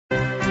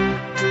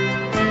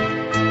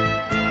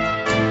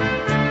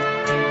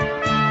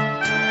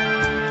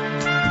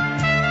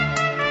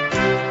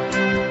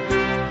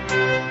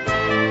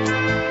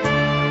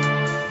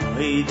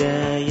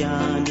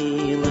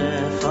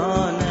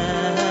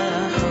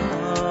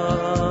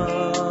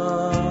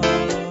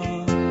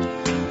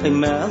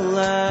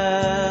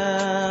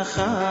melech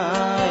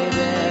chai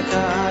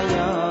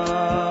v'kayam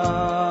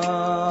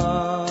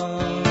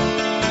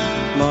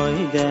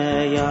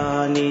moidei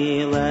ani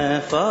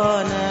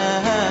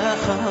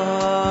lefanecha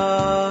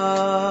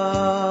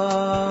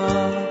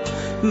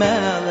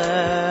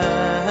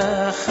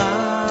melech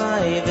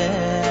chai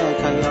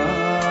v'kayam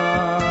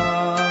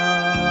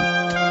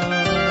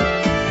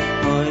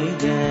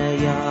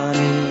moidei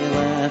ani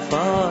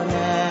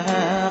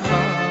lefanecha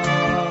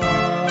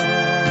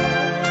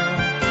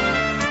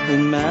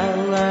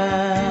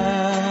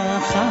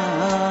melech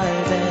chai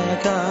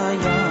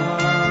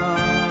v'kayam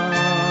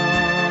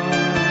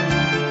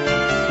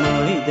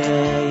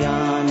moidei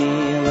ani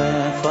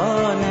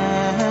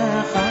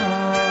lefanecha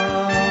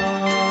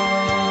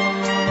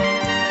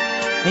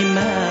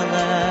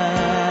melech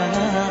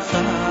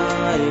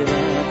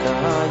chai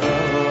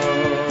v'kayam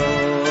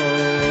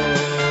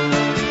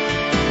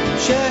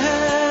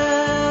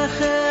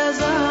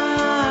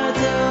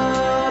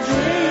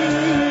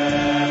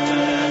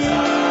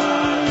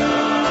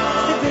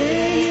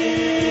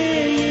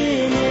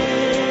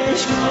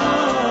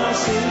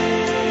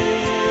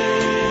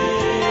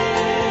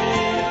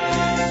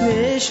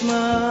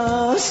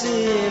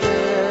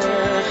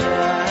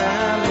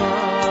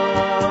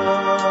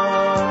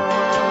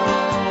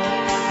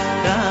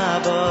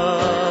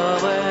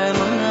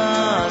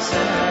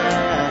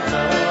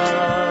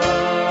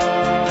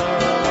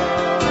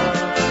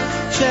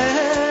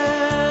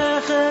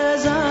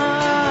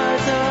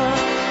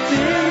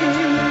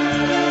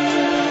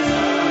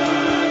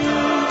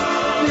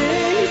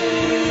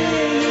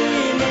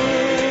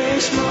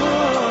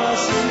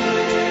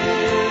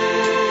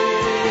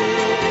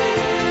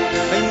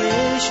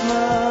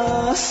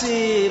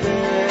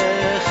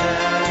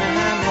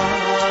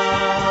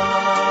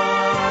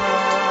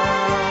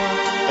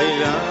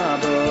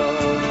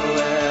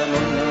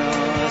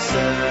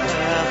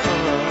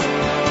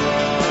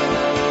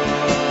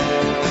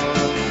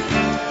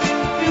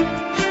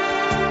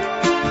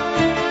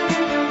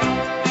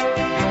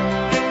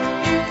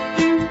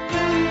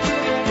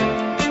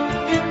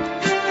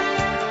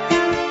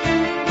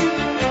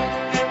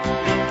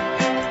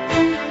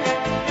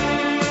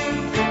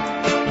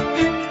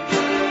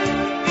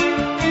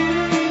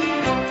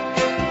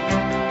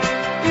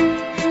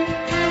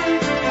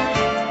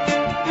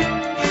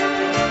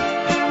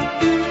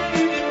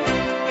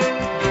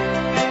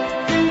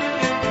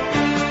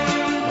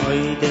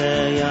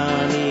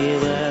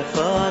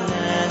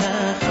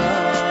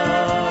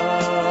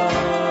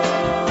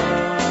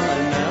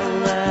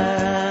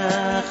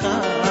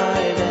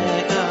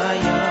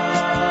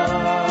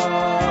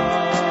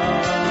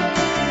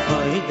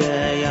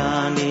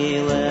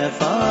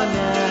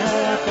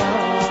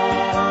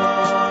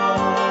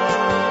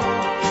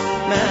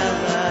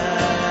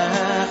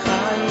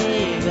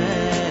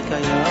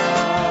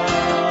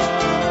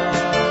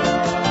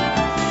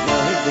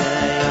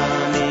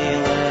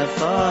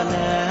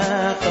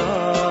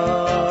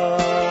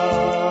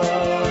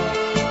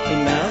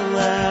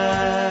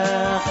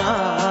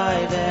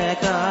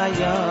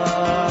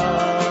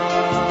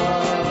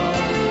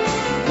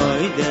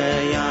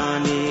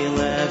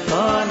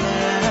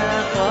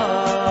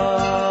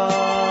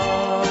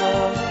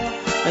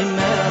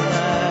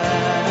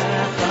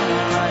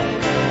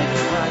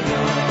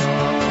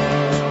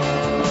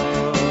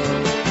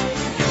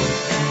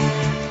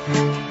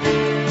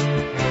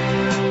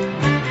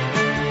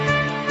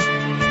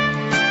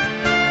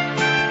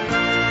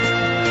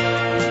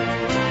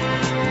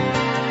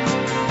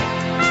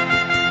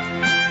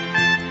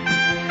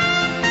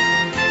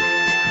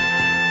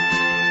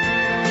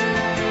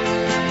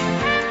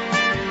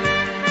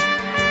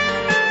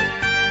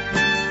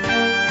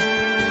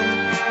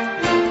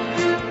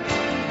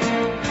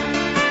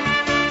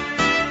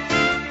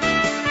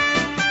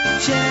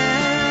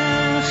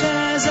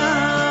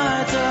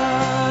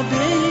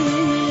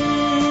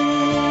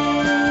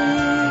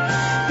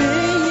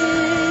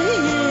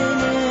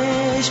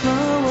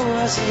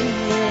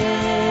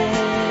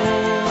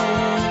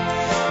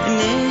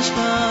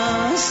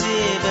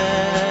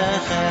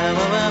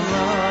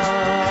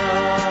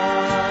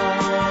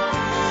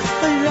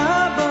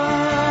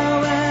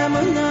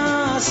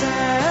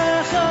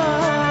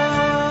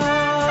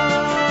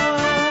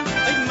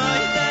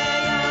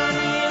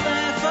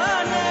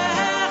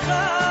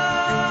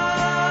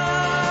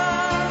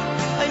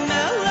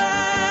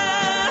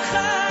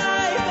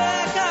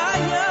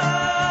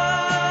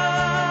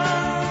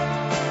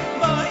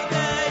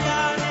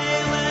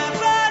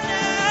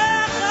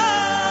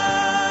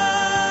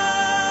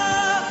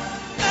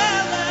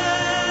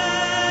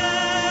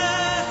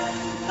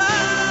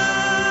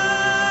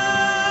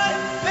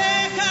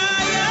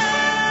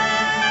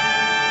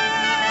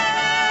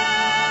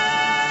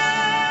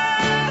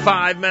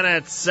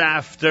Minutes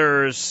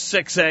after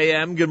 6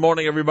 a.m. Good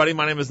morning, everybody.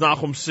 My name is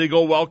Nachum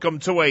Siegel. Welcome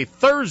to a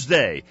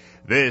Thursday.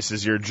 This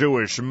is your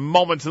Jewish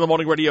Moments in the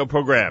Morning radio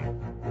program.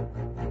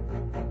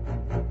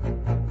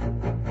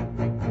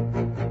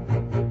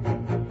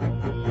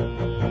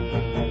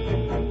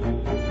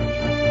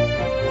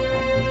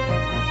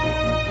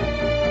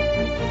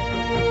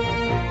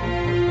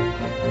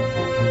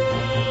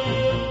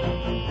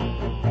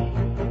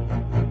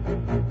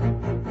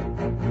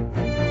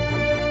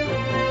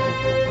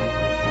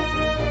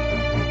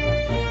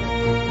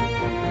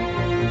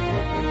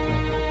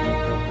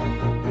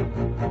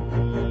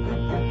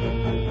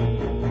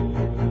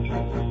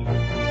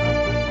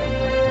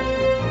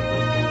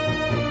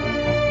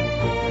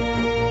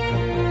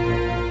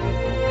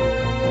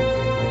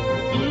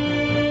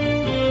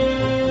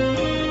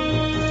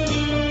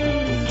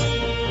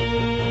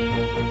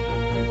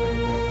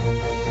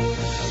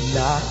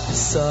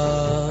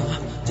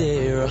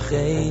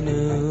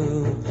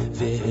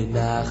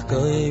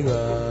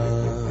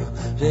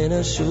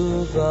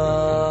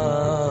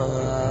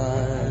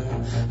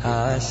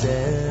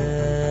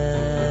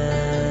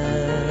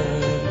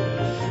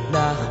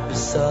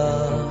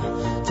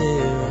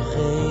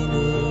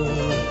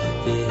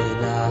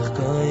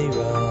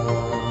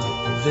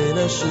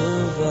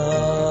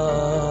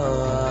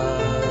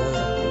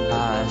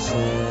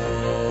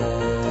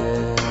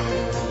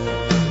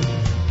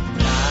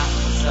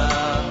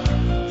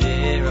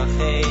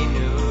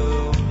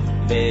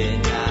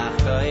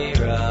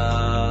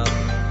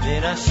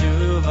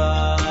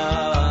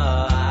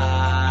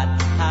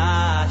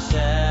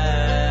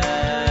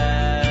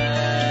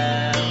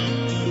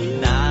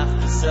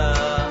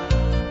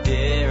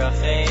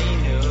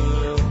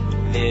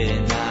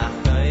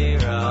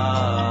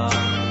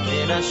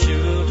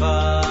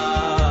 Shuva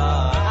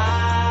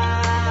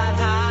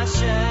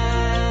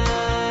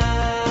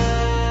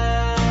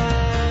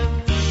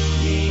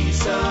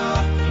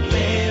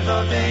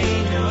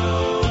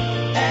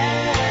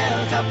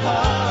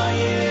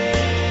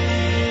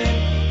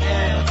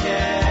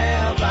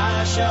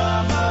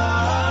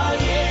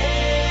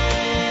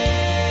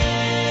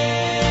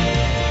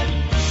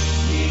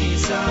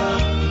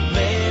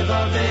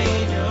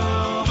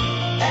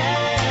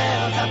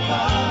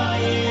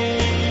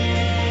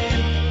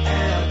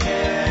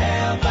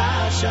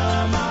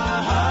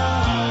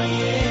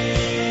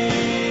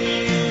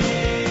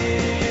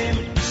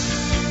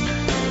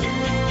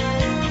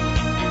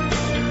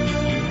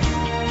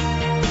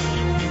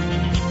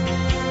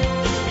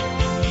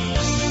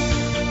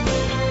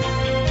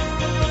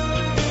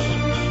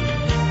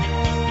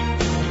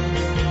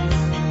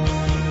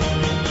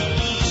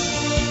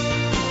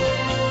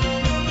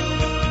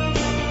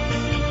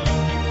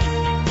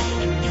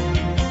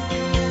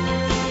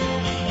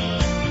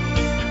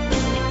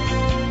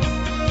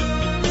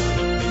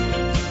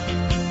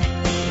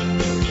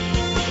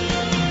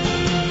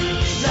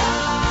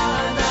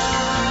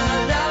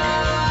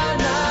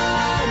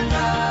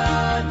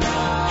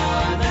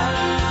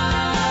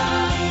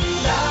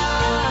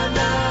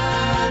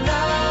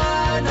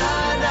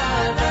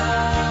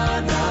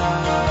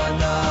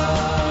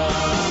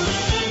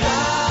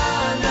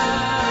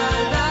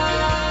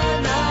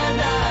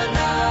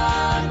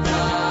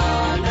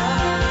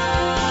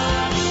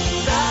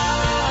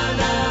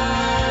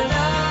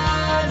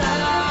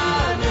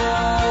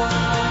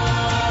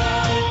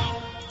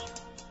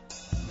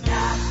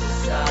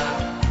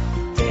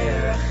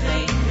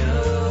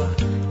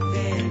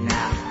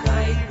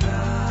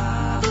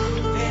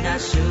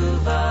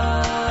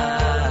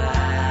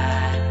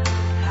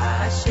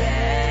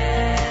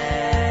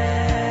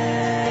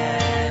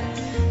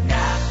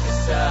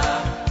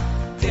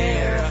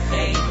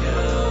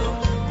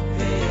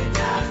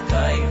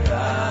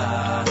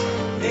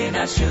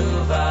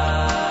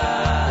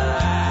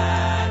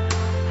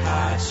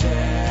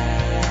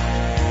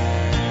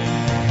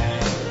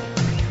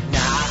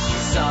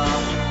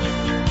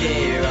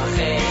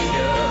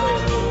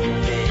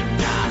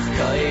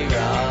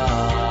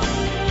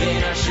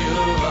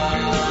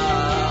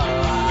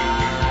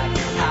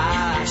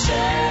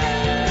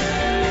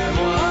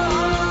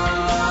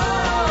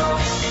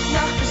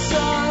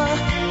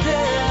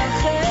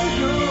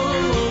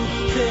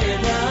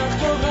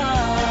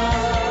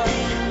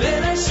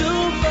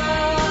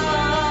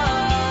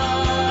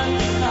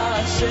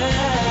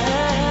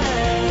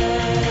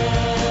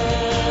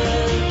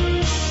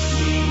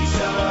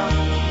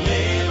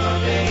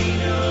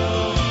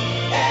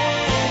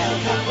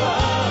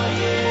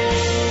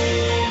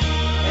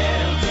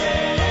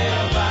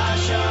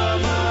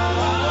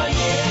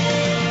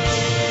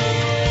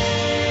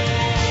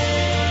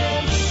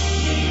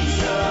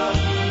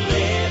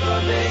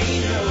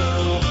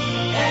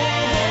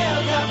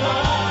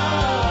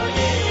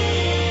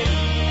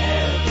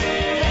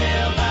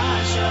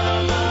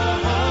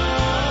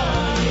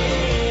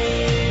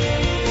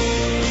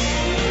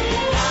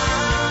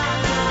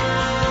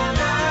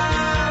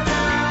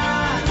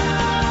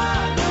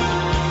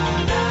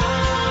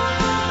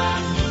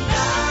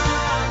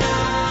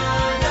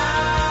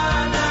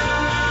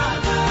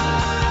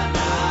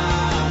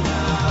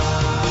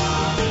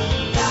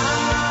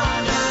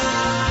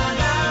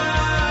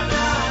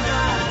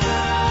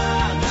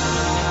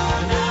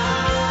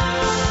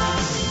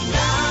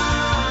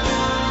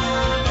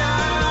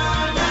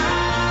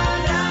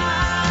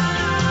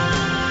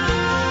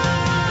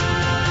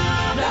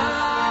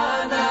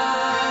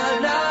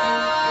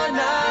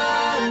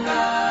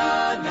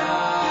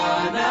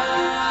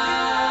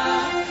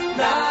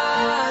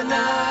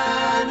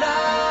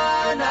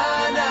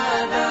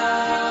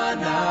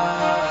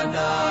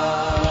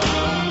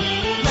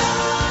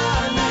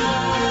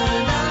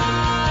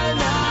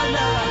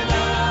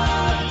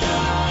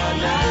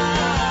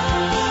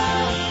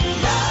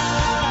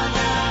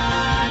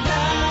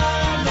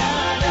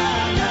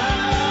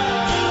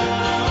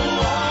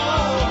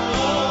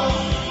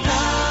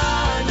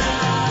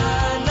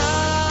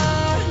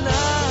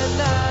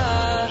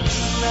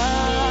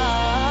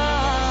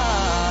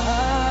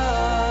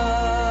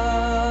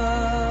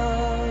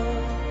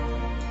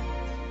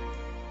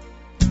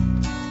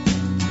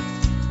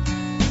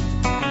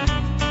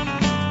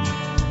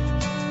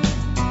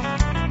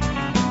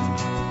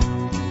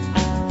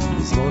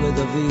מזמור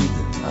לדוד,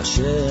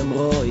 השם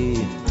רואי,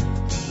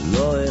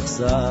 לא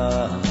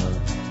אחסר.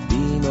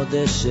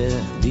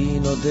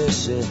 בינו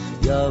דשא,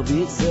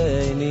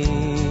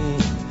 ירביצני,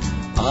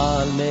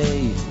 על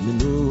מי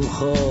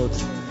מנוחות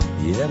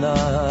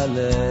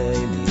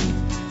ינהלני,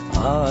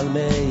 על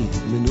מי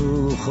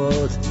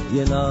מנוחות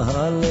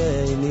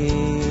ינהלני.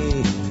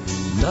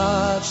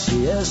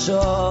 נפשי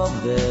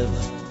ישובב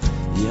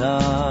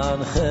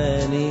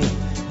ינחני,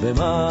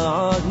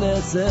 במעד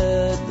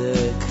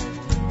לצדק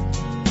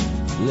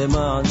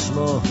למען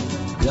שמו,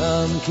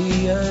 גם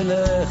כי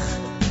ילך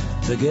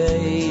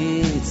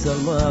בגיא צל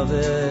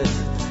מוות,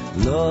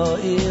 לא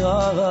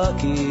אירא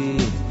כי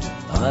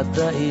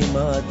אתה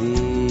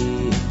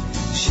עמדי.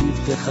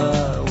 שבטך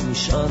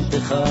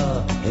ומשענתך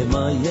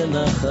המה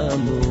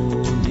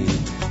ינחמוני,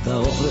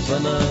 תערוך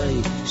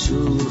לפניי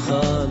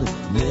שולחן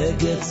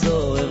נגד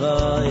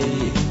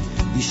צורריי.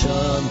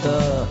 ישנת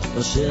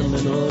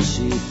בשמן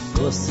ראשי,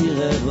 כוסי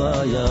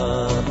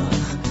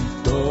רווייך,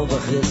 טוב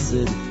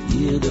וחסד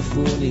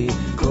ירדפוני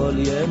כל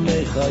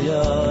ימי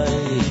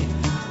חיי.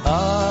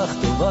 אך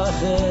טוב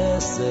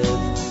וחסד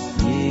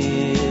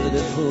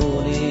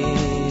ירדפוני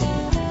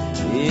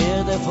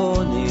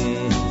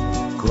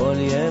כל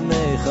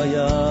ימי חיי.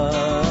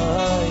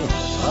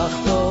 אך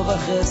טוב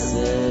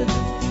וחסד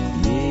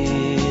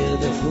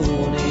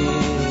ירדפוני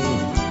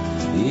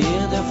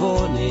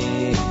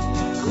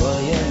כל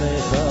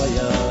ימי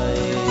חיי.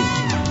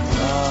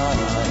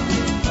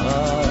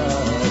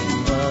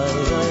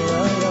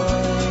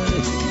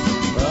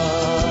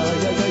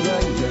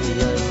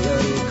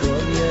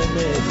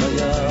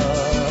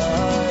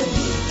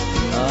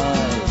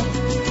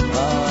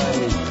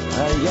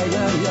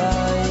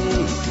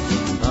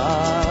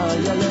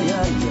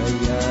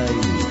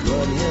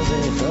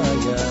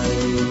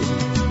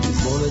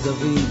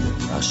 דוד,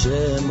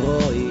 השם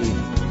רואי,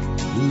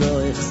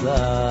 לא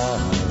אחסר.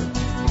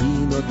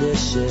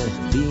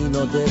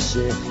 בינו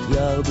דשא,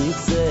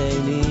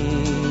 ירביצני,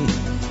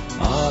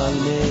 על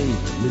מי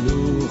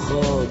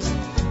מלוכות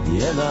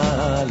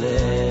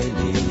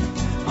ינהלני,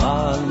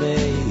 על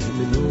מי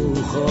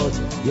מלוכות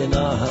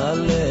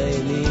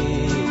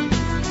ינהלני.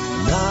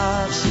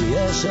 נפשי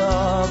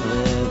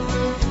ישובב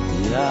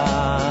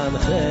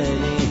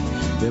ינחני,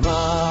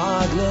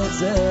 במעד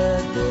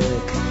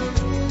לצדק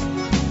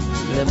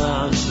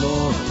למען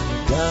שמו,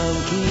 גם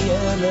כי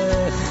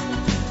ילך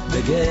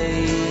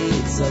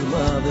בגיא צל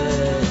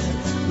מוות,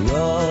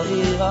 לא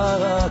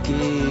אירא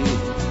כי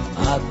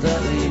אתה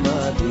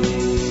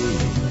עמדי.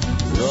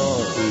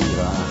 לא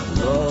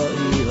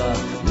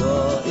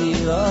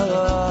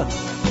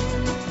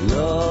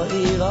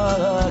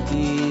אירא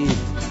כי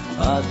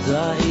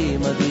אתה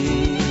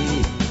עמדי.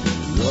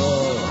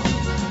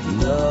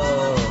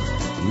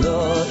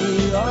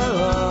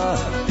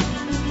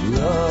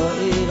 לא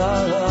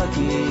אירא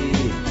כי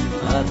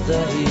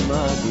אתה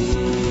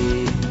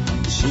עמדי.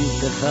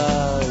 שבטך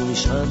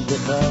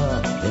ומשענתך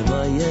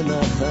המה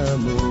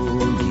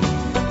ינחמוני,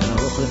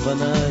 תערוך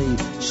לפניי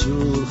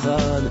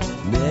שולחן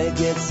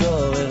נגד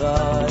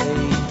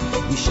צורריי.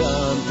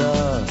 ישנת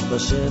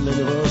בשמן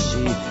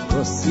ראשי,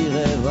 כוסי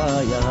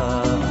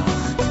רווייך,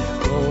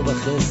 טוב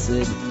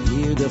וחסד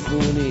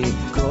ירדפוני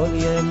כל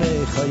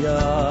ימי חיי.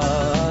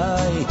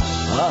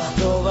 אך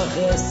טוב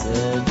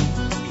וחסד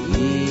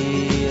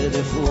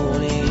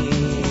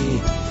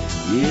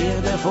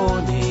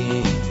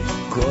ירדפוני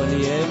כל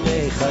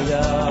ימי חיי.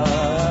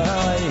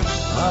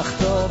 אך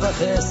טוב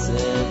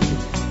וחסד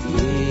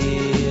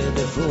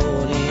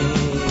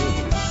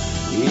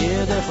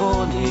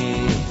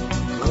ירדפוני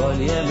כל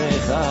ימי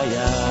חיי.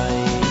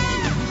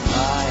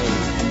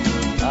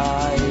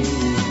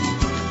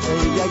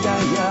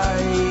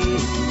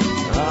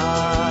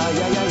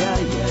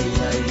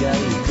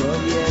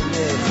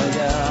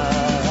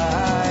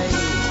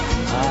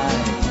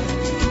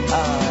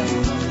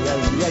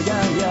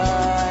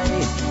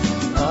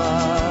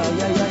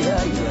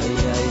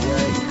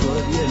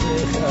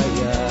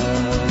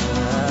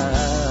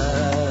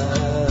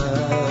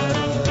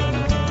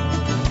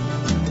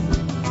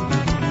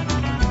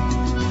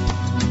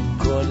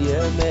 כל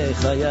ימי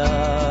חיי.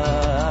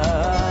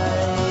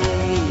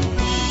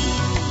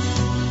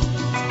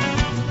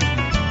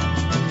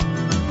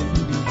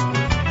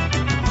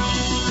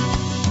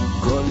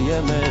 כל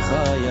ימי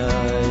חיי.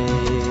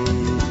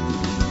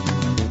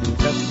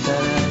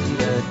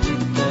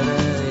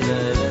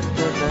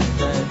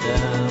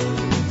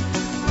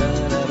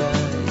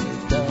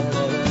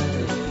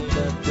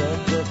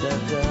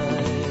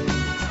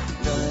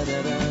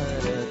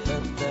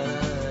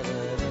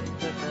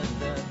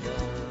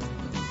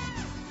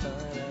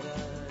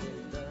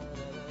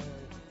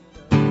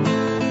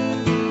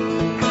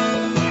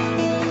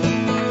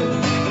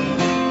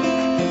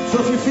 So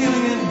if you're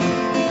feeling it,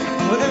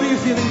 whatever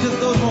you're feeling, just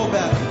don't hold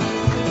back.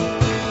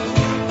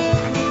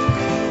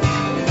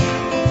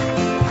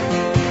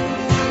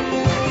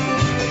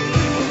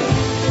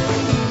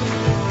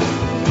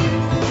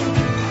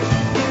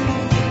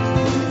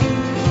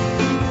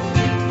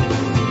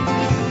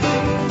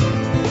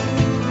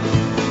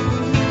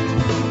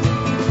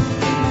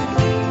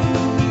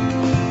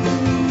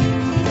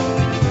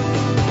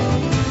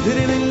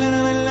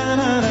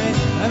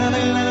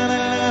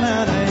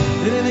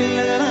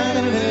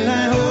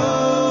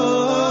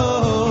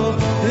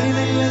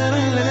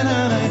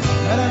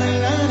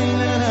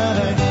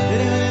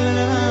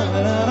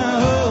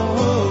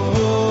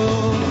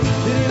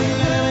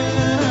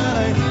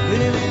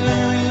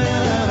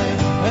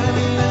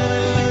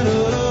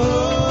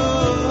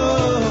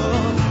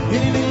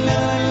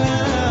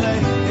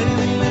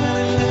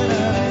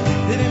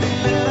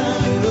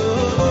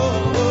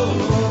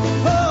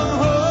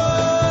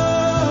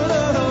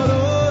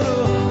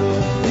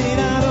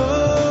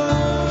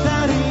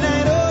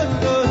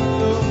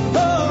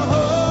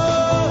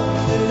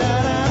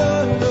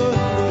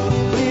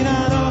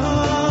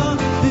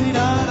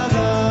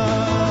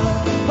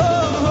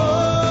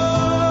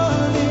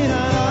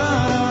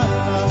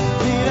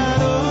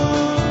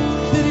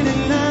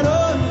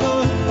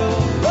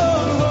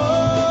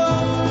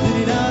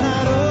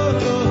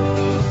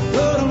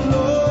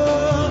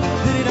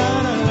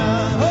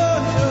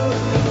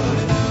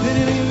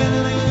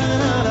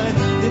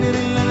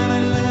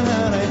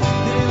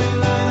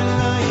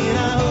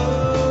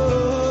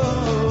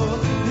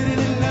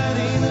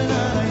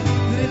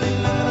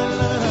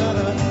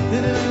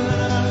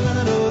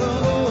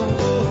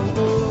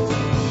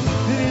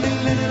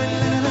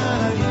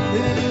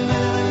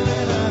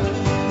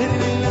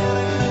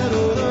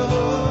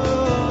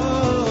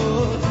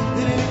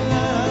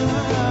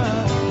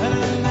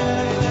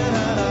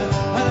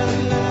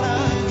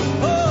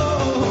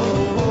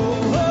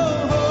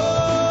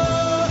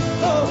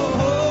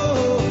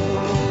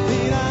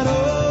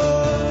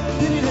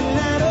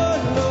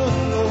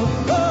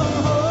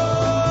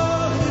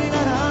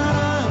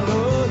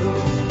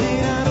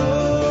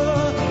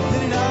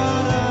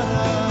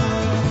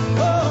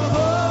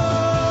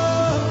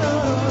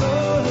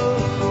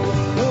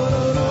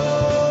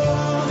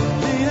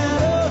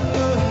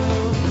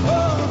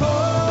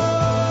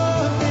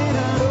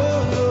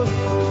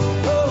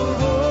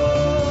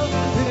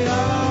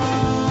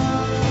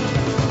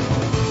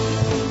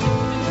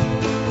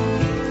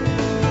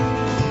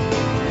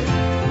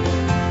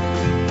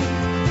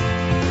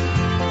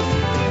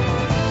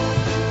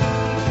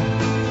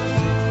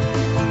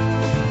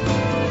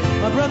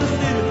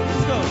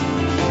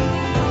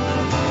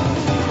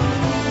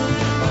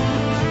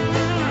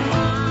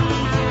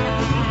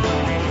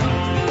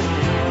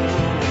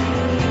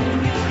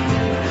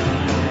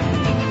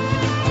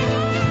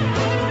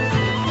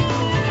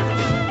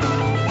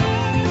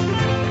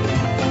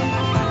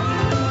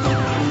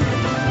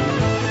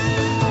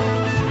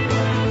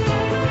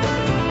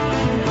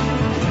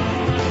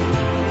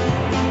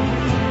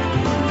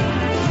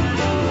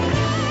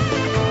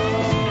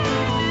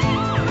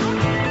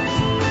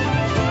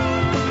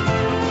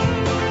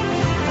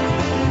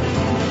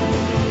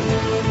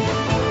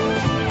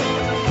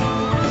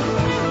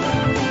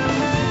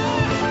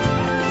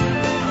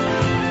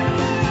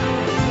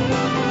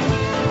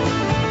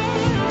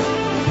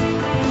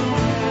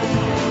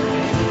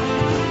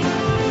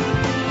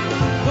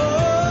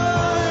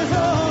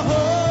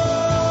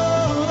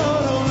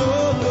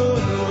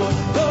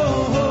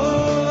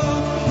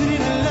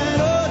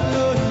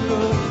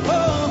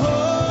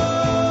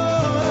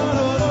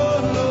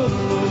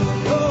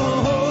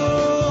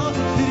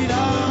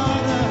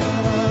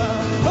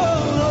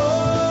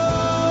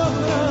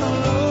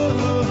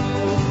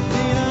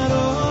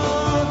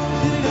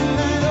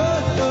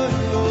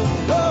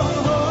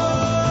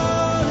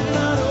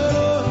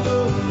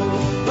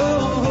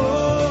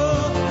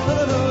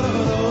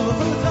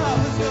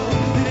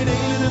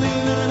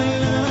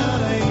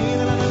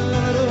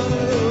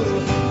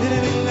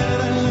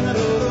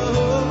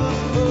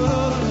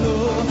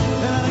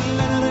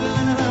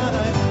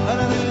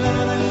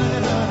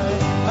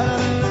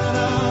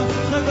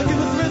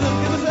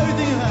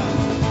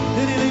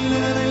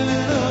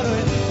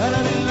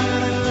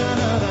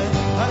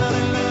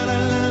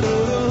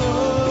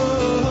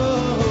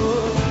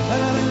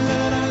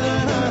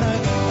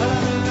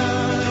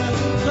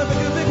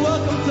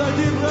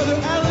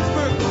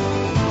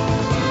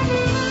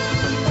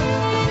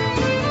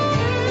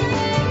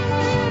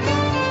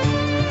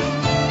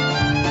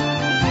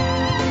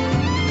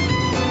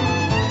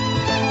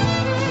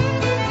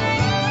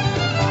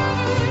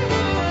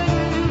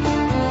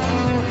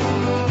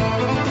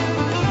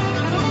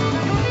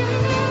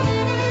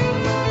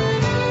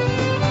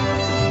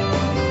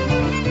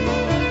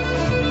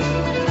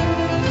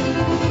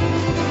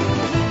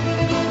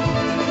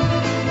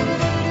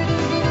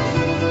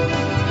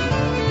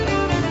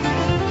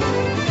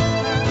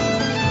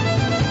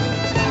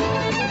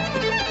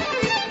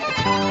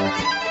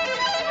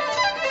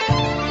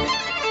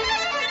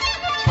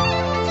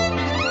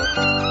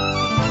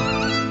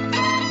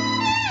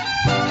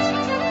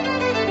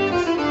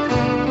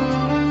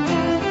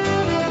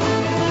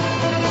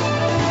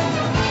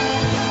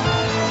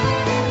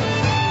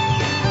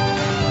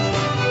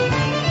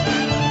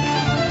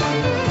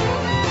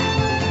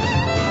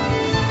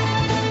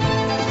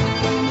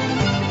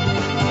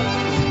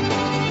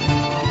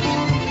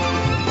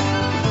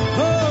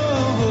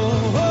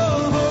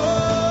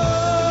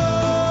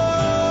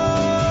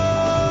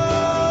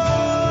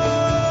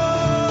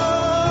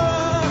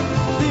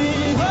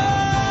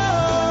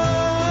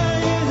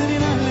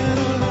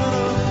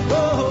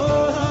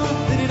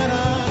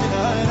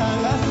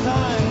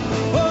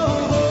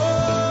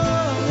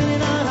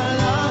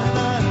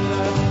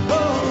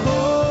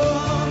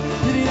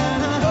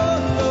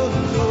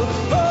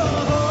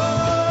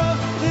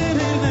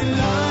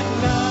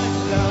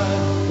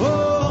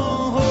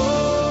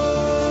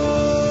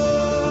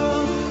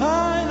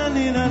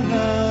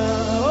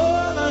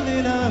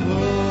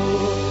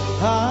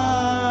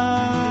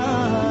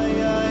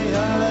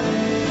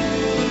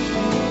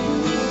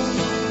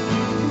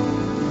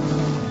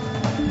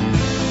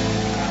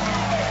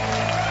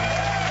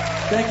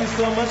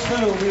 so much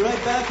fun. We'll be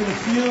right back in a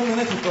few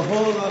minutes with a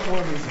whole lot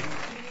more music.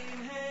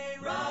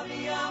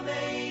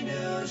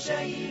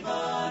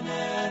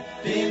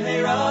 Bimhei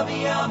Rabbi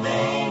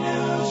Yameinu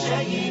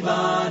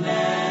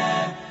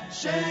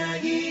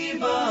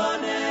Sheyibaneh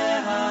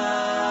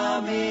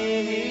Hamikdash.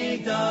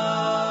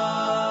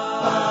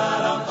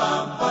 Param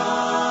pam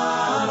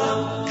param.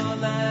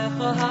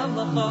 Alecha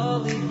hamlacha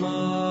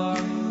ligmar,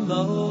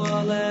 lo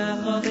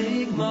alecha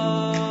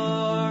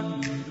ligmar,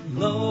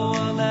 lo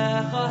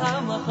alecha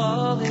hamlacha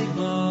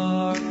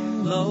ligmar,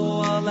 lo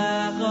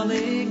alecha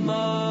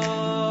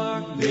ligmar,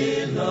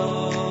 bilo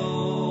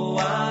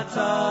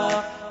ata.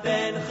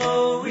 Ben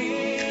Chori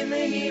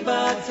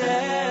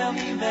Libatel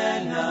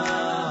Mimena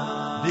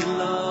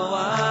Bilo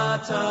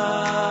Ata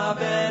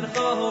Ben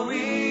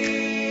Chori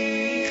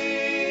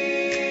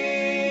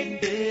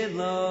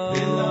Bilo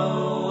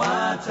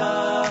Ata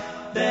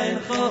Ben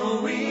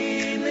Chori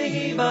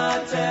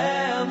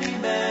Libatel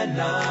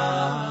Mimena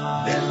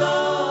Bilo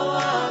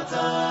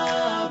Ata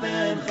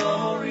Ben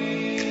Chori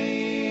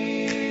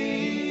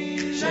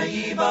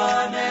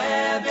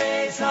Sheyibaneh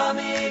Beis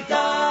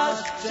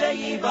Hamikdash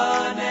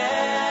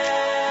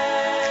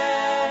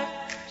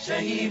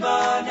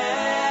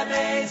Sheyibaneh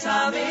Beis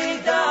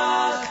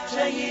Hamikdash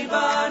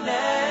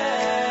Sheyibaneh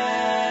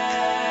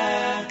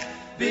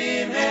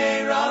Bimhei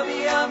Rabbi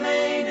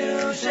Yameinu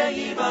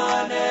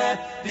Sheyibaneh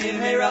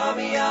Bimhei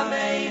Rabbi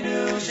Yameinu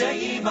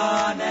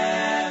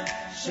Sheyibaneh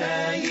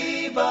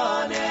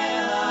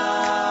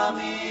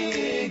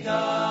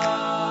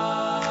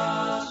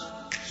Hamikdash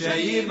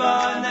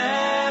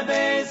Sheyibaneh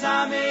Beis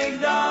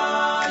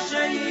Hamikdash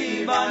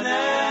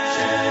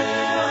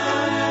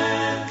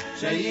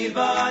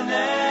Sheyibaneh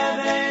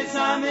Beis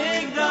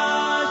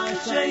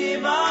Hamikdash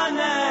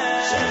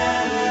Sheyibaneh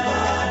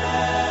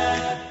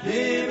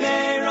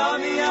Bimhei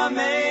Rabbi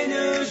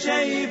Yameinu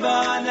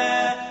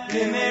Sheyibaneh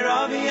Bimhei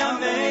Rabbi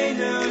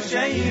Yameinu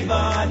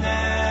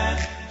Sheyibaneh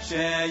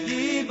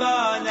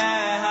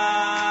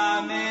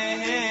Hamikdash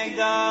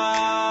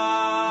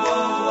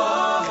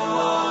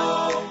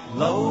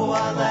Lo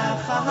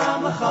alecha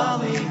hamlacha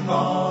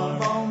ligmar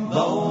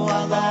Lo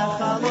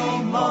alecha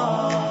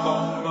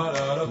ligmar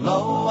Lo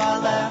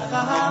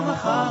alecha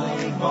hamlacha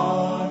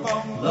ligmar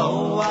Lo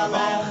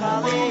alecha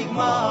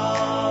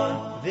ligmar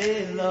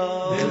Vilo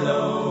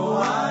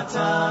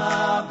ata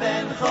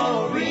ben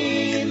chori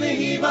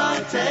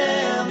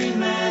libatel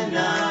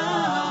mimena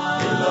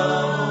Vilo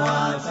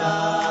ata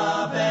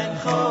ben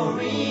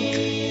chori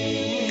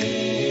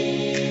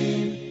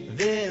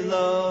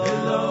Vilo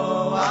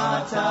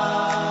ata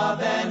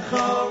ben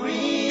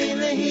chori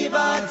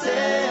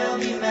libatel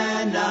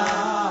mimena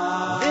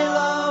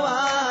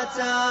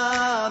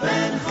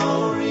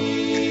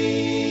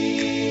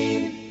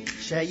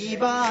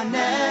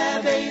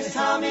Sheyibaneh Beis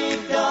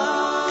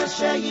Hamikdash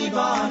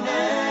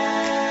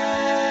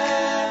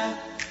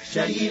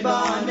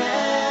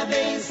Sheyibaneh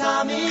Beis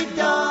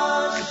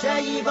Hamikdash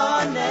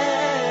Sheyibaneh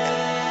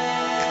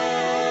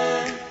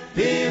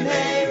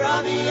Bimhei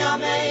Rabbi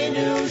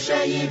Yameinu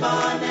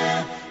Sheyibaneh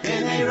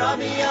Bimhei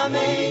Rabbi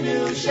Yameinu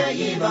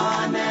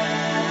Sheyibaneh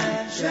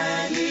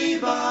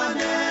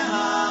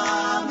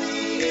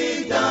Hamikdash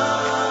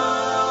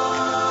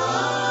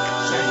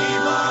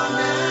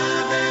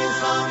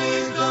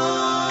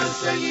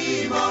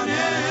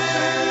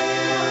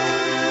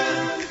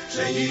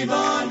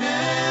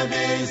Sheyibaneh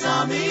Beis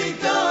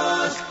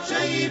Hamikdash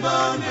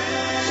Sheyibaneh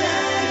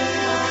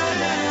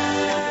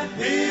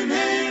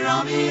Bimhei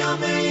Rabbi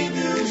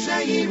Yameinu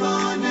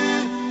Sheyibaneh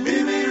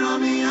Bimhei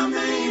Rabbi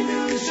Yameinu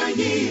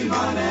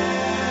Sheyibaneh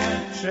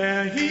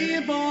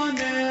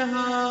Sheyibaneh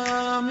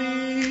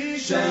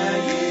Hamikdash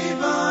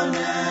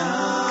Sheyibaneh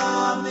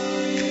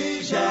Hamikdash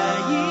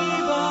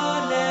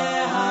Sheyibaneh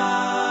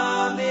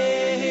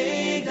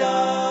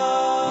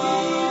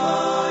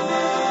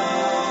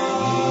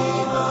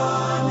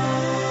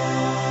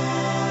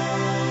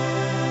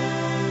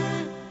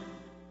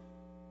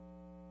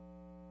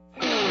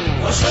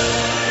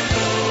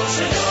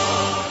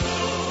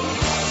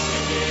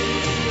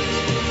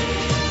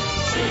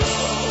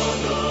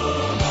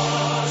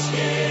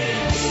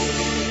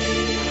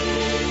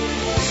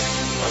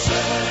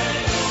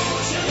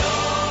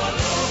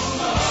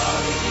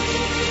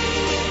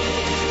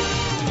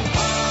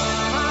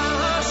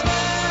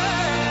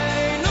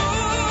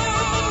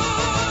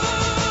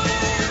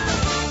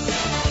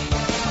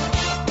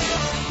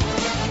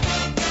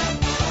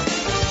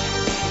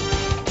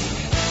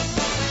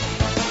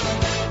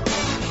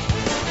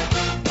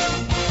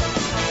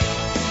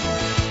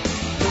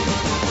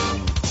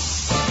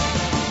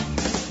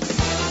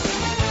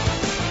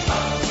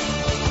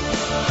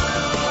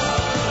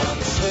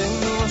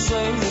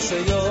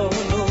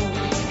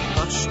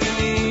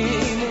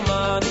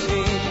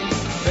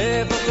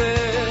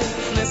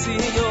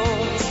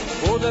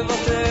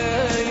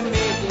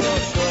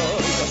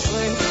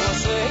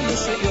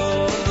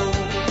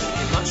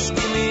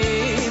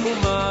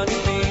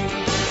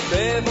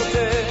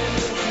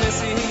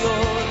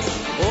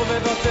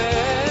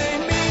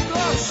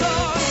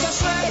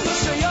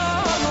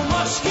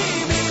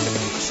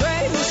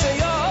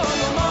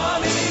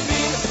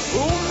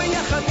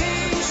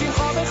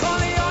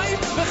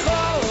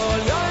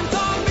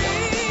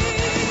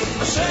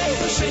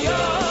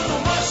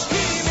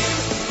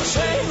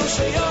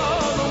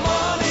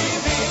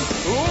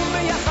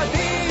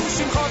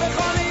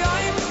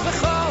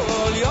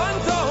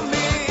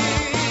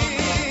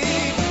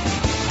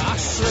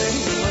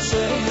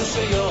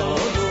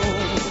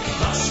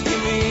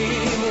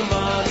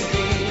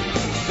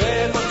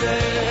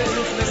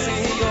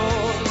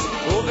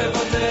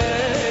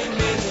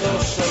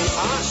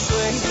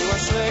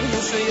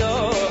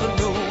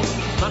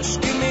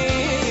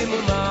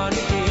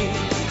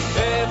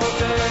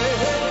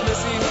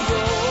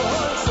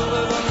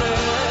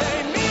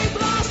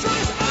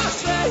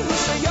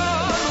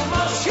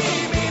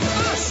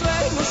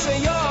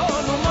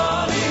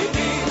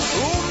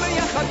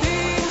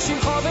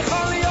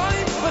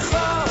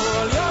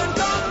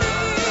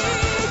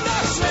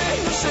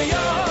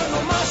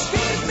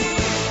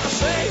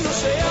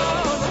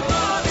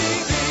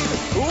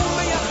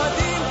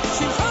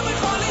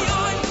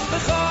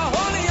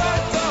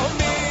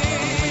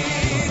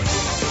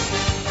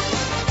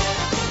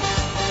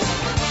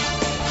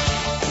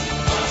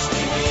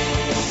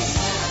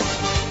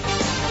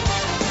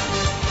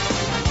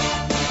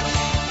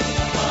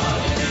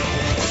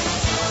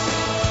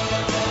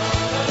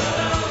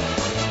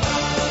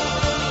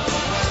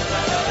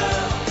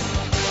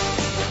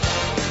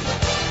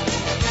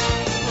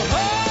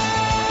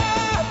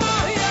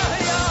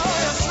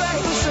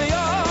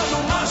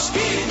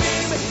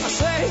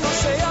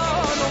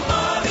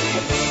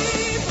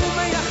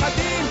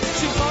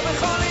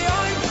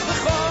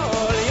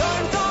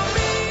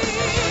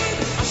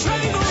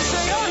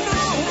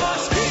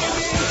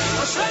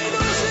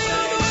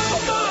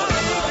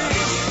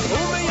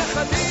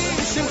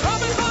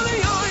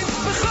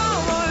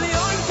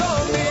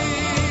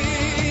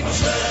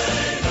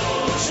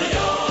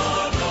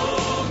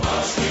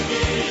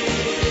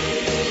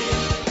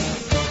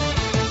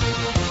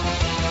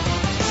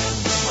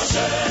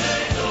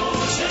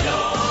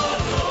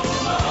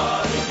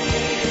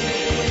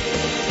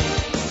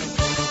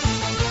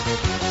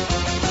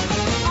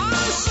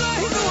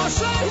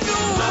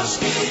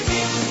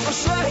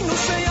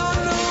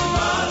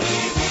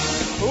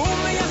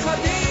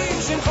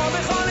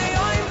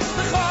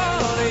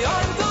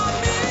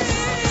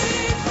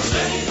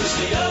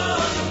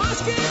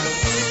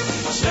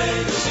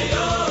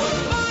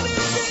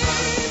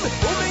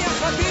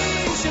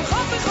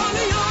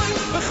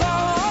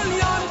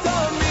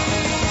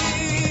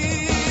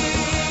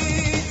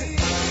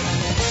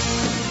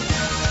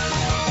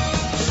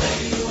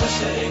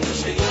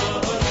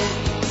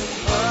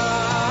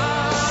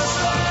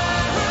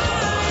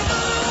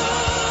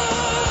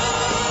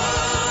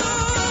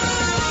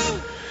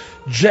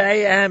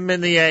JM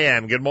in the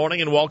AM. Good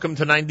morning and welcome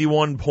to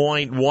 91.1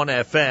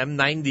 FM,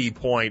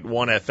 90.1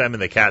 FM in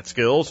the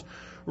Catskills.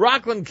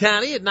 Rockland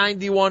County at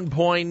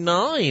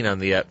 91.9 on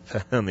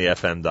the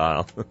FM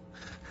dial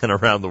and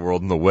around the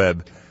world on the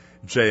web,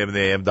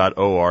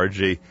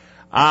 jmintheam.org.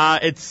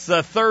 It's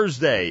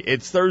Thursday.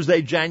 It's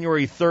Thursday,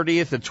 January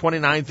 30th, the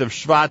 29th of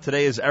Shvat.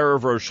 Today is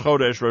Erev Rosh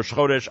Chodesh. Rosh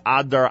Chodesh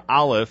Adar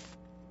Aleph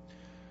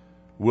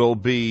will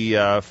be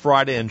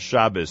Friday and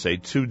Shabbos, a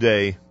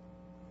 2-day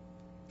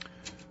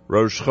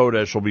Rosh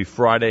Chodesh will be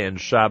Friday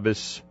and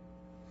Shabbos.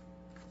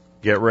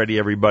 Get ready,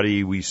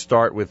 everybody. We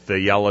start with the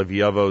Yalav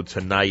Yavo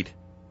tonight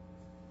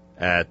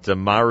at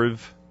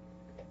Mariv.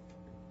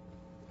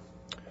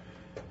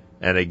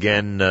 And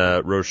again,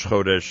 Rosh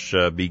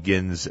Chodesh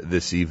begins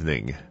this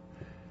evening.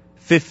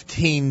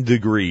 15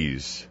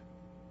 degrees.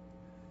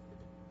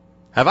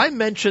 Have I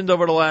mentioned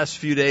over the last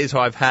few days how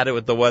I've had it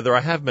with the weather?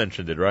 I have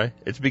mentioned it, right?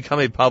 It's become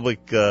a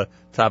public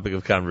topic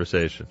of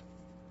conversation.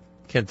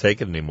 Can't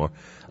take it anymore.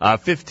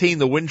 15,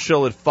 the wind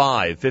chill at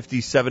 5,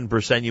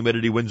 57%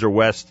 humidity, winds are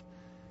west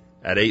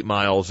at 8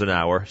 miles an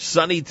hour.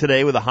 Sunny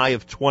today with a high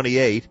of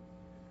 28.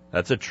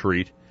 That's a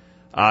treat.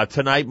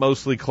 Tonight,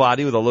 mostly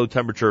cloudy with a low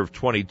temperature of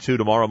 22.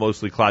 Tomorrow,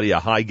 mostly cloudy, a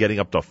high getting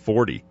up to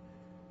 40.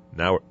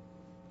 Now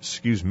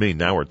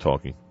we're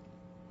talking.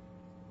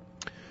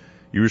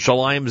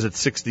 Yerushalayim is at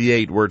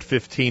 68. We're at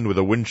 15 with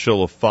a wind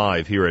chill of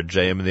 5 here at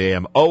JM in the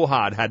AM.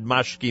 Ohad had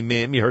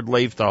mashkimim. You heard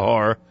Leif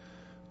Tahar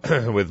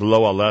with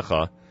Lo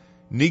Alecha.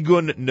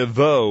 Nigun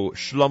Nevo,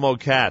 Shlomo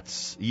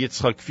Katz,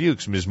 Yitzchak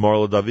Fuchs,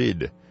 Mizmor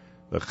David.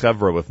 The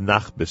Chevra with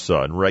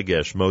Nachbisa and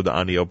Regesh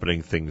Moda'ani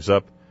opening things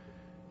up.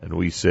 And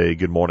we say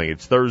good morning.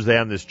 It's Thursday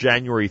on this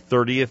January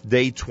 30th,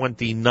 day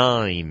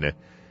 29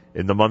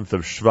 in the month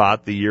of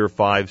Shvat, the year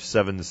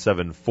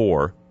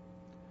 5774.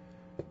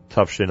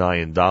 Tufshin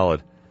Ayin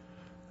Dalet.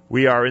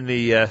 We are in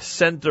the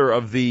center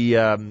of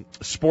the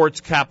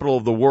sports capital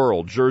of the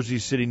world, Jersey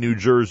City, New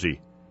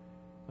Jersey.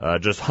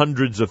 Just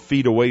hundreds of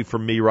feet away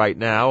from me right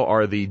now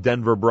are the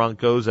Denver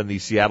Broncos and the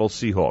Seattle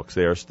Seahawks.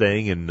 They are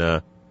staying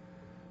in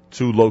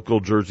two local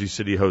Jersey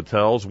City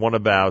hotels, one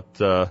about,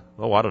 about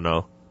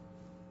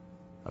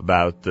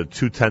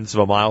 0.2 of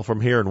a mile from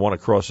here and one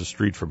across the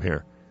street from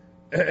here.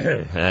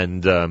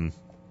 And in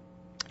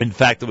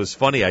fact, it was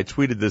funny. I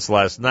tweeted this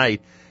last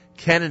night.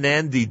 Ken and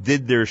Andy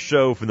did their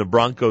show from the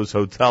Broncos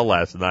Hotel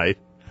last night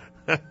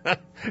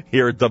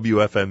here at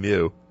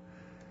WFMU.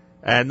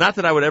 And not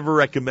that I would ever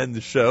recommend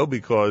the show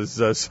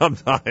because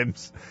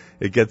sometimes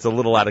it gets a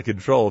little out of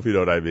control, if you know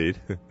what I mean.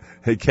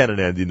 Ken and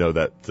Andy know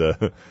that.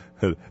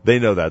 They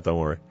know that, don't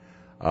worry,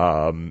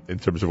 in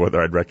terms of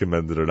whether I'd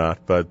recommend it or not.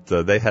 But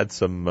they had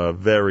some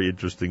very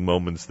interesting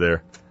moments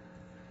there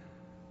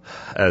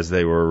as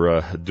they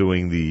were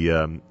doing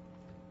the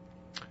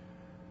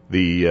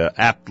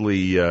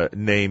aptly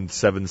named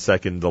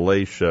 7-second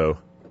delay show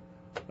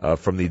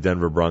from the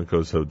Denver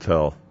Broncos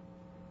hotel.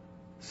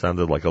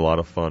 Sounded like a lot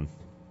of fun.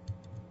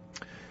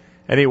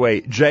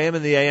 Anyway, JM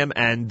in the AM,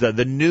 and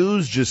the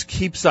news just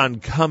keeps on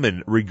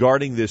coming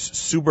regarding this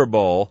Super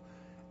Bowl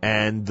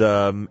and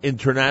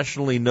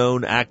internationally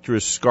known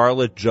actress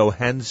Scarlett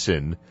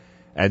Johansson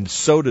and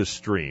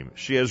SodaStream.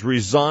 She has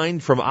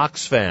resigned from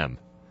Oxfam.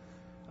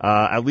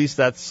 At least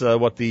that's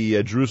what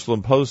the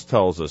Jerusalem Post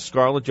tells us.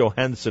 Scarlett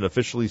Johansson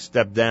officially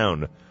stepped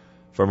down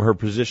from her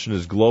position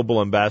as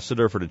global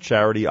ambassador for the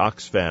charity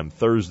Oxfam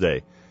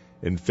Thursday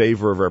in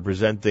favor of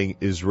representing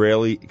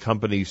Israeli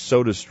company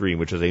SodaStream,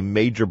 which is a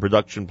major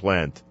production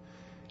plant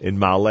in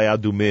Ma'ale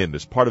Adumim.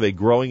 As part of a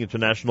growing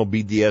international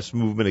BDS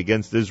movement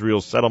against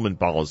Israel's settlement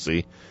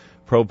policy,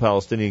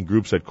 pro-Palestinian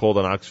groups had called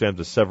on Oxfam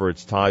to sever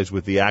its ties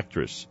with the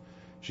actress.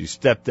 She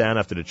stepped down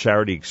after the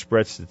charity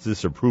expressed its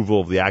disapproval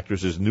of the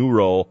actress's new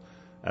role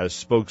as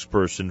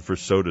spokesperson for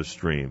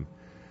SodaStream.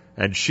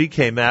 And she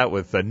came out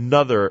with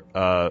another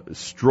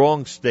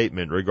strong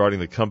statement regarding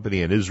the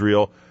company in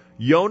Israel.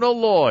 Yonah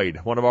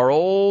Lloyd, one of our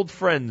old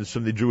friends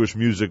from the Jewish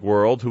music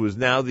world, who is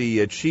now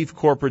the Chief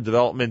Corporate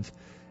Development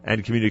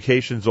and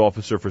Communications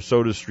Officer for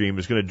SodaStream,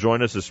 is going to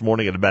join us this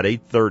morning at about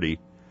 8:30.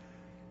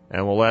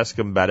 And we'll ask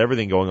him about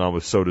everything going on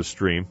with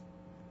SodaStream.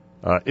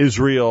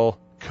 Israel,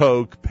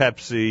 Coke,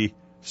 Pepsi,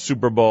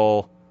 Super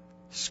Bowl,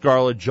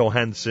 Scarlett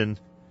Johansson,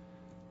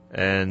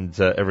 and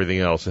everything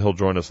else. He'll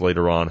join us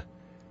later on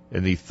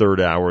in the third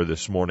hour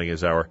this morning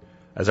as our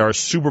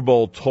Super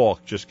Bowl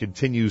talk just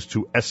continues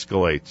to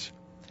escalate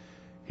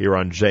here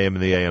on JM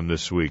in the AM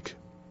this week.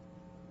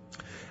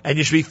 And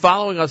you should be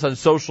following us on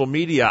social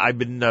media. I've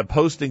been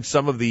posting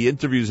some of the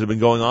interviews that have been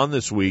going on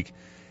this week,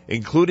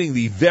 including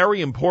the very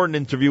important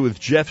interview with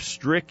Jeff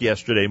Strick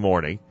yesterday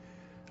morning.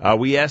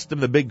 We asked him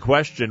the big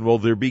question, will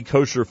there be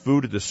kosher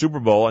food at the Super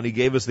Bowl? And he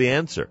gave us the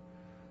answer.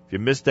 If you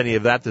missed any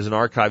of that, there's an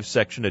archive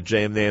section at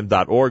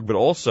jmnam.org. But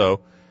also,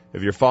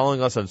 if you're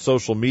following us on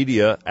social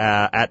media,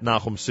 at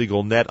Nachum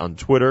Segal Net on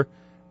Twitter,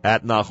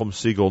 at Nachum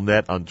Segal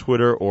Net on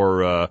Twitter,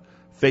 or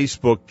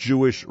Facebook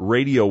Jewish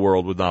Radio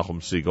World with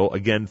Nachum Segal.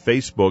 Again,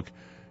 Facebook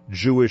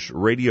Jewish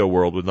Radio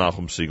World with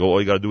Nachum Segal.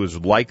 All you got to do is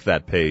like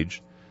that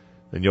page,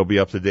 and you'll be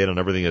up to date on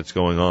everything that's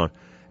going on.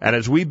 And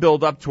as we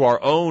build up to our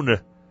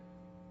own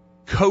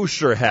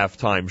kosher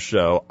halftime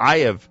show,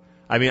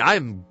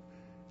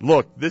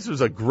 look, this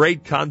was a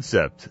great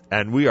concept,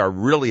 and we are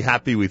really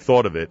happy we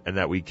thought of it and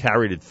that we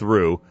carried it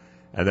through,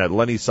 and that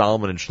Lenny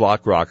Solomon and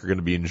Schlockrock are going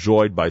to be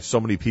enjoyed by so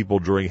many people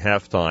during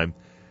halftime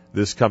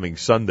this coming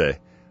Sunday.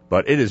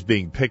 But it is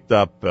being picked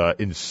up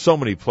in so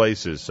many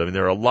places. I mean,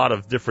 there are a lot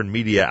of different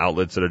media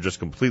outlets that are just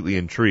completely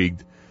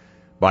intrigued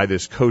by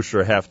this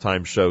kosher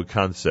halftime show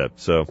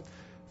concept. So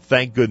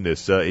thank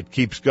goodness it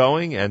keeps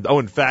going. And,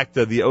 in fact,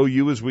 the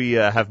OU, as we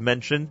have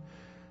mentioned,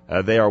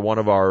 they are one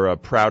of our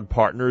proud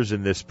partners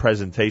in this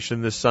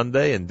presentation this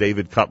Sunday. And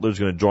David Cutler is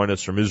going to join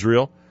us from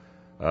Israel.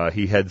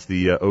 He heads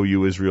the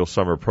OU Israel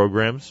summer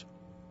programs.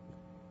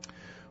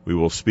 We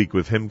will speak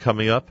with him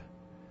coming up.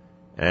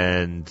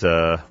 And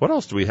what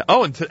else do we have?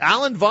 Oh, and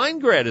Alan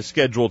Veingrad is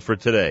scheduled for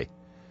today.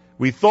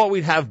 We thought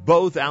we'd have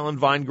both Alan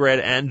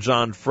Veingrad and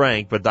John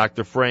Frank, but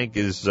Dr. Frank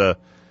is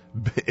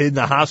in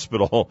the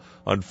hospital,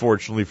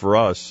 unfortunately for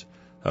us.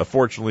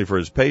 Fortunately for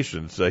his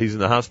patients. He's in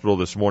the hospital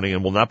this morning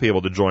and will not be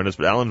able to join us,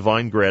 but Alan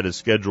Veingrad is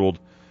scheduled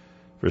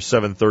for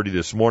 7:30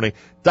 this morning.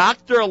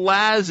 Dr.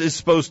 Laz is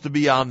supposed to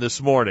be on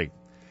this morning.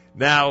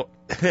 Now,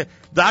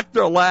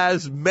 Dr.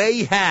 Laz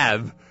may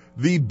have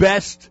the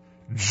best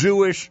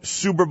Jewish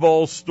Super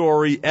Bowl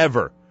story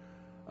ever.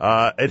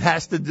 It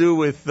has to do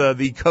with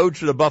the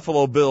coach of the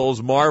Buffalo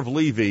Bills, Marv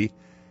Levy,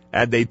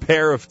 and a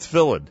pair of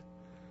tefillin.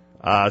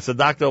 So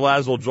Dr.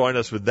 Laz will join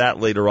us with that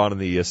later on in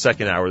the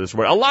second hour this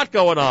morning. A lot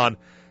going on,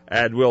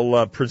 and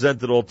we'll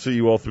present it all to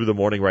you all through the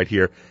morning right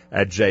here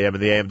at JM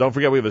in the AM. Don't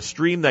forget, we have a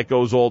stream that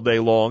goes all day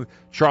long.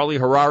 Charlie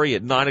Harary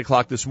at 9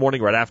 o'clock this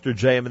morning, right after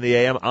JM in the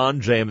AM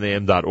on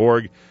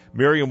jmintheam.org.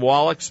 Miriam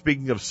Wallach,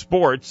 speaking of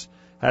sports,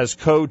 has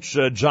Coach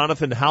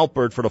Jonathan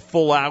Halpert for the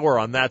full hour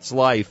on That's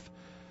Life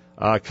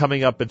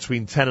coming up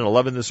between 10 and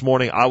 11 this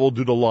morning. I will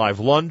do the live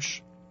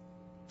lunch.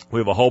 We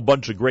have a whole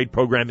bunch of great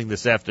programming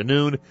this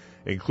afternoon,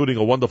 including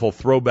a wonderful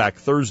Throwback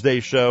Thursday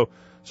show.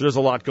 So there's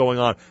a lot going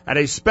on. And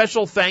a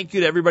special thank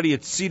you to everybody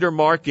at Cedar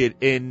Market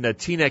in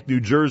Teaneck, New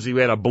Jersey. We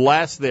had a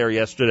blast there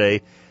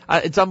yesterday.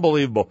 It's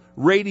unbelievable.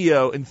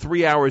 Radio, in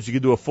 3 hours, you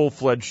can do a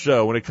full-fledged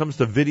show. When it comes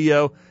to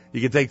video,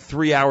 you can take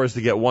 3 hours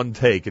to get one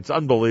take. It's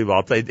unbelievable.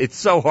 I'll tell you, it's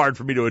so hard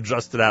for me to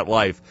adjust to that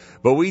life.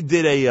 But we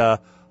did a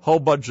whole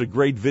bunch of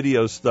great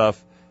video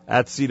stuff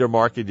at Cedar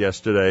Market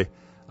yesterday.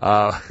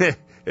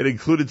 It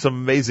included some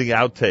amazing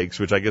outtakes,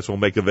 which I guess we'll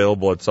make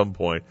available at some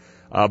point.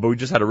 But we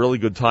just had a really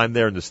good time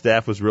there, and the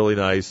staff was really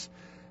nice.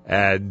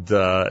 And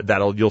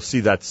you'll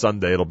see that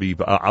Sunday. It'll be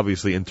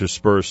obviously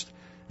interspersed,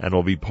 and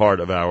will be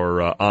part of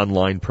our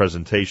online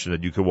presentation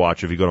that you can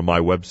watch if you go to my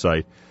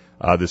website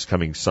this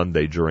coming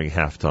Sunday during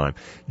halftime.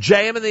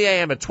 JM in the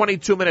AM at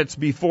 22 minutes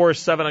before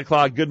 7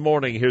 o'clock. Good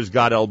morning. Here's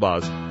Gad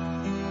Elbaz.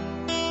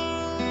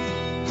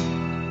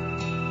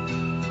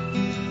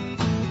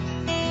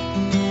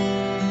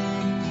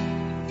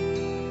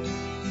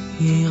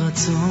 יהי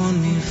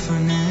רצון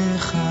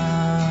מלפניך,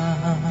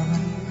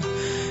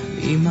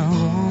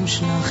 ממרום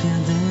שלח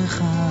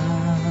ידיך,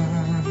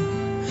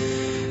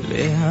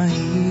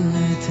 להאיר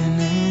את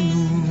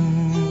עינינו,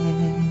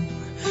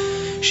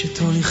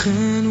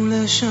 שתוליכנו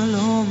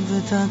לשלום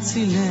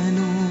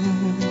ותצילנו,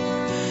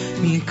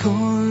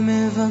 מכל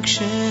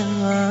מבקשי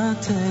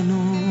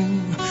רעתנו.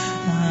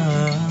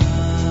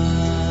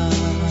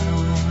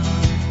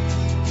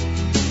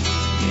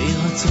 יהי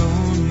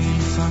רצון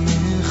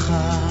מלפניך,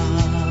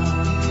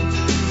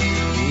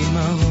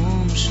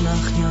 ממרום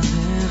שלח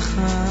ידיך,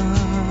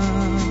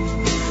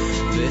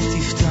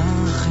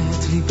 ותפתח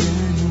את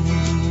ליבנו,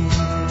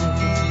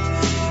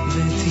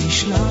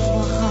 ותשלח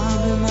ברכה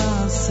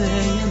במעשה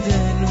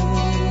ידינו,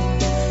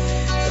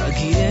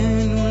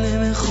 תגיענו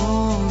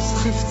למחוז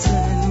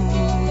חפצנו,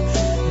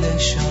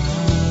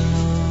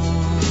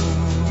 לשלום,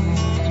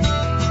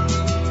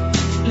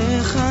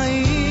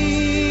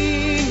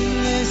 לחיים,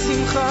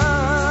 לשמחה,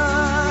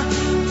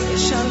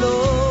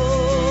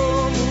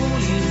 לשלום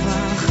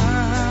ולברכה,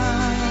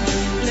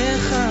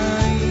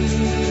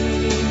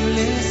 לחיים,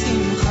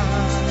 לשמחה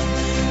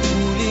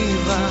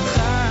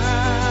ולברכה,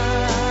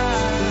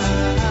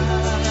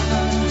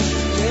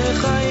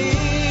 לחיים,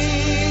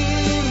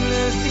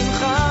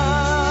 לשמחה,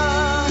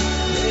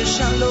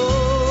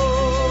 לשלום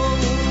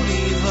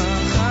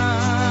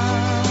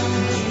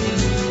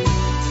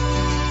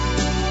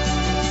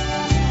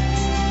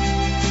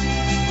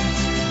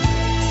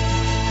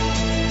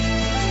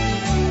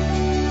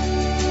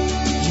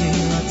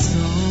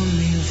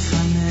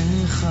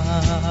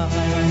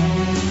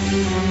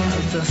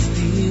אל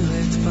תסתיר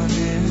את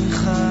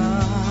פניך,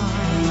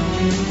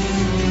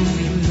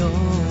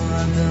 במלוא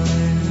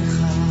דרכך,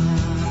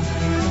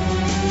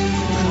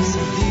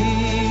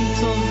 חסדים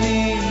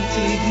טובים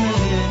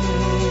תגמלנו,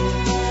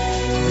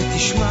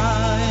 ותשמע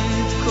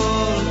את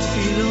כל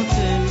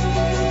תפילותינו,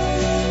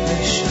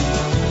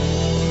 לשלום,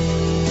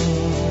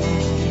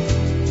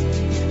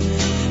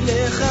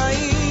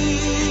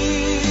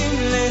 לחיים,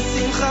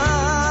 לשמחה,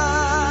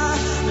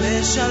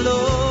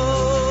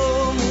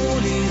 לשלום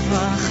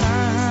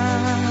ולברכה,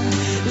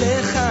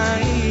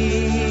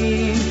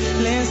 לחיים,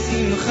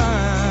 לשמחה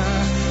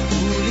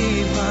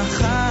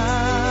ולברכה,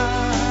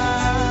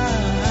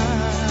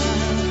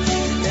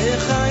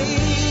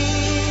 לחיים,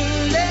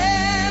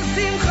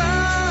 לשמחה,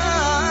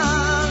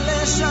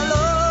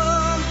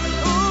 לשלום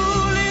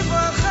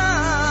ולברכה.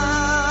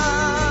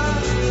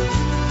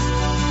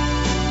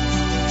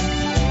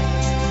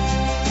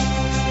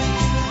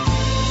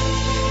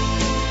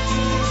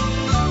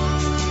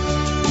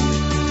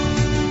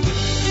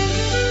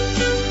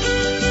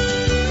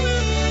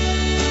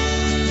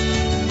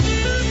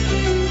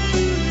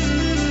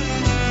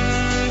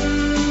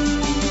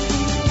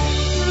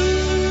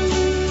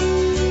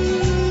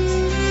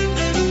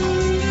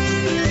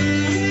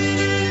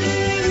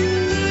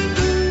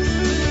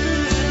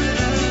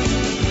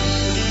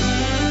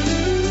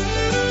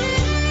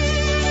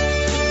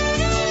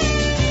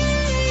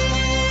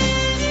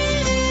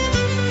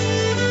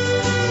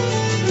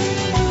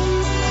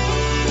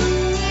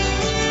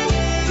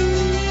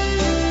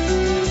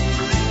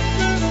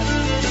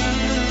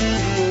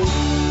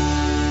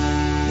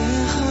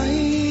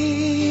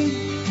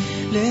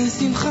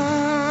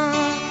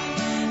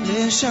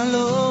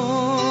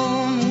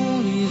 לשלום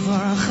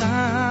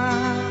ולברכה,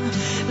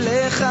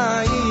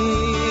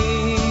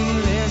 לחיים,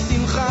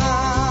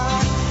 לשמחה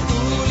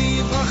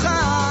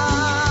ולברכה,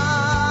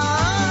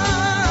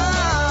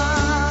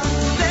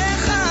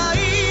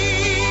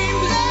 לחיים,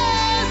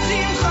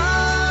 לשמחה,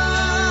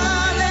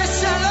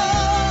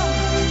 לשלום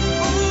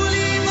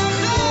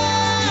ולברכה.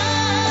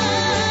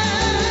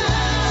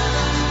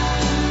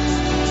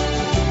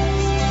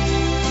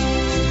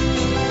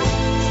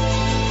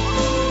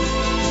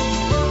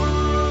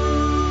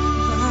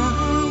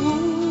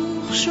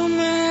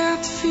 שומע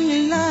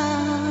תפילה,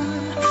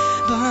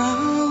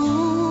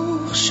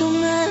 ברוך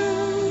שומע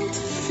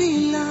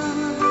תפילה.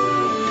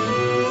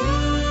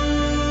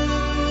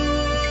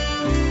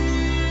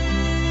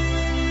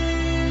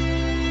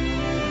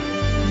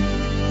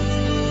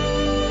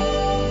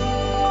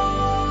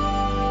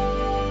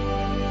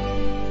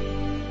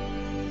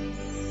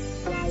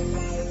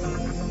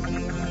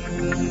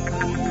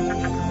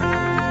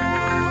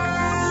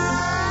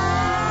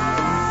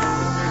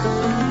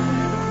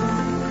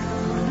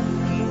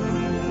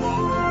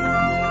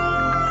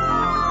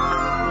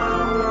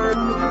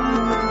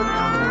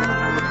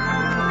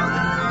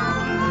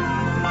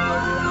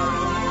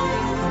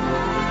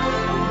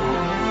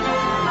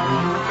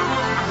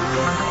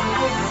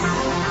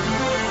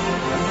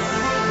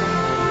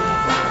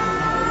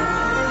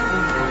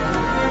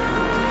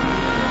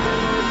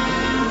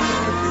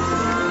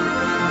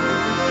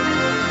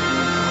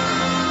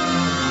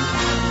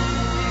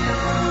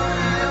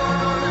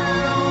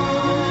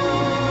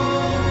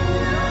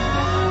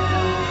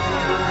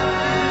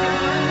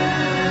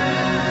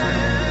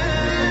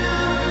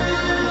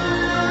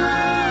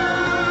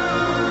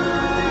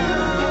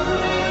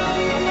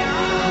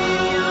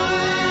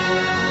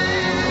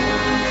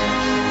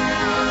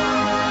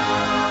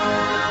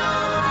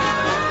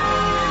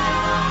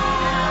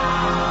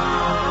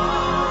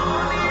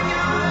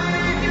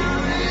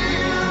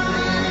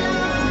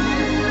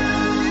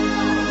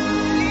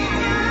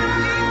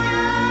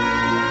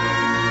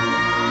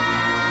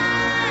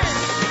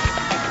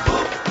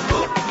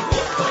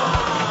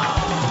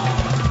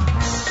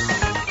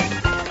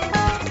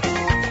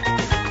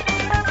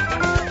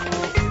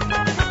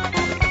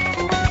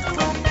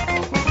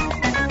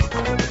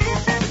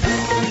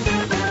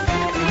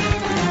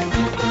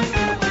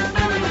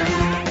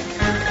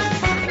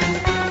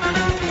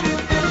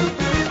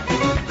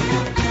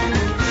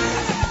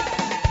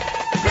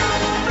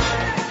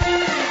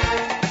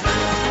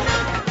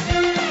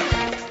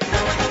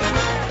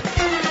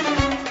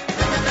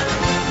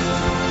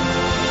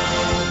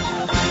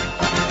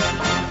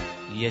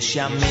 יש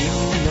ימים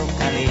לא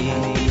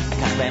קלים,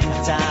 כך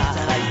באמצע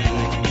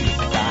החיים,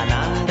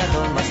 וענן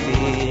גדול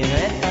מסתיר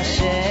את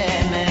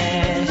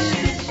השמש,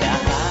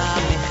 ואתה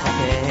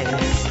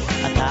מחפש,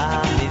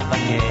 אתה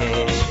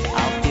מבקש,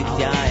 אל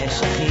תתייאש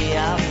אחי,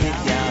 אל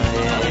תתייאש.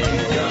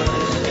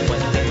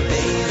 When the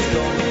days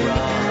go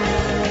wrong,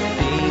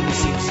 things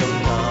seem so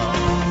long,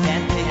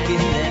 can't take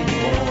it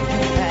anymore,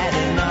 you've had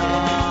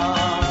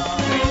enough.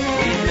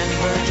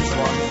 Remember just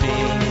one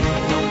thing,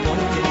 no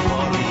point in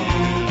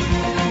worrying,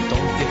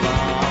 don't give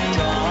up,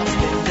 trust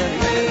in the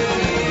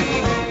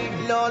dream.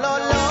 לא, לא,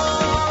 לא,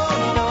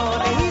 לא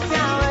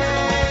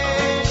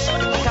להתייאש,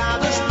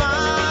 הקדוש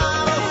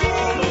ברוך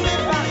הוא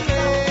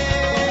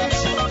מבקש,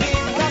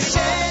 אם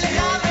קשה לך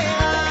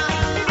ורע,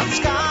 אל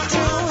תשכח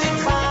שהוא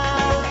איתך.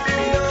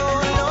 לא,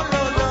 לא,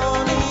 לא, לא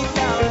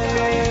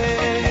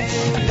להתייאש,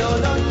 לא,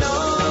 לא, לא,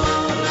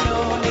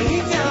 לא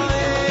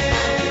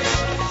להתייאש,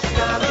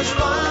 הקדוש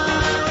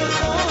ברוך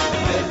הוא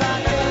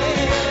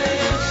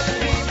מבקש,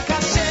 אם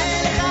קשה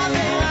לך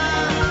ורע,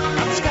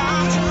 אל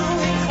תשכח שהוא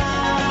איתך.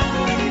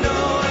 לא,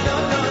 לא,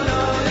 לא,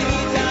 לא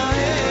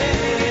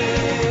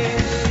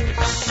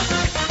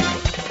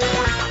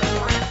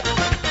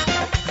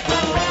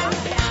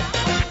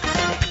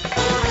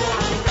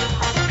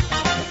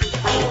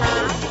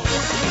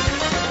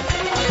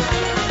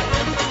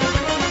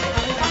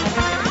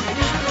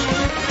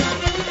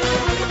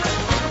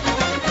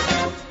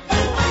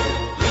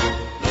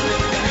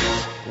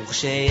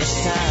וכשיש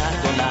צרה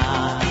גדולה,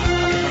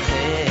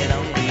 תפחד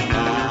על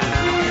פינה,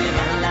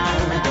 למעלה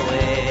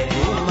מדורג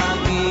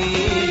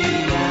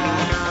ומגיע.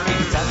 אם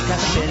קצת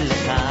קשה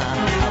לך,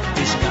 אל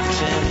תשכח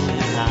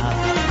שמך,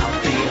 אל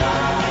תירא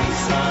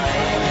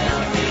ישראל,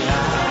 אל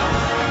תירא.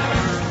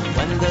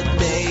 When the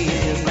day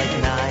is like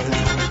night,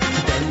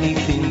 then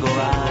anything go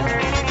right,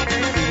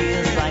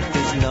 feels like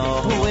there's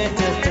nowhere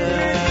to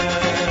turn.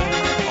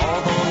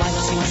 Although life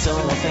seems so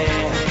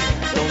unfair,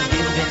 don't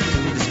give in to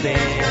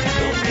despair.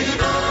 Don't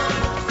give up.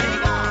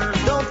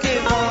 Don't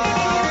give up.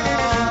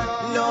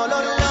 לא, לא,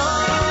 לא,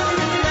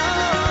 לא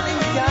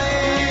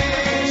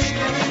להתייאש,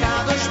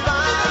 הקדוש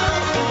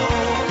ברוך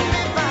הוא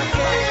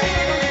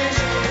מבקש,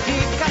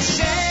 אם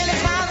קשה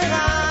לך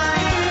ורע,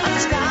 אל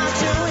תשכח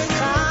שהוא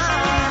איתך.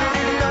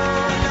 לא,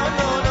 לא,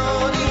 לא, לא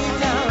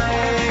להתייאש,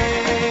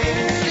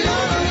 לא,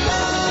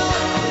 לא, לא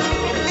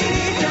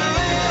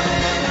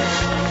להתייאש,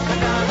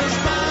 הקדוש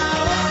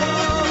ברוך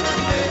הוא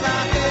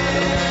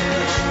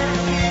מבקש,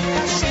 אם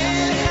קשה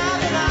לך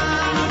ורע,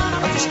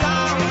 אל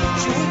תשכח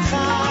שהוא איתך.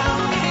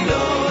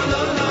 לא,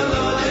 לא, לא,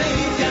 לא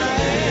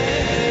להתייאש.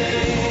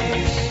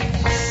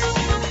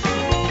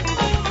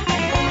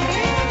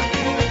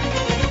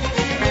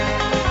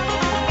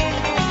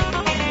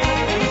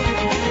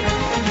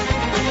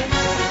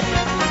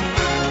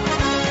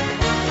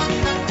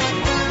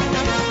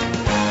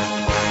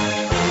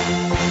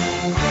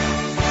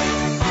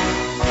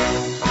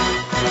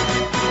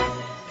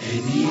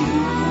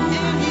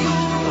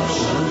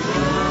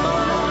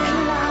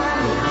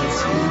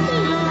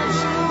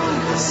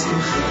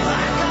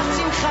 רק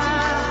השמחה.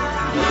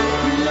 לא,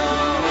 לא,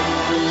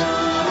 לא,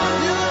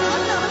 לא,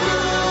 לא,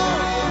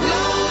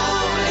 לא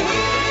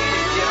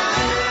להתייאש.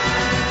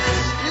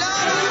 לא,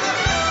 לא,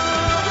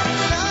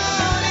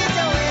 לא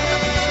להתייאש.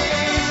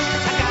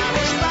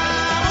 הקדוש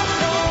ברוך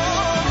הוא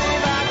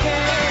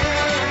מבקש,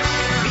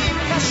 אם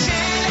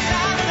קשה לך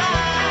רע,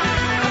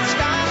 אל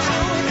תשכח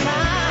שהוא איתך.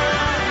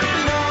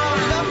 לא,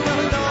 לא, לא,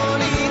 לא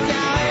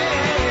להתייאש.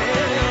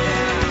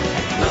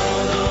 לא,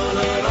 לא,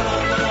 לא, לא,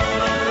 לא,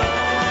 לא, לא.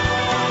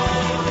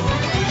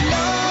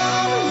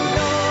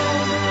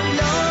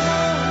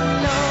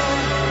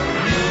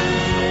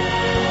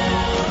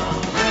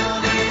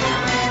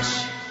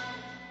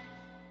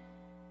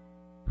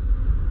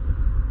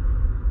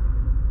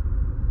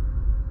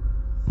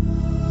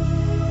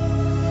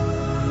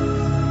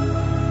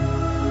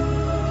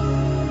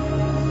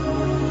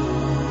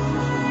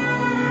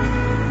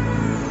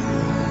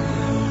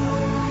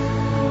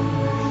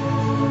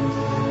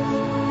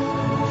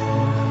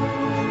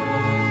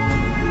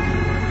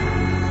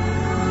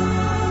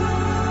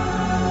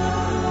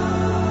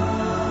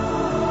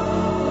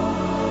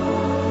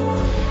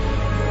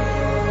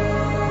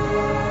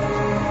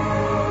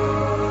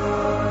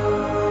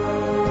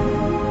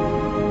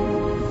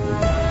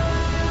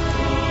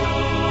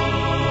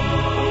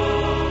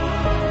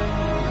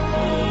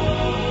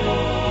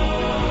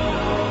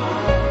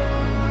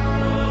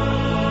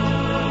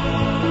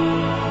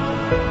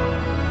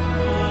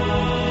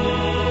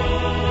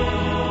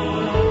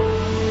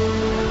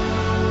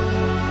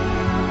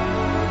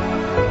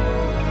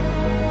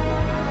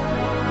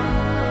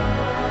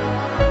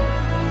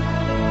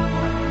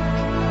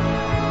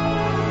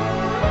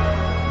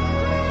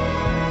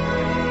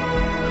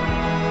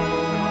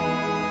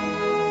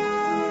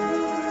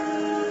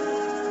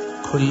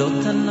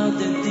 קולות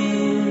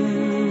הנודדים,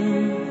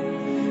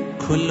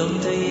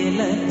 קולות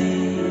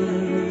הילדים,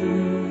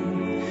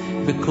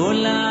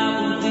 וכל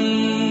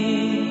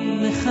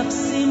העמודים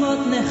מחפשים עוד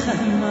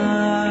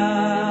נחמה.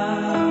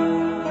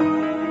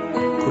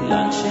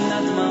 כולן של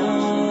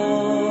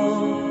הדמעות,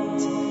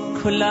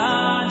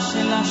 קולן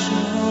של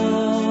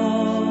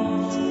השורות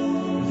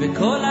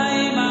וכל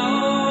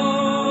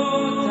האימהות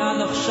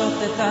הלוחשות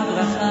את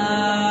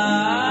הברכה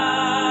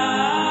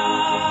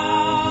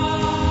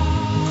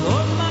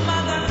כל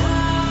ממד הקר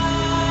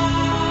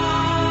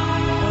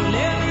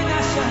עולה מן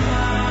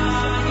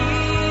השמיים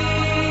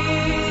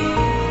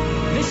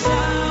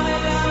ושר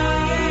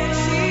אליי את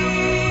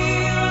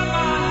שיר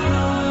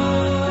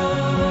המעלות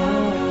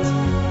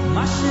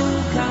משהו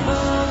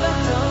קרוב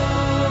וטוב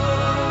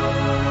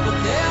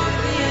פותח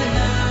בי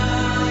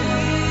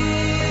עיניים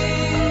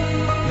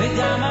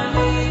וגם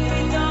אני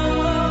פתאום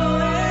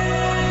רואה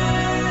את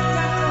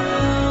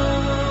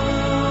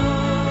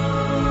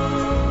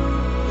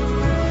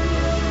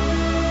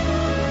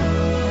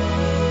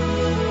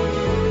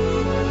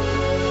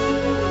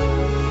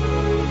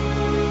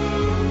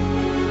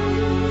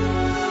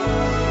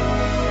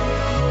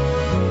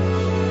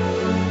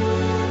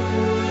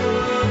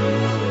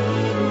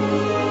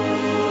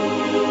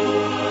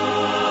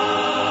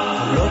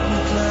קולות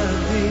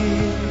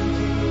מתלהבים,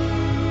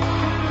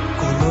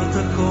 קולות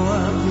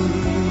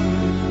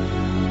הכואבים,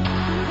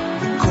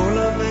 וכל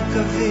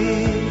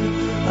המקווים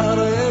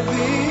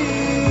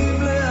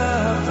הרעבים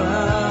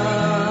לאהבה.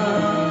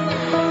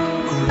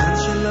 קולן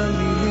של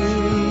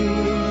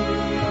המילים,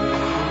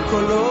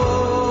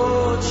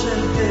 קולות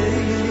של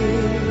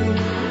תהילים,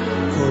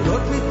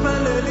 קולות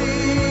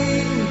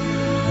מתפללים,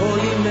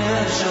 עולים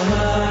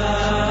מהשמיים.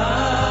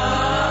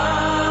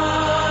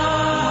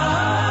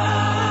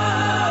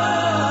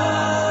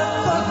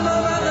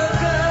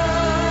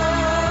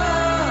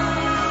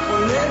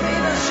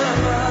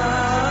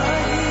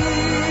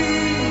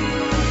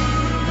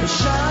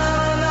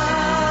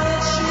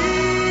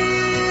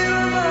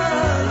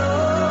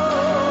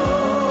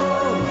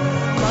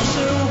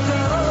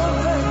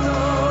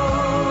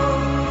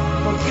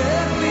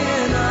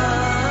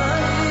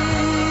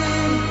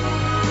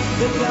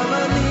 וגם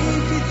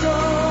אני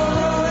פתאום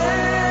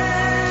רואה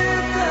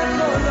את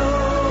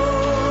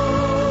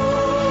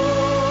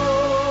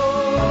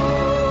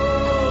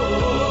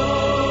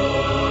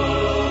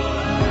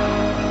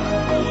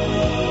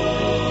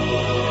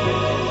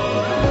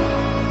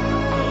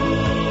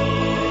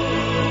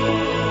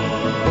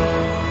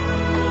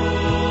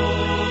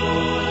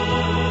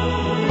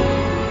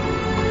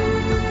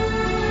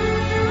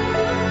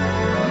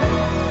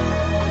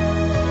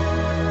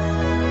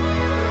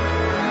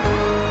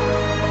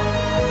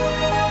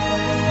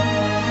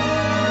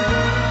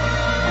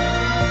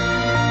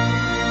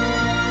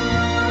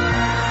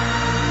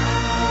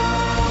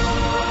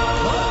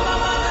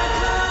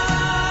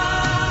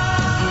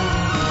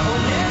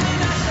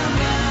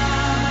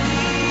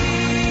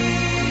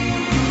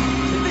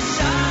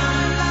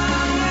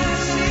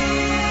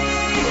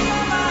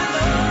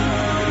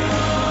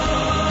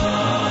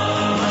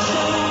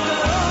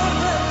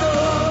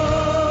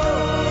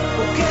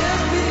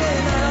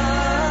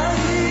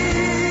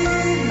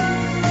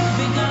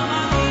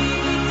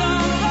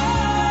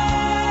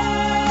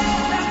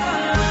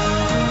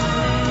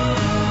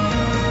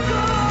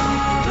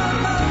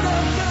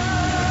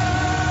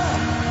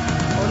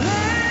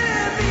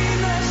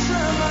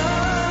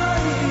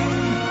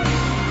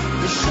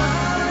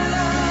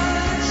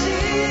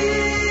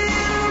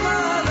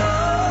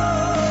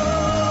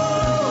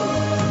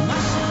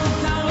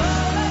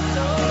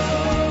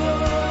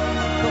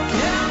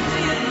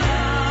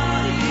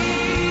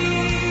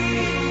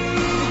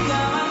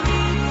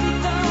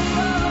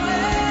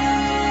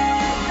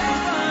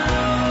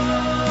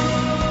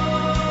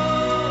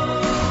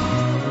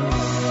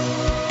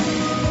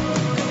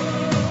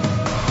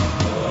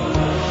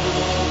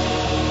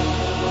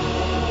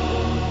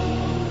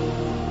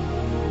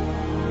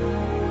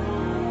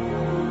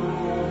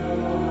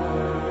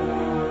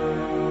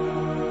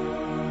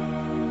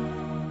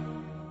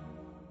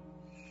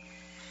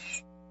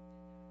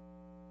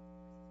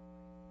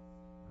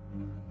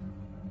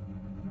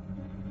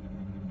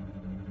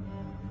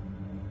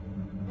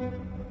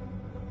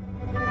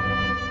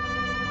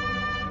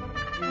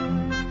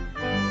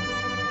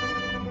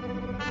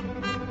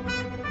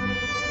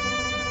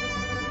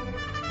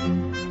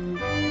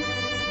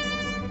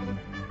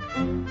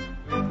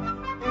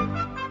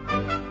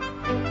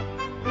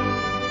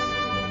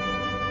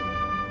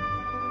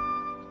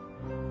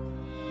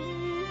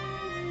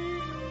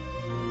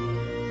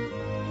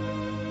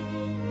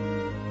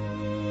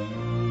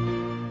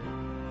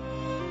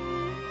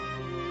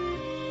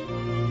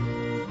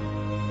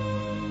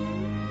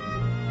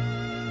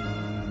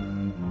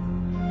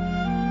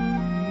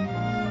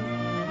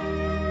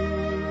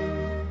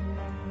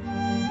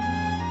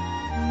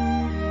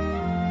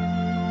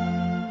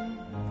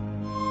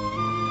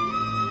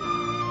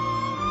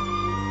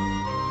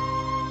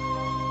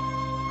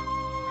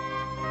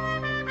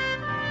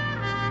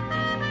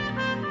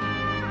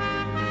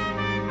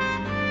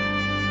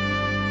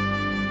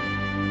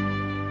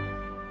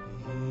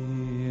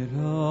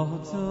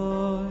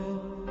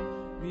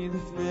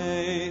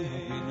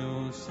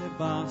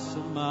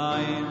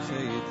בשמיים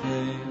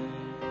שייתן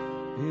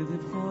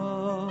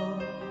בלבחו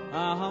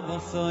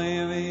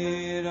אהבוסוי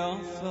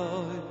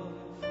וירוסוי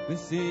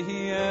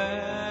V'siyeiras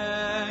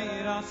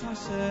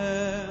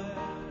Hashem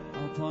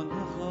al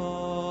panecha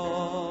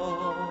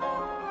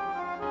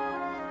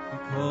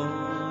V'kol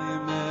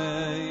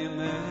yemei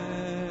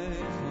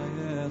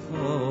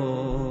chayecha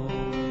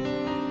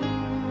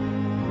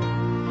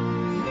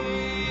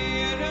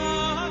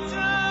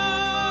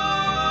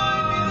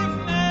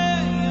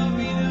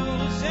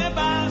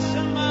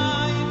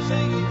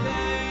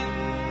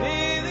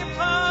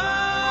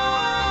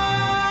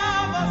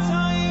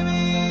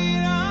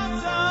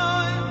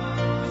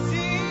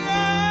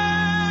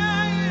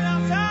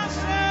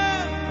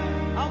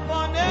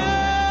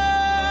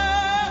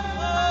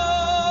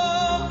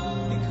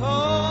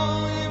Oh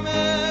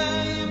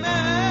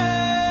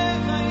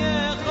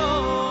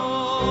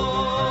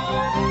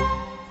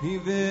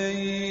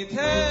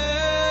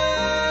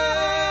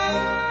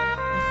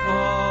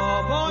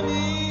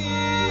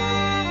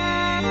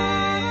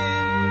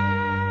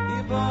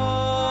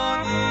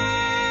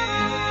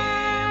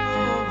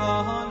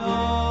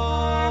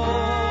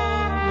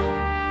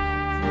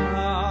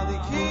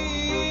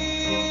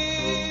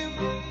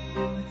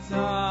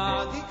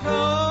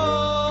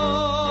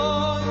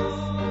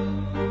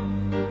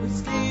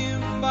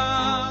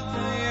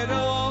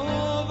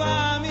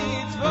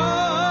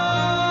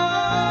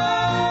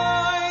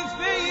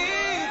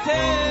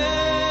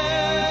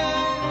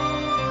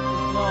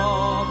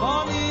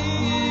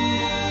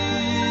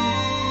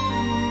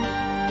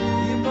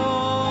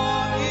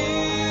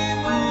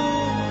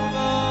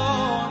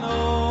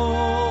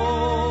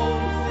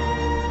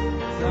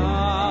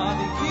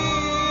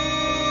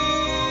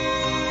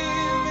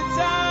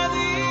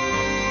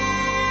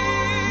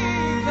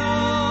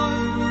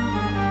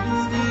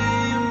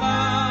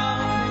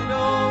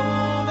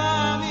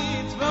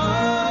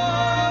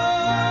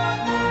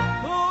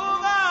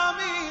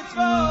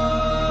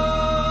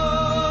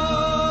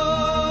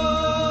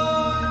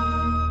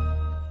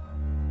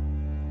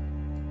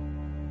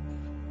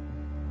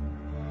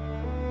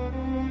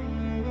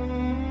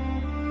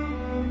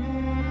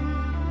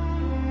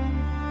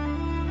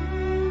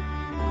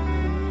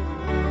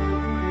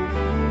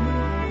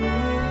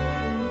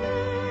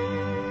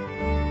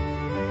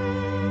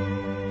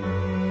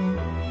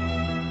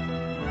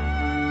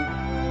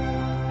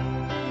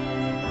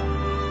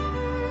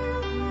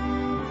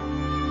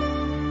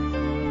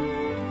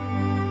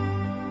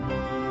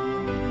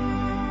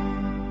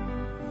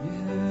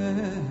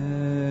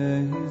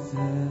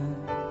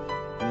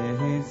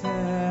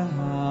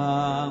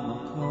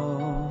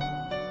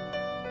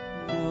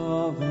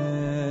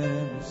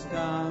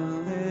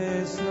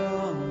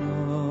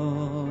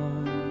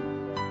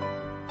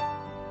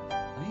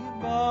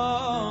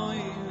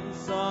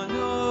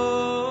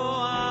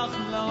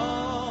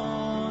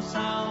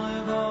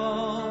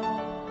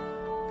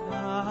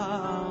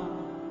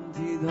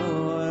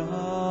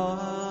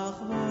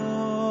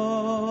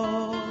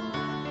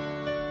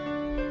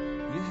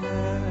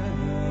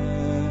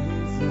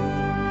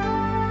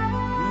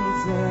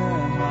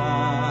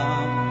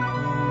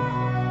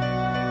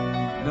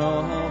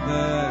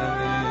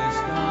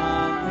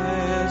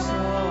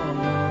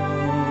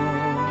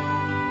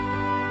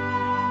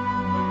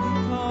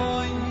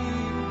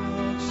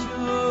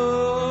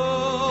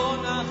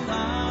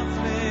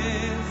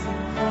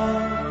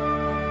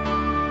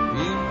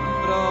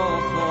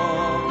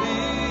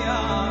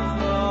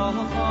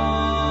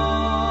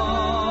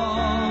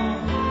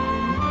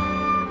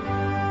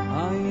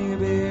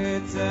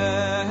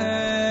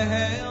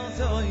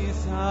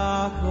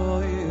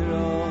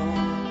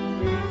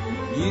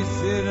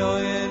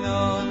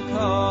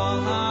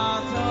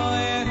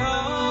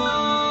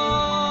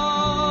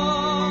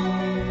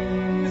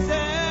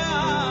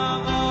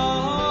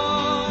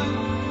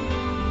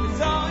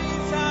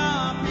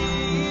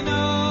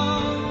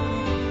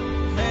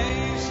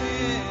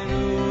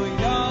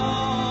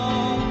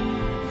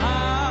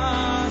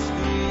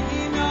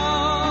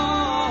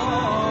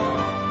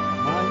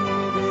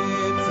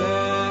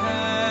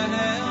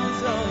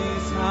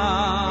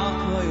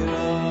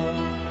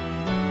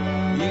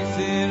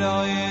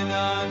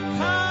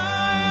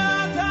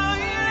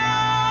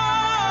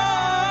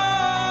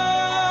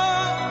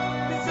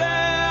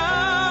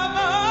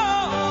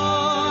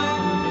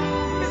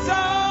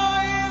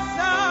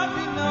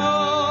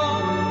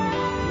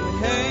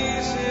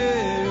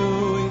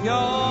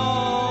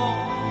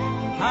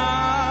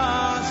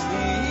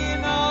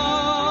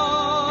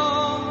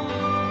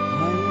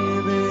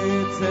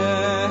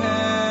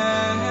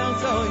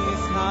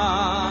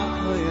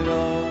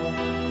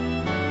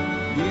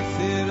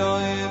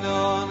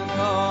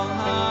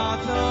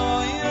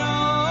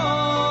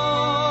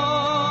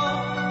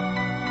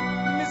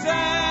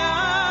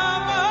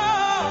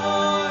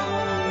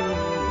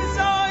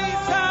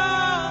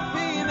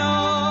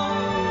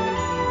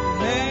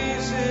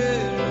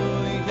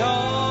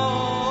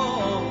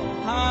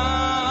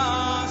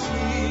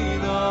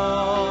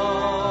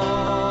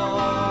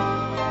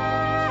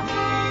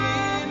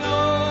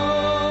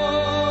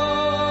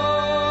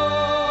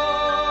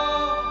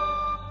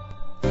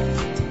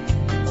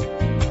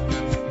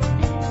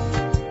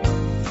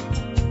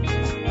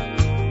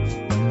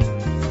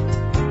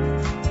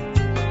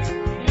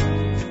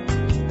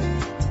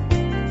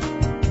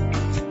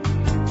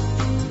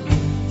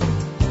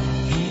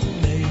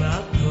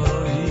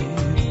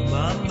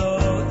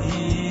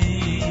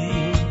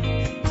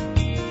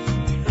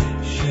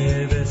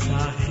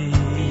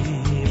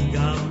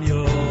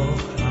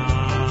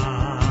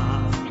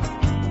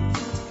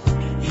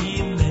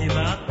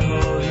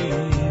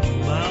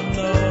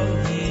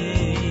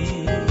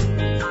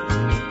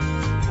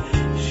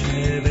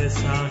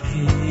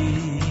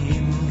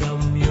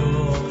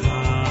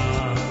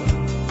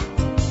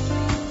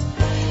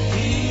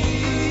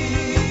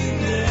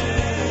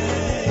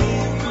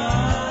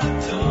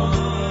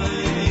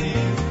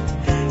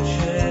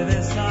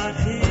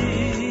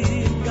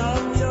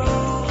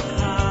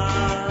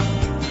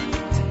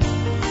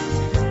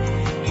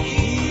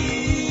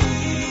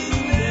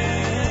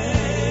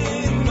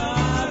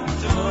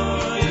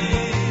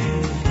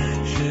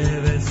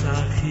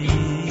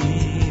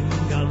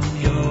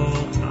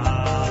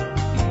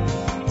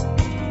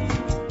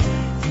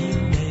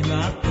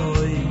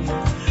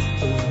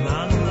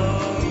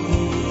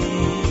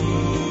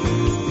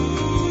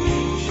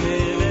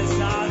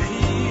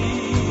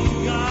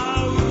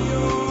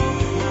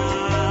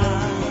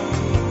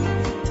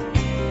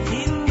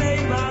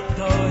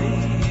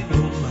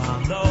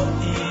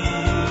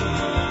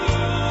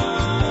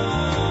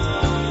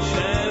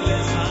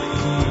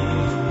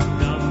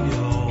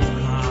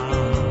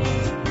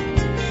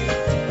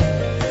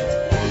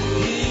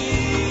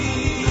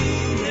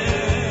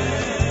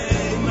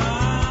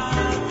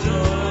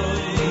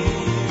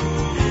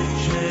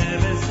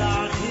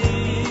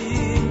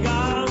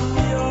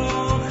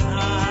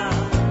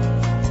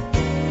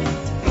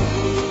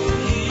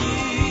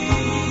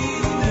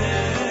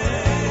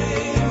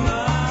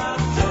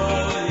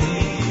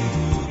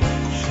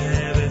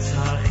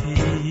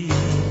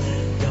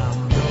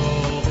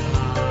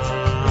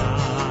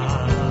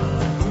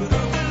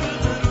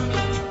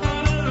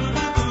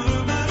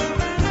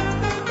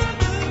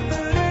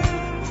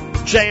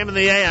JM in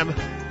the AM.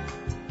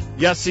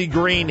 Yossi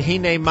Green,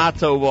 Hine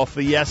Mato off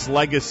the Yes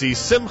Legacy.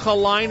 Simcha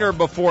Liner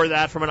before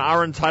that from an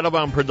Aaron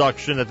Teitelbaum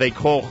production that they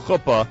call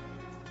Chuppah.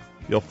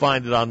 You'll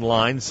find it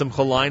online.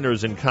 Simcha Liner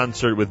is in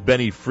concert with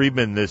Benny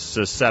Friedman this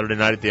Saturday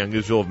night at the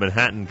Unusual of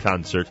Manhattan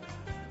concert,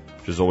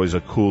 which is always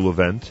a cool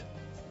event.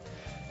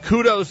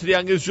 Kudos to the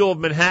Unusual of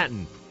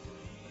Manhattan.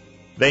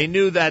 They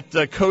knew that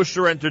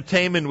kosher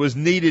entertainment was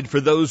needed for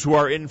those who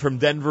are in from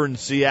Denver and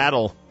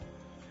Seattle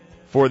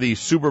for the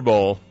Super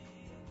Bowl.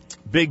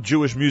 Big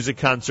Jewish music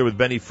concert with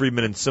Benny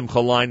Friedman and Simcha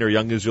Liner,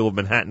 Young Israel of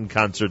Manhattan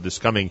concert this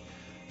coming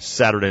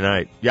Saturday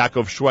night.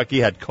 Yaakov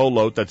Shweki had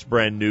Kolot, that's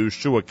brand new.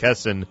 Shua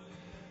Kessin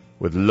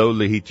with Lo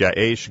Lehit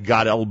Yaesh.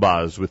 Gad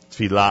Elbaz with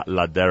Tfilah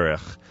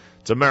Laderech.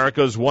 It's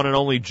America's one and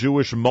only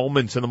Jewish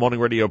Moments in the Morning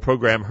radio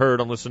program,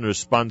 heard on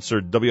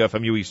listeners-sponsored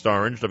WFMU East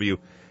Orange,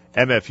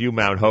 WMFU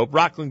Mount Hope,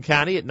 Rockland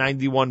County at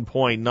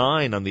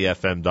 91.9 on the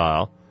FM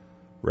dial.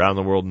 Around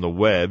the world on the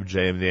web,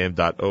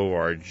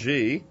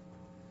 jmnam.org.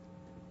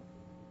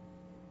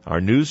 Our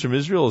news from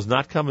Israel is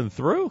not coming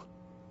through?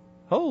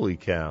 Holy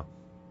cow.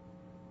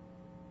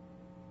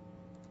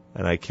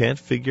 And I can't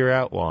figure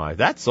out why.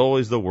 That's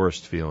always the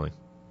worst feeling.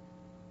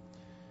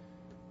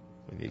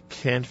 When you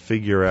can't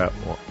figure out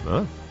why.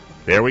 Huh?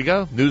 There we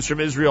go. News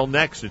from Israel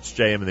next. It's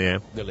JM in the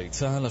AM. גלי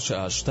צהל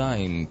השעה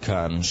 2,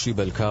 כאן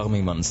שיבל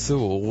קרמי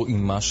מנסור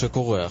עם מה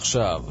שקורה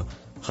עכשיו.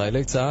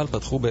 חיילי צהל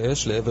פתחו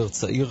באש לעבר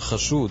צעיר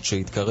חשוד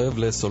שהתקרב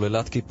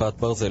לסוללת כיפת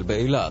ברזל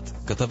באילת.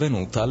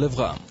 כתבנו טל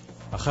אברהם.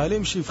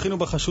 החיילים שהבחינו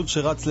בחשוד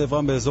שרץ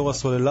לעברם באזור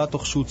הסוללה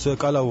תוך שהוא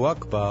צועק אללהו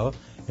אכבר,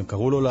 הם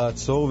קראו לו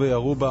לעצור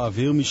וירו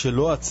באוויר. מי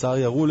שלא עצר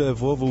ירו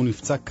לעברו והוא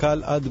נפצע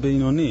קל עד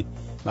בינוני.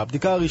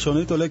 מהבדיקה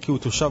הראשונית עולה כי הוא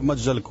תושב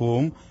מג'דל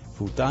כרום,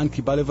 והוא טען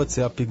כי בא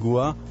לבצע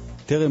פיגוע.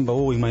 טרם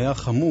ברור אם היה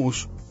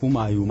חמוש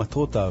ומה היו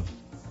מטרותיו.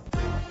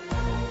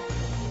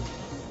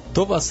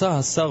 טוב עשה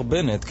השר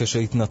בנט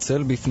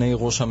כשהתנצל בפני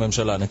ראש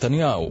הממשלה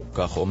נתניהו,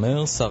 כך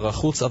אומר שר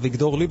החוץ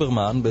אביגדור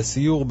ליברמן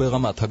בסיור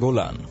ברמת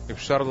הגולן.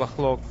 אפשר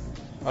לחלוק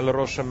על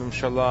ראש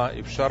הממשלה,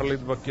 אפשר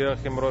להתווכח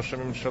עם ראש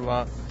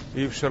הממשלה,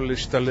 אי אפשר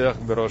להשתלח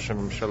בראש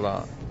הממשלה.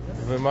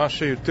 ומה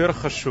שיותר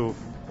חשוב,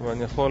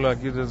 ואני יכול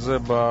להגיד את זה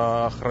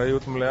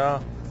באחריות מלאה,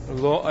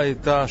 לא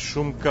הייתה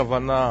שום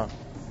כוונה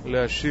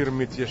להשאיר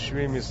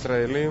מתיישבים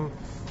ישראלים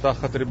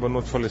תחת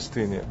ריבונות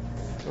פלסטינית.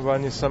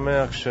 ואני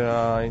שמח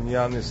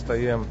שהעניין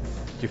יסתיים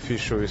כפי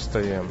שהוא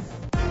יסתיים.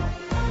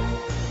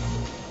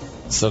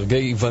 סרגי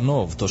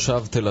איבנוב,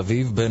 תושב תל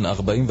אביב בן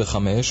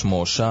 45,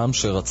 מואשם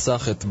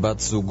שרצח את בת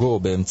זוגו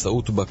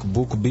באמצעות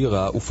בקבוק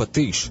בירה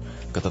ופטיש.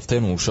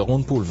 כתבתנו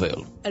שרון פולבר.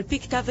 על פי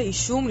כתב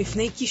האישום,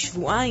 לפני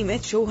כשבועיים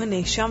עת שהו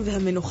הנאשם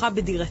והמנוחה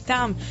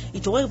בדירתם,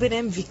 התעורר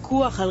ביניהם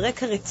ויכוח על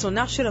רקע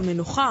רצונה של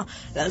המנוחה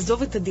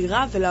לעזוב את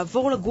הדירה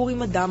ולעבור לגור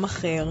עם אדם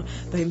אחר.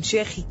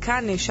 בהמשך היכה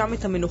הנאשם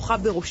את המנוחה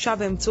בראשה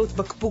באמצעות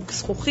בקבוק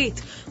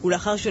זכוכית,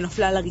 ולאחר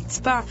שנפלה על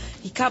הרצפה,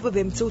 היכה בה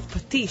באמצעות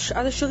פטיש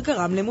עד אשר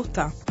גרם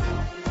למותה.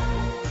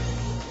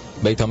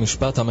 בית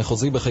המשפט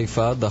המחוזי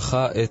בחיפה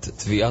דחה את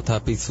תביעת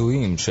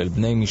הפיצויים של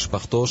בני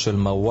משפחתו של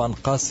מרואן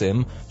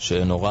קאסם,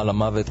 שנורה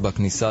למוות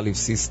בכניסה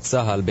לבסיס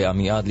צהל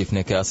בעמיעד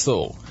לפני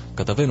כעשור.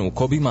 כתבנו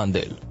קובי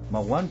מנדל.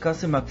 מרואן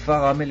קאסם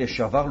מהכפר רמל,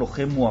 לשעבר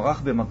לוחם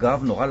מוערך במג"ב,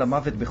 נורה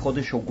למוות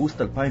בחודש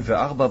אוגוסט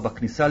 2004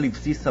 בכניסה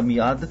לבסיס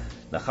עמיעד,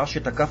 לאחר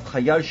שתקף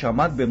חייל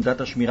שעמד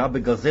בעמדת השמירה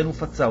בגרזן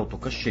ופצע אותו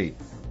קשה.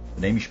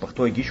 בני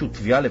משפחתו הגישו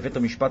תביעה לבית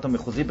המשפט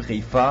המחוזי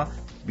בחיפה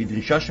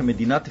בדרישה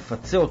שמדינה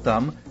תפצה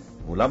אותם,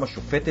 ואולם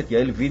השופטת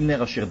יעל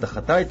וילנר אשר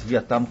דחתה את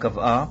תביעתם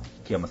קבעה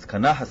כי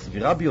המסקנה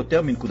הסבירה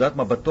ביותר מנקודת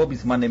מבטו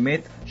בזמן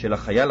אמת של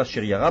החייל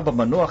אשר ירה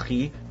במנוח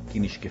היא כי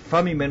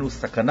נשקפה ממנו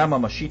סכנה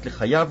ממשית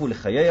לחייו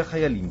ולחיי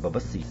החיילים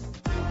בבסיס.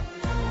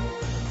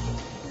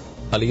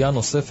 עלייה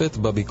נוספת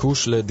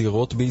בביקוש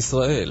לדירות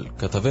בישראל.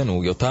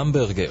 כתבנו יותם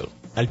ברגר.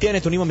 על פי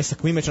הנתונים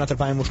המסכמים את שנת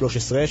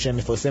 2013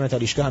 שמפרסמת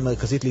הלשכה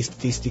המרכזית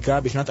לסטטיסטיקה,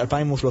 בשנת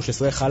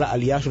 2013 חלה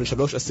עלייה של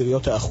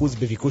 0.3%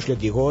 בביקוש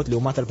לדירות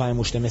לעומת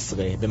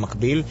 2012.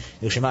 במקביל,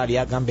 נרשמה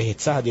עלייה גם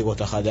בהיצע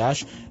הדירות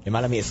החדש.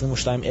 למעלה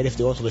מ-22,000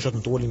 דירות חדשות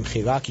נותרו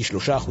למחירה,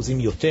 כ3%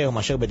 יותר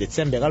מאשר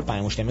בדצמבר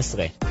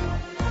 2012.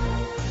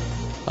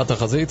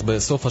 התחזית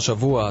בסוף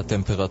השבוע,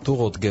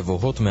 הטמפרטורות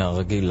גבוהות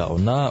מהרגיל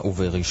לעונה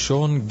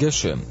ובראשון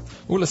גשם.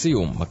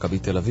 ולסיום, מכבי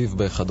תל אביב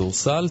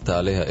בכדורסל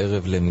תעלה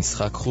הערב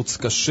למשחק חוץ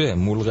קשה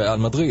מול ריאל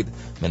מדריד.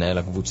 מנהל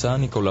הקבוצה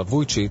ניקולה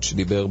וויצ'יץ'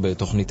 דיבר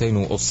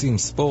בתוכניתנו עושים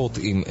ספורט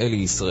עם אלי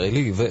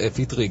ישראלי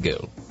ואפי טריגר.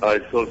 I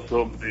saw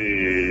so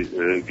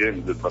many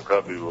games that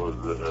Maccabi was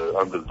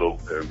underdog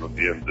and at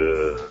the end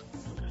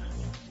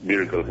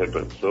miracle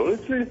happened. So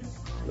let's see.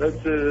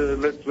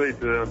 Let's wait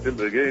until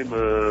the game.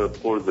 Of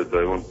course, that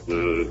I want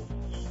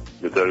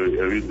that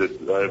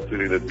I have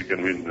feeling that we can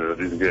win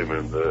this game,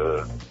 and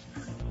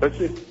let's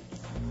see.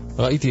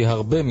 ראיתי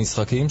הרבה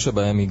משחקים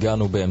שבהם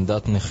הגענו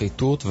בעמדת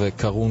נחיתות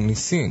וקרו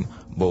ניסים.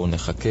 בואו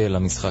נחכה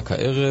למשחק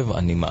הערב,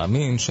 אני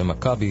מאמין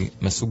שמכבי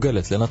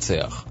מסוגלת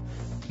לנצח.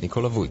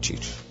 ניקולה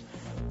וויצ'יץ'.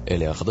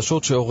 אלה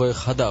החדשות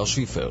שעורך הדר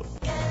שיפר.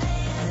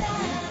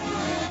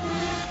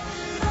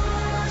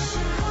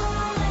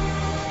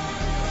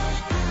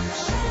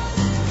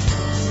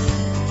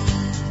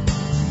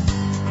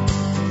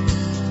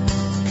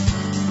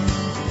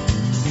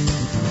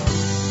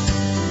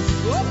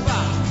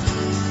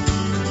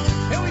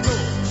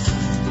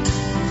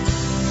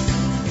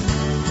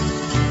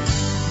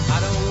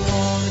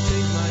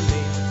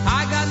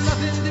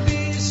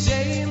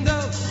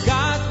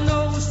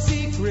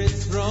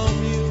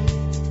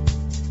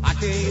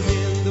 came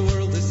in the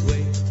world this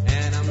way,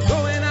 and I'm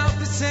going out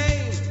the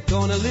same.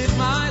 Gonna live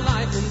my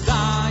life and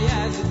die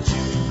as a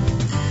Jew.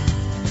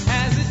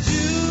 As a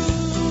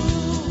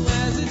Jew,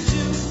 as a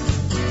Jew.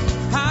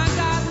 I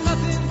got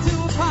nothing to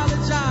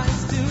apologize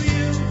to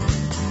you.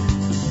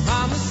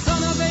 I'm a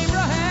son of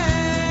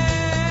Abraham.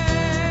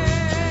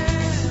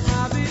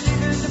 I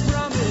believe in the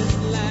promised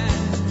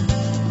land.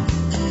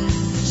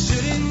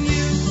 Shouldn't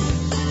you?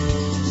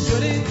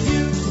 Shouldn't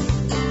you?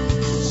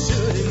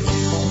 Shouldn't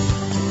you?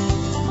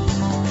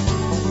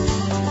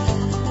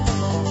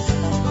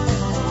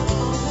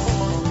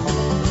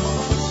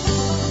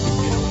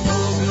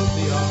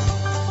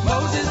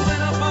 Moses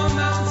went up on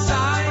Mount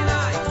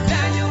Sinai.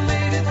 Daniel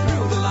made it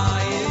through the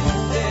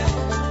lion's den.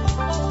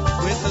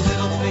 With a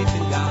little faith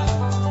in God,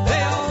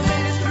 they all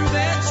made it through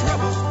their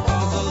trouble.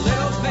 'Cause a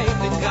little faith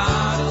in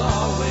God will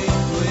always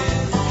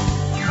win.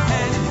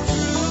 And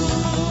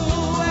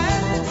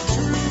it's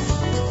true,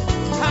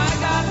 I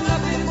got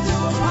nothing to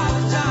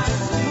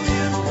apologize to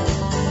you.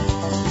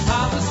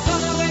 I'm a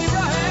son of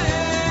Abraham.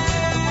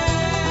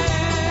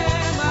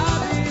 I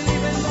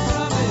believe in the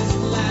promised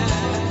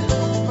land.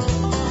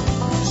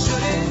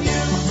 Shouldn't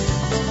you?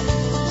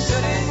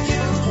 Shouldn't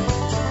you?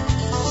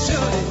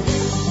 Shouldn't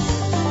you?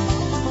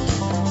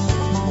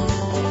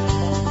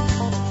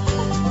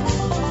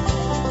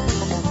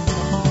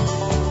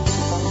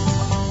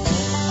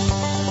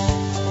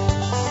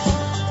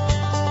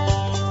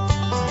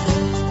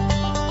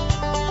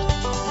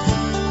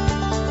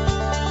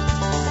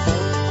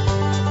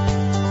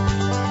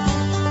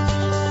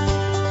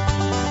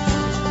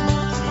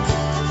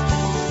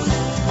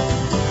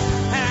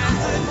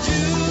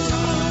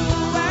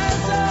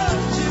 As a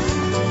Jew,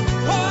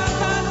 oh, I've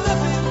got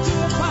nothing to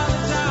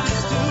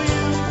apologize to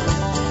you.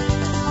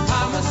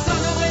 I'm a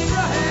son of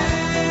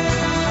Abraham.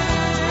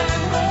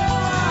 Oh,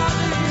 I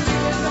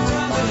believe in the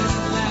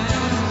promised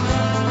land.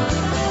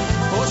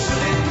 Oh,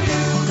 shouldn't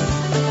you?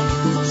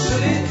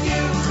 Shouldn't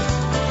you?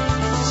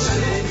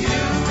 Shouldn't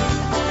you?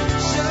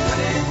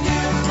 Shouldn't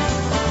you?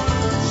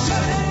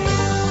 Shouldn't you?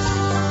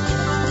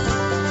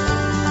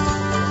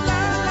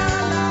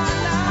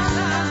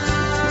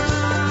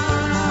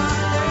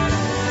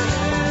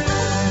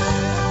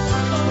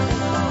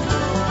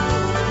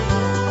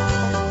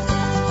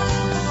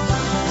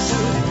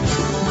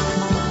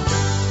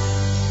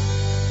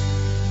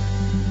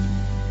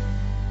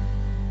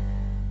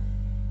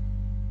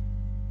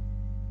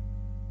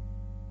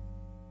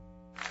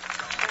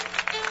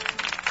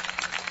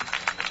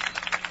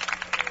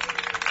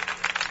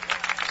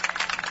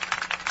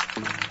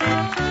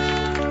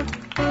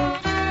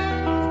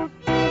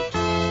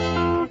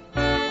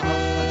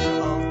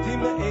 שאלתי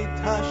מאת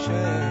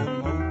השם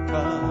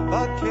אותה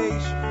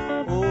בקש,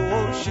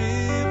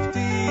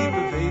 שבתי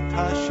בבית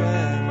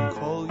השם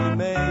כל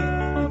ימי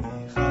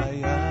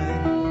חיי.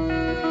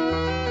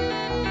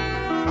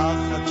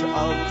 אחת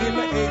שאלתי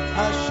מאת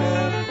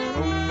השם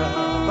אותה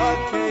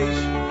בקש,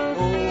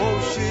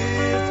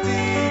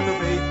 שבתי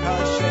בבית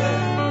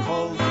השם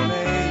כל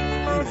ימי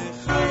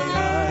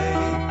חיי.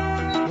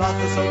 לך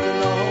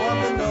סוגנו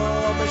אמנו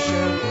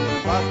בשם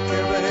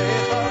ובקר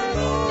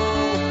בהיכלו.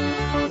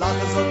 לך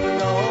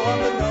סוגנו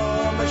אמנו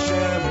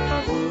בשם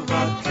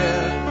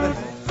ובקר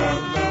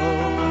בהיכלו.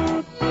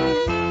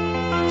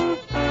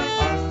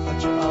 אחת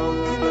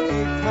שאלתי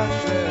מאת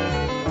השם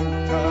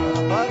אותה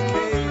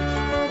בקש,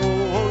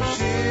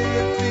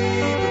 שבתי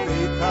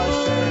בבית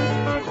השם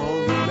כל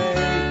ימי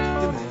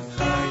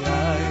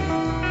חיי.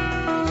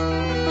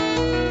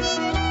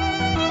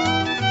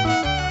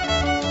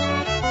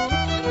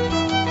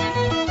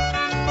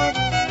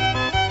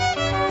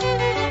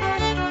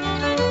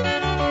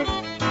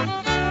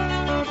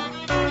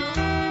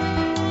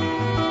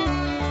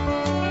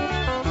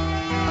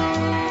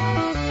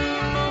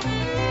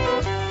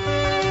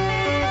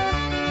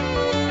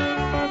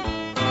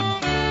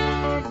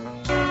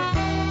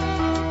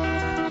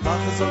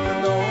 לחזוק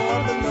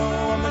בנועם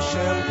בנועם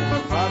השם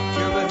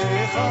ובקר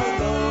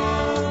בהיכלו.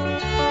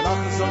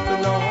 לחזוק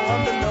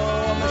בנועם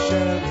בנועם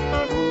השם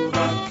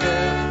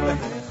ובקר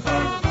בהיכלו.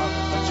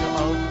 אחת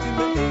שאלתי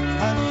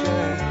מאת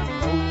השם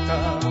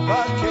אותה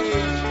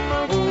בקש,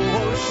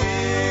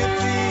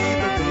 שבתי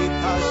בבית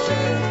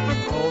השם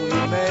כל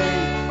ימי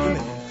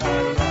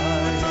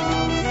חיי.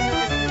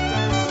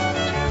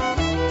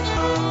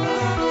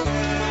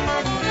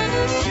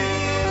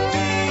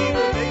 שבתי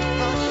בבית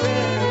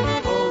השם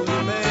כל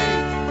ימי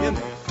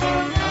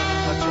חיי.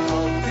 אחת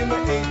שאלתי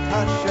מאת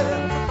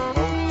השם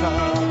אותה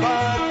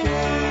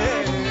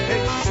בקש,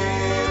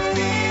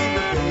 שבתי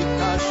בבית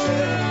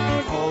השם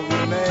כל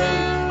ימי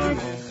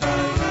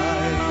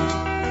חיי.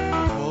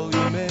 כל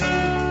ימי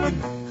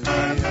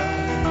חיי.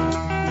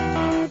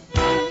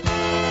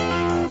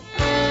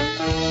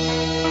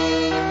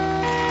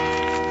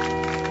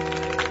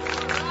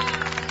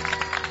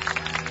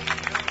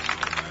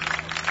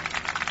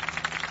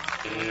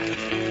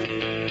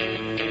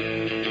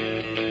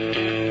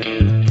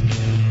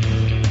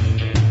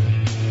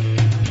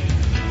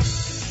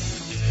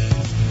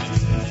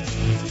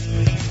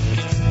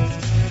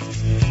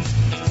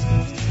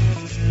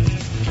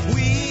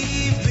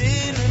 We've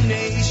been a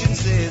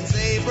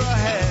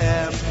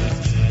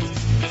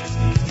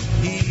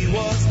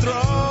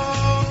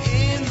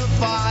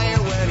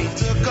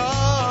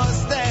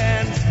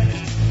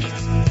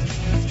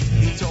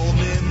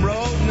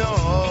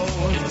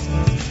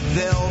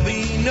there'll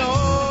be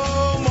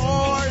no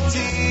more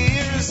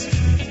tears.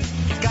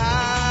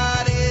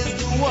 God is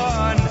the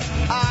one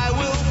I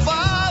will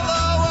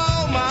follow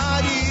all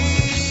my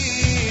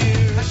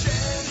years.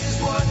 Hashem is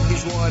one,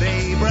 is what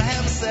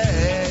Abraham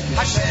said.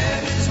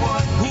 Hashem is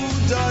one who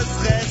does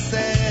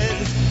chesed.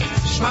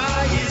 Shema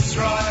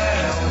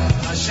Yisrael,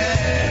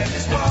 Hashem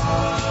is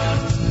one.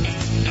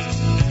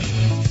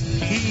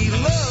 He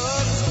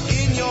looks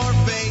in your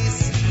face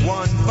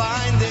one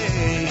fine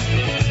day,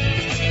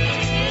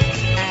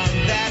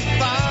 and that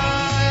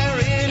fire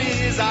in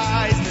his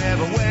eyes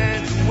never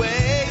went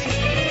away.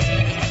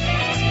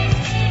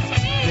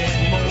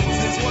 Then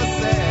Moses was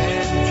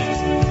sent,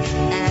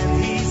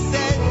 and he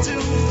said to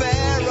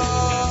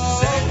Pharaoh,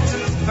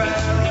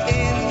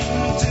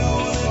 into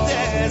the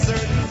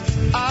desert,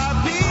 our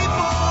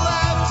people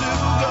have to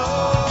go.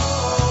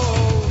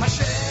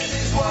 Hashem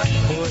is one,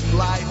 put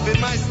life in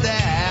my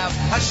staff.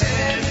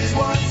 Hashem is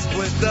one,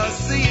 split the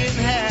sea in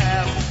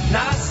half.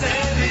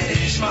 Naseh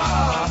v'ishma,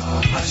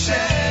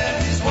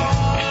 Hashem is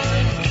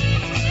one.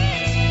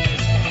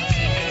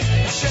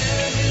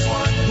 Hashem is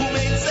one, who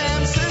made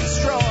Samson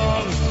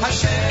strong.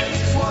 Hashem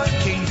is one,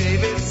 King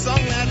David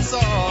sung that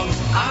song.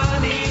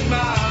 Ani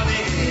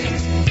Ma'amin,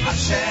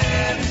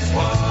 Hashem is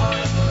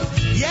one.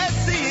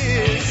 Yes, he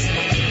is.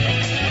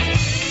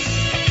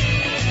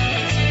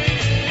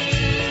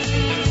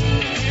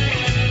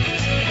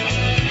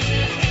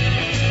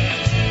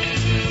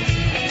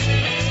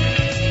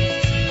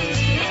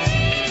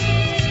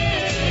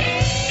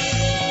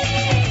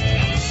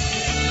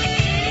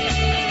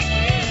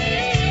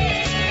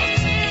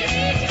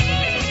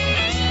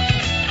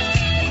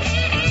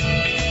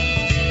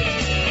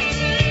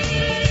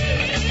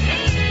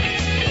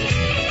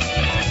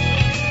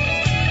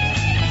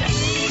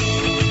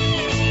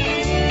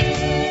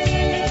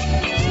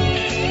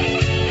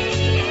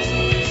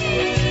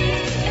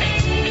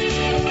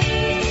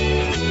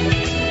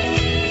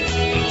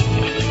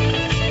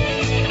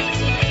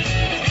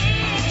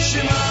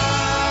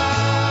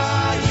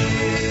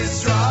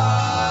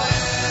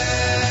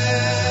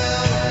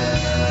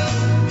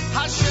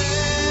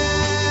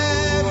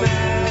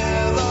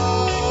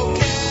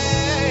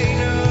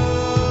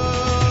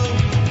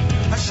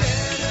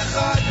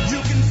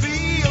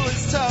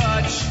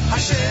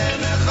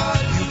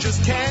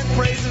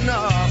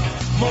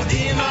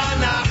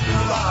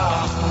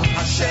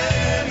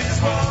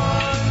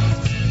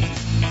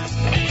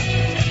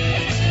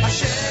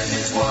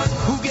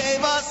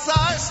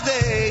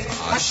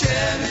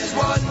 Hashem is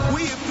one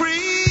we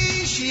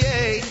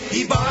appreciate.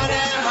 Iban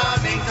and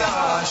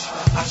Hamikdash.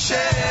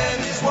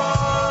 Hashem is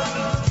one.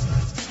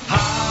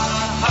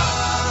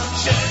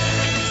 Hashem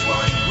is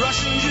one.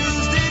 Russian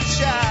Jews did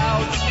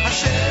shout.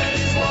 Hashem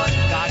is one.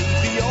 Got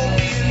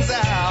Ethiopians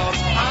out.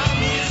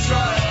 Am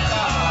Yisrael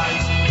Chai.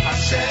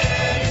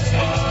 Hashem is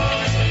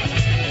one.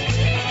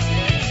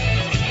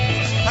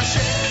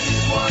 Hashem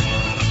is one.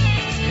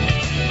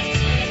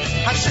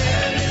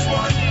 Hashem is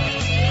one.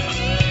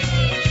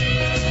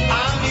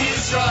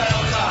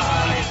 Israel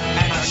Chai,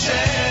 and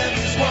Hashem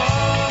is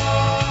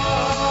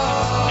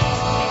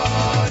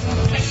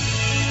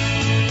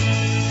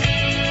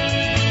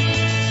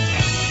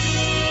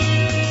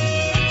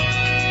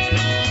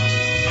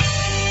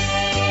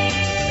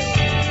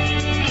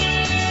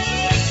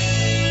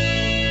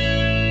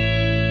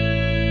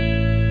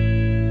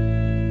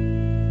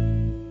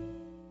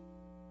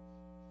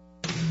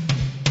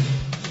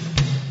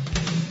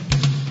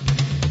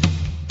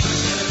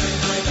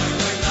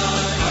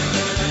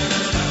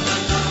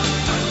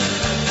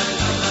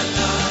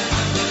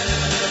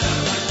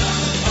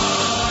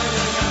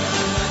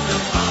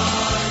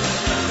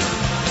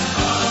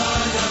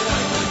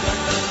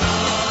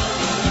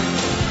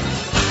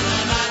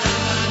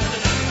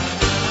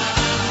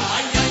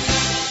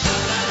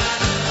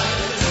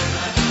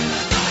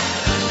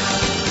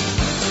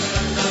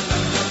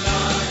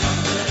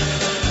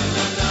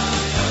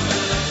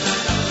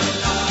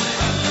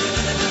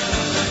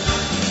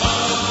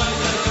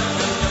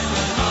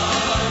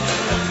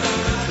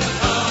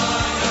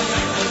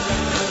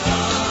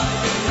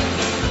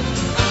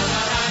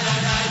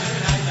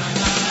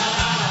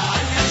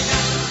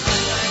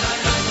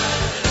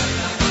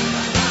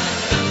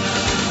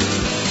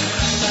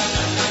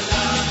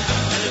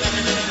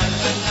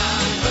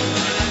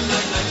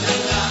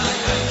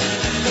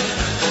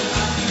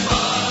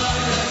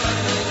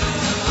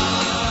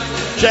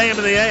JM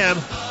in the AM.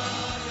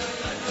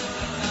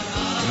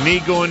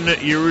 Nigun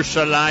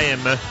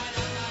Yerushalayim.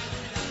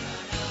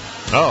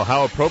 Oh,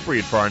 how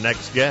appropriate for our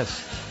next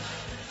guest.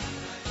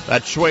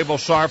 That's Schwebel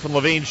Shar from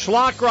Levine.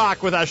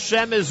 Schlockrock with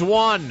Hashem is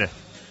One.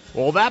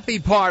 Will that be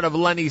part of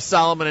Lenny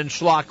Solomon and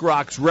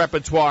Schlockrock's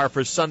repertoire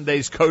for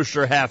Sunday's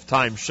kosher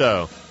halftime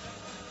show?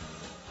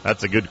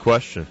 That's a good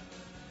question.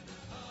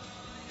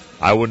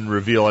 I wouldn't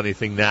reveal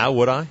anything now,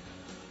 would I?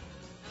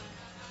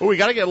 Oh, we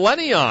got to get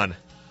Lenny on.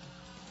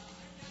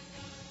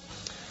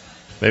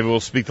 Maybe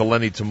we'll speak to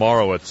Lenny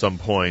tomorrow at some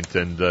point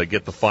and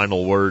get the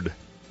final word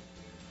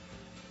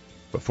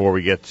before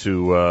we get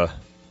to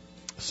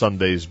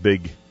Sunday's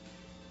big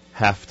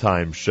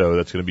halftime show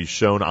that's going to be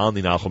shown on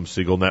the Nachum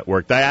Segal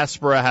Network.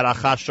 Diaspora had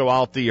Achash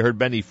Shoalti. You heard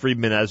Benny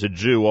Friedman as a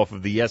Jew off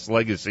of the Yes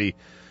Legacy,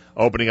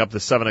 opening up the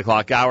 7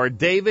 o'clock hour.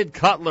 David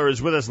Cutler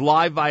is with us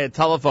live via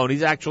telephone.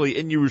 He's actually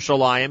in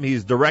Yerushalayim.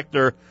 He's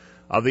director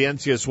of the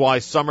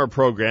NCSY summer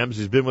programs.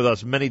 He's been with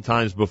us many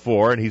times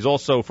before, and he's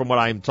also, from what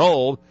I'm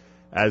told,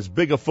 as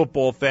big a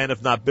football fan,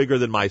 if not bigger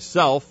than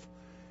myself,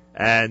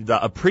 and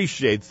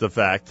appreciates the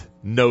fact,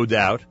 no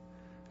doubt,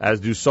 as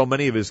do so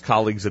many of his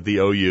colleagues at the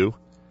OU,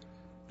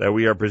 that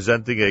we are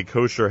presenting a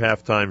kosher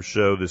halftime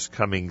show this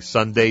coming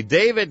Sunday.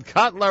 David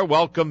Cutler,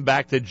 welcome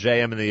back to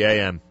JM and the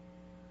AM.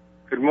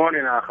 Good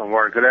morning, Achim.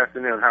 Or good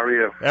afternoon. How are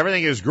you?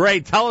 Everything is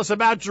great. Tell us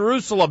about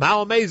Jerusalem.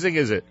 How amazing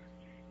is it?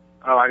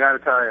 Oh, I got to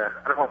tell you,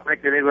 I don't want to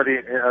make anybody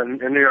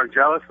in New York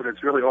jealous, but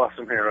it's really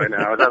awesome here right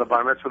now. I was at a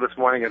bar mitzvah this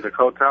morning at the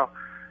hotel.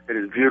 It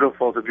is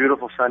beautiful. It's a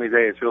beautiful sunny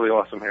day. It's really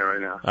awesome here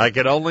right now. I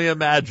can only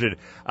imagine.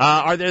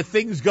 Are there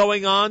things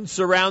going on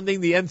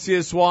surrounding the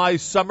NCSY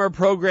summer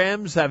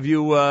programs? Have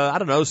you,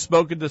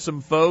 spoken to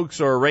some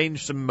folks or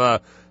arranged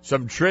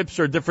some trips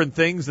or different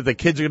things that the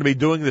kids are going to be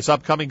doing this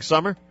upcoming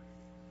summer?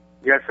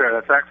 Yes, sir.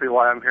 That's actually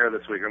why I'm here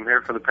this week. I'm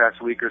here for the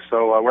past week or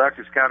so. We're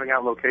actually scouting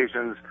out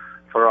locations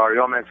for our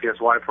Yom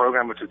NCSY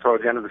program, which is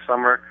towards the end of the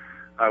summer,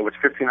 which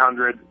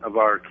 1,500 of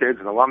our kids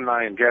and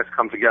alumni and guests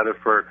come together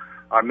for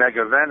our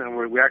mega event, and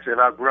we actually have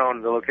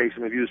outgrown the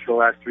location we've used for the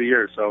last 3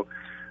 years. So,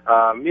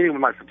 meeting with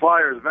my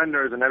suppliers,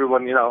 vendors, and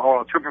everyone, all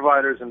the trip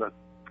providers, and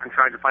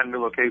trying to find a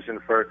new location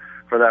for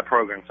that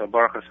program. So,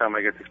 Baruch Hashem,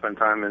 I get to spend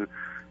time in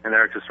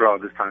Eretz Yisrael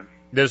this time.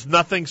 There's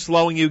nothing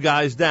slowing you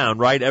guys down,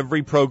 right?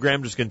 Every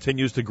program just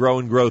continues to grow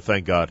and grow,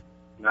 thank God.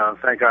 No,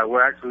 thank God.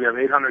 We have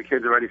 800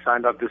 kids already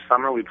signed up this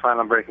summer. We plan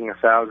on breaking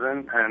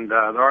 1,000, and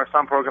there are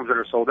some programs that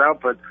are sold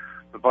out, but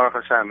Baruch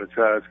Hashem, it's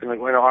going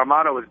to. Our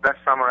motto is best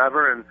summer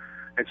ever, and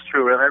it's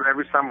true.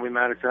 Every summer we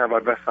manage to have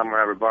our best summer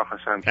ever, Baruch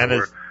Hashem. So and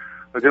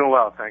we're doing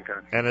well, thank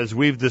God. And as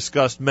we've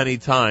discussed many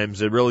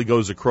times, it really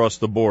goes across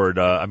the board.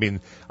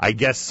 I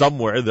guess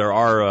somewhere there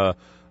are,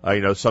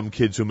 some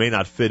kids who may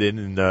not fit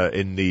in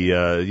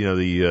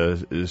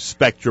the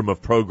spectrum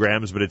of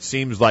programs, but it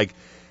seems like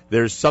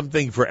there's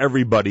something for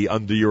everybody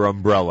under your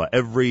umbrella.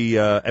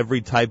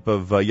 Every type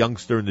of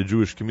youngster in the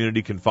Jewish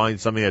community can find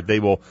something that they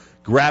will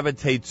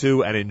gravitate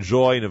to and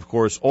enjoy, and of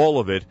course, all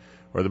of it,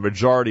 or the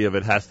majority of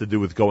it, has to do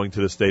with going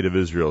to the state of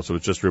Israel. So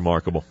it's just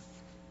remarkable.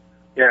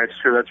 Yeah, it's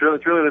true. It's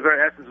really the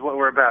very essence of what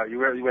we're about. You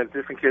have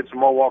different kids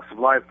from all walks of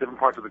life, different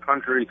parts of the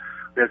country.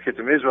 We have kids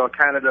from Israel,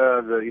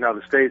 Canada,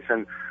 the States,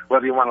 and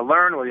whether you want to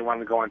learn, whether you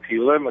want to go on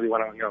TULIM, whether you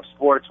want to,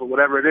 sports,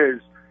 whatever it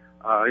is.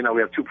 We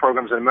have 2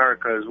 programs in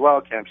America as well,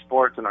 Camp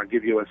Sports and our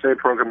Give USA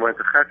program. We're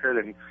into Chesed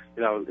and,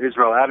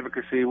 Israel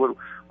Advocacy,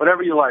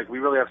 whatever you like. We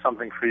really have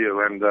something for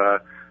you. And,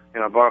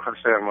 Baruch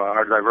Hashem,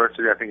 our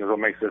diversity, I think, is what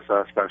makes this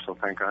special.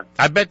 Thank God.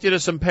 I bet you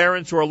there's some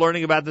parents who are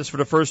learning about this for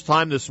the first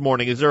time this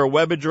morning. Is there a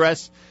web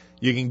address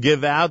you can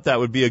give out that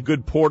would be a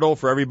good portal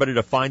for everybody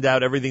to find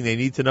out everything they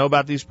need to know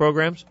about these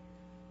programs?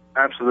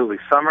 Absolutely.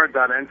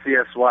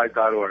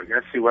 Summer.ncsy.org.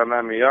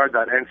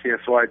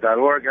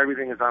 SUMMER.ncsy.org.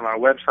 Everything is on our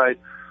website.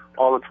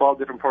 All the 12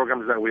 different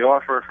programs that we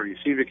offer for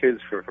yeshiva kids,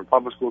 for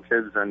public school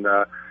kids, and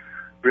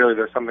really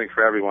there's something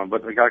for everyone.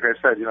 But like I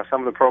said,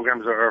 some of the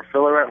programs are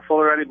full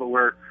already, but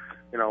we're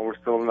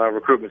still in the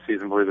recruitment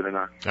season, believe it or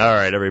not. All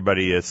right,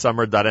 everybody, it's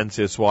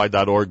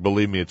summer.ncsy.org.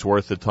 Believe me, it's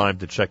worth the time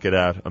to check it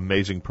out.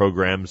 Amazing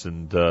programs,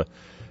 and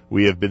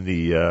we have been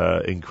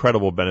the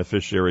incredible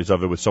beneficiaries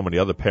of it with so many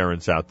other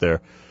parents out there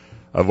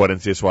of what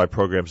NCSY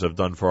programs have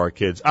done for our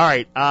kids. All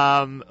right,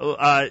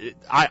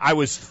 I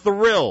was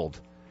thrilled.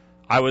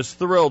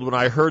 When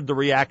I heard the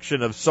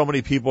reaction of so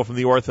many people from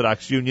the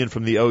Orthodox Union,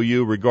 from the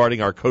OU,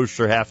 regarding our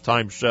kosher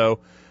halftime show.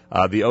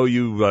 The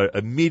OU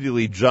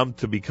immediately jumped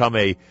to become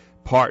a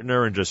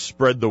partner and just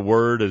spread the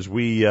word as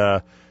we,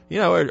 are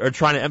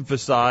trying to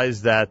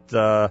emphasize that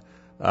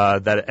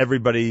that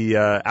everybody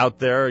out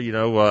there,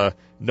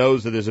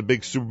 knows that there's a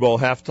big Super Bowl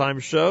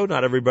halftime show.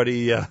 Not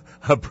everybody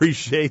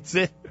appreciates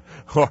it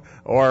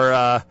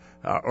or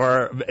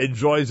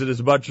enjoys it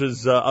as much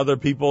as other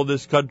people in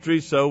this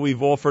country. So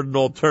we've offered an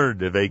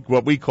alternative,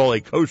 what we call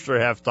a kosher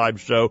halftime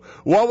show.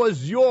 What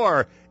was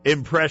your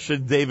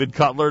impression, David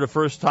Cutler, the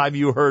first time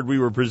you heard we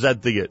were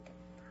presenting it?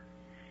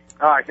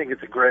 Oh, I think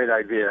it's a great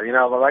idea.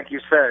 Like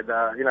you said,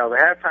 the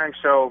halftime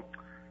show,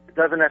 it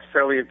doesn't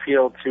necessarily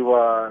appeal to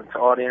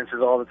audiences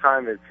all the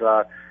time. It's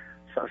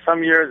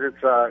some years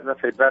it's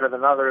let's say better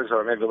than others,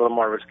 or maybe a little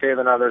more risque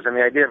than others. And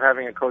the idea of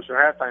having a kosher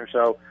halftime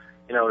show,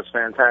 is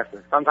fantastic.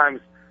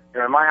 Sometimes,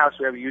 in my house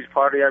we have a huge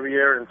party every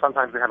year, and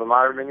sometimes we have a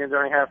moderate minion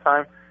during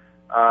halftime.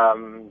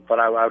 But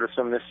I would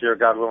assume this year,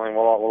 God willing,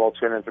 we'll all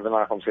tune into the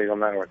Nachum Segal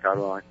Network, God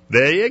willing.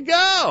 There you go.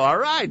 All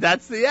right.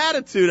 That's the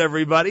attitude,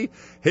 everybody.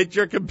 Hit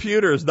your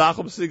computers,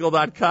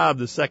 NachumSegal.com.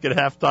 The second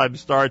halftime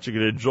starts. You're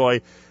going to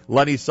enjoy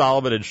Lenny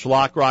Solomon and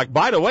Schlock Rock.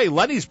 By the way,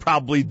 Lenny's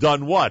probably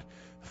done what?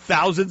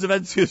 Thousands of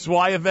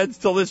NCSY events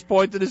till this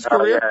point in his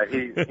career?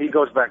 Yeah, he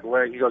goes back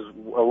he goes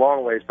a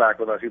long ways back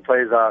with us. He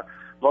plays,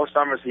 most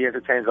summers he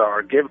entertains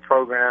our Give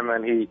program,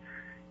 and he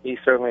he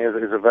certainly is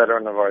a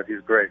veteran of ours. He's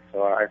great.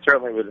 So I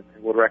certainly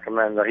would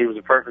recommend that. He was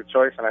a perfect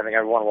choice, and I think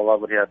everyone will love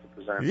what he has to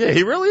present. Yeah,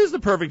 he really is the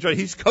perfect choice.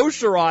 He's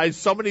kosherized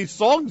so many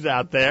songs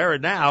out there,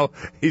 and now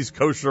he's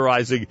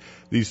kosherizing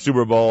the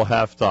Super Bowl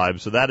halftime.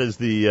 So that is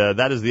the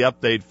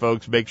update,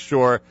 folks. Make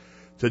sure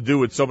to do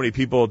what so many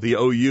people at the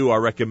OU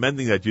are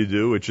recommending that you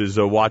do, which is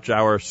watch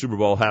our Super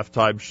Bowl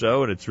halftime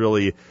show. And it's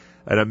really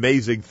an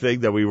amazing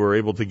thing that we were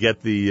able to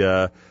get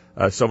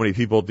so many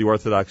people at the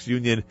Orthodox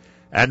Union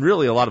and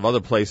really a lot of other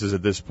places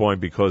at this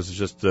point, because it's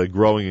just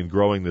growing and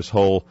growing, this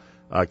whole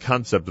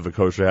concept of a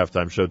kosher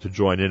halftime show, to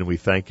join in, and we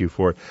thank you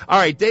for it. All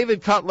right,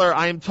 David Cutler,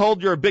 I am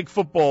told you're a big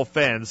football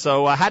fan,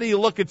 so how do you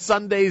look at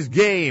Sunday's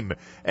game?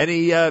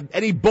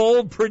 Any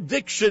bold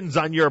predictions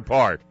on your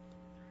part?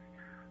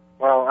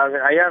 Well,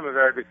 I am a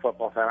very big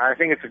football fan. I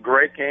think it's a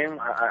great game.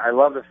 I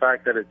love the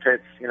fact that it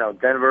pits,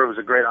 Denver, who's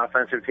a great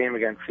offensive team,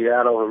 against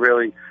Seattle, who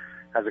really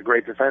has a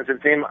great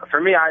defensive team. For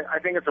me, I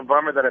think it's a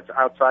bummer that it's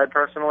outside,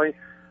 personally.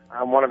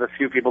 I'm one of the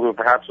few people who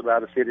perhaps would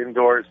rather see it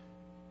indoors,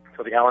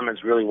 so the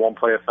elements really won't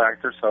play a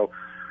factor. So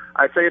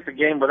I'd say it's a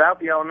game without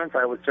the elements.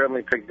 I would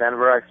certainly pick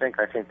Denver, I think.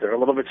 I think they're a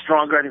little bit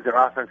stronger. I think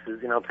their offense is,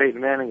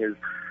 Peyton Manning is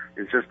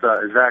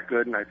that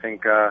good, and I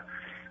think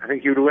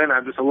he would win.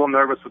 I'm just a little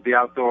nervous with the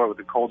outdoor, with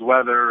the cold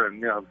weather,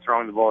 and,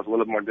 throwing the ball is a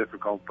little bit more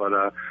difficult. But,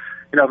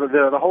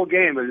 the whole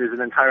game is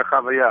an entire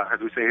chavaya, as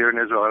we say here in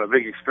Israel, and a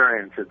big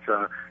experience. It's,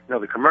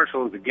 the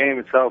commercials, the game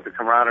itself, the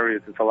camaraderie,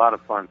 it's a lot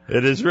of fun.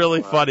 It is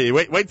really funny.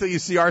 Wait till you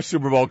see our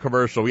Super Bowl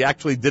commercial. We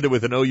actually did it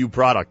with an OU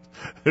product.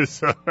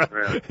 So,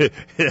 really?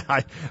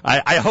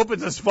 I hope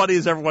it's as funny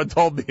as everyone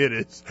told me it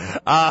is.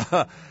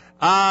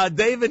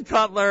 David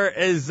Cutler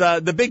is,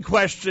 the big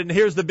question.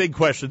 Here's the big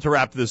question to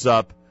wrap this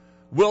up.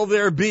 Will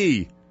there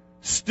be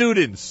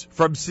students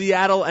from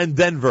Seattle and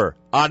Denver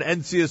on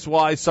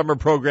NCSY summer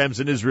programs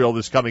in Israel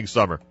this coming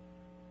summer?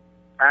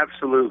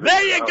 Absolutely.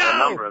 There you go. A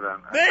number of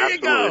them. There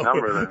you go. A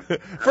number of them.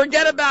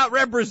 Forget about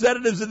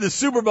representatives in the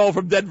Super Bowl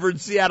from Denver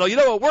and Seattle. You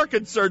know what we're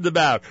concerned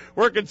about?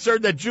 We're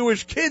concerned that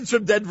Jewish kids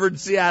from Denver and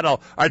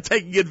Seattle are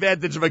taking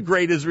advantage of a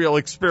great Israel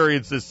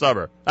experience this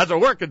summer. That's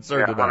what we're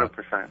concerned about.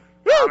 100%.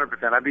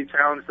 100%. I'd be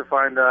challenged to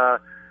find a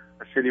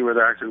city where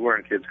there actually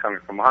weren't kids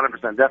coming from. 100%.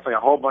 Definitely a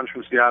whole bunch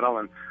from Seattle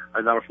and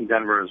a number from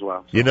Denver as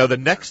well. So. The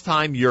next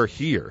time you're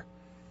here,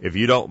 if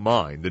you don't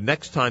mind, the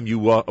next time you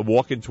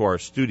walk into our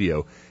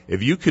studio,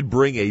 if you could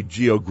bring a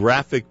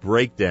geographic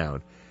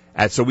breakdown,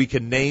 so we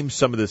can name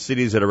some of the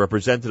cities that are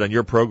represented on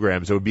your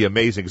programs, it would be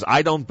amazing. Because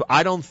I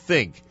don't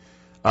think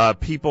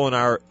people in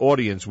our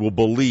audience will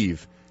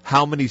believe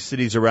how many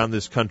cities around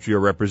this country are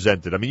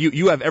represented. I mean,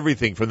 you have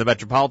everything from the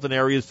metropolitan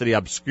areas to the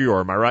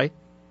obscure. Am I right?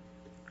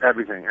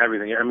 Everything. I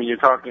mean, you're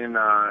talking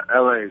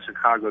L.A.,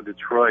 Chicago,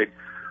 Detroit,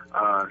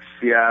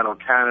 Seattle,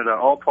 Canada,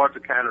 all parts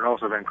of Canada,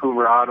 also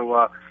Vancouver,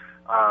 Ottawa.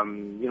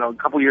 A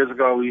couple years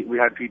ago, we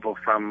had people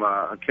from,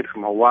 a kid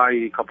from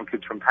Hawaii, a couple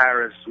kids from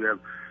Paris. We have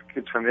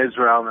kids from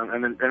Israel,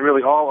 and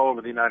really all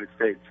over the United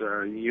States.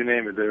 You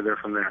name it, they're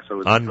from there. So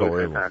it's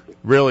unbelievable. Fantastic.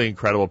 Really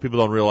incredible. People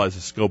don't realize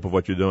the scope of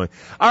what you're doing.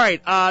 All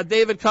right,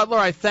 David Cutler,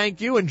 I thank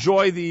you.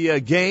 Enjoy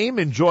the game.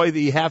 Enjoy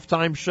the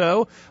halftime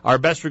show. Our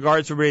best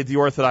regards for everybody at the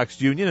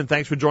Orthodox Union, and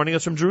thanks for joining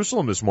us from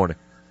Jerusalem this morning.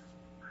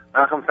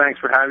 Malcolm, thanks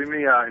for having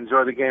me.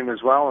 Enjoy the game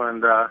as well,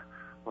 and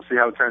we'll see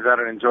how it turns out,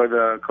 and enjoy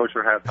the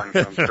kosher halftime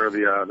show. I'm sure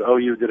the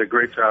OU did a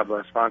great job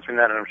sponsoring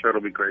that, and I'm sure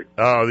it'll be great.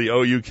 Oh, the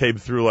OU came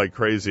through like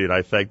crazy, and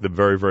I thank them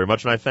very, very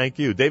much. And I thank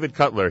you. David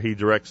Cutler, he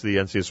directs the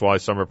NCSY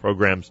summer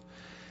programs.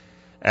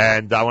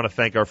 And I want to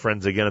thank our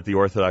friends again at the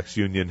Orthodox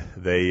Union.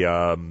 They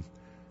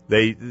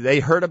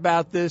heard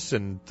about this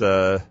and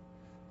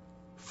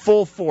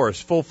full force,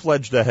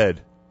 full-fledged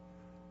ahead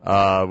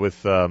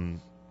with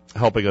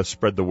helping us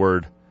spread the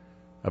word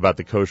about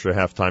the kosher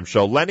halftime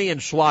show. Lenny and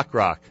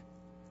Schlockrock,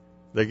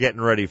 they're getting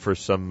ready for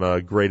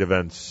some great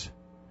events,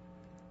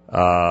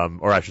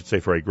 or I should say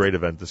for a great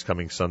event this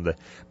coming Sunday.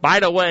 By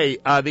the way,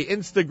 the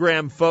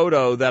Instagram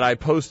photo that I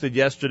posted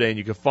yesterday, and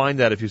you can find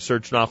that if you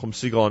search Nachum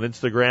Siegel on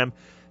Instagram,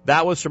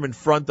 that was from in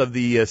front of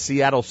the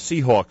Seattle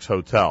Seahawks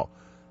Hotel.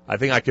 I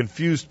think I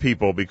confused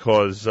people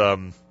because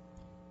I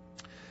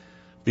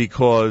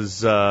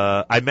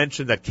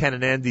mentioned that Ken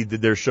and Andy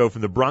did their show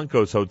from the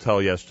Broncos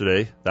Hotel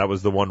yesterday. That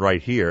was the one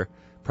right here,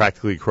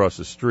 practically across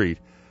the street.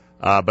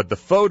 But the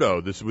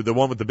photo, this was the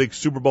one with the big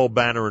Super Bowl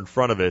banner in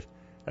front of it,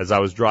 as I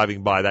was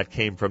driving by, that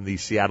came from the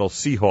Seattle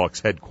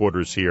Seahawks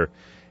headquarters here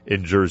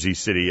in Jersey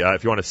City.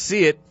 If you want to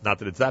see it, not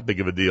that it's that big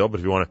of a deal, but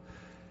if you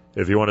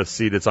want to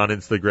see it, it's on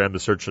Instagram to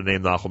search the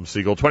name Nachum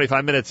Siegel.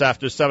 25 minutes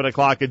after 7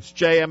 o'clock, it's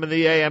JM in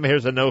the AM.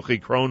 Here's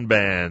Anochi Kron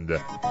Band.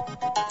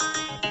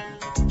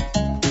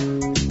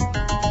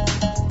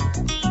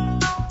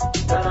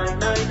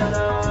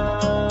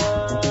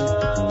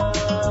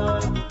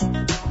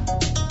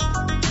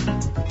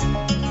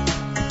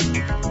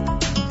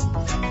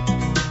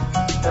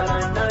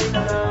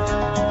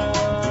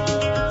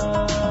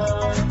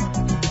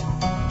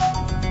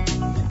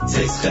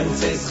 Tzeichem,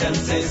 tzeichem,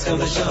 tzeichem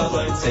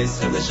l'sholom,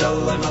 tzeichem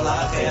l'sholom,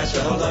 malachei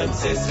ha-sholom,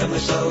 tzeichem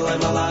l'sholom,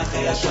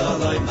 malachei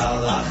ha-sholom,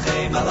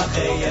 malachei,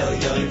 malachei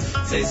elyon.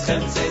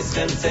 Tzeichem,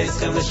 tzeichem,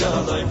 tzeichem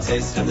l'sholom,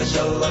 tzeichem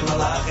l'sholom,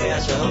 malachei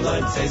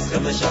ha-sholom,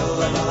 tzeichem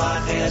l'sholom,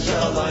 malachei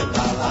ha-sholom,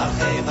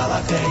 malachei,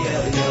 malachei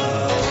elyon.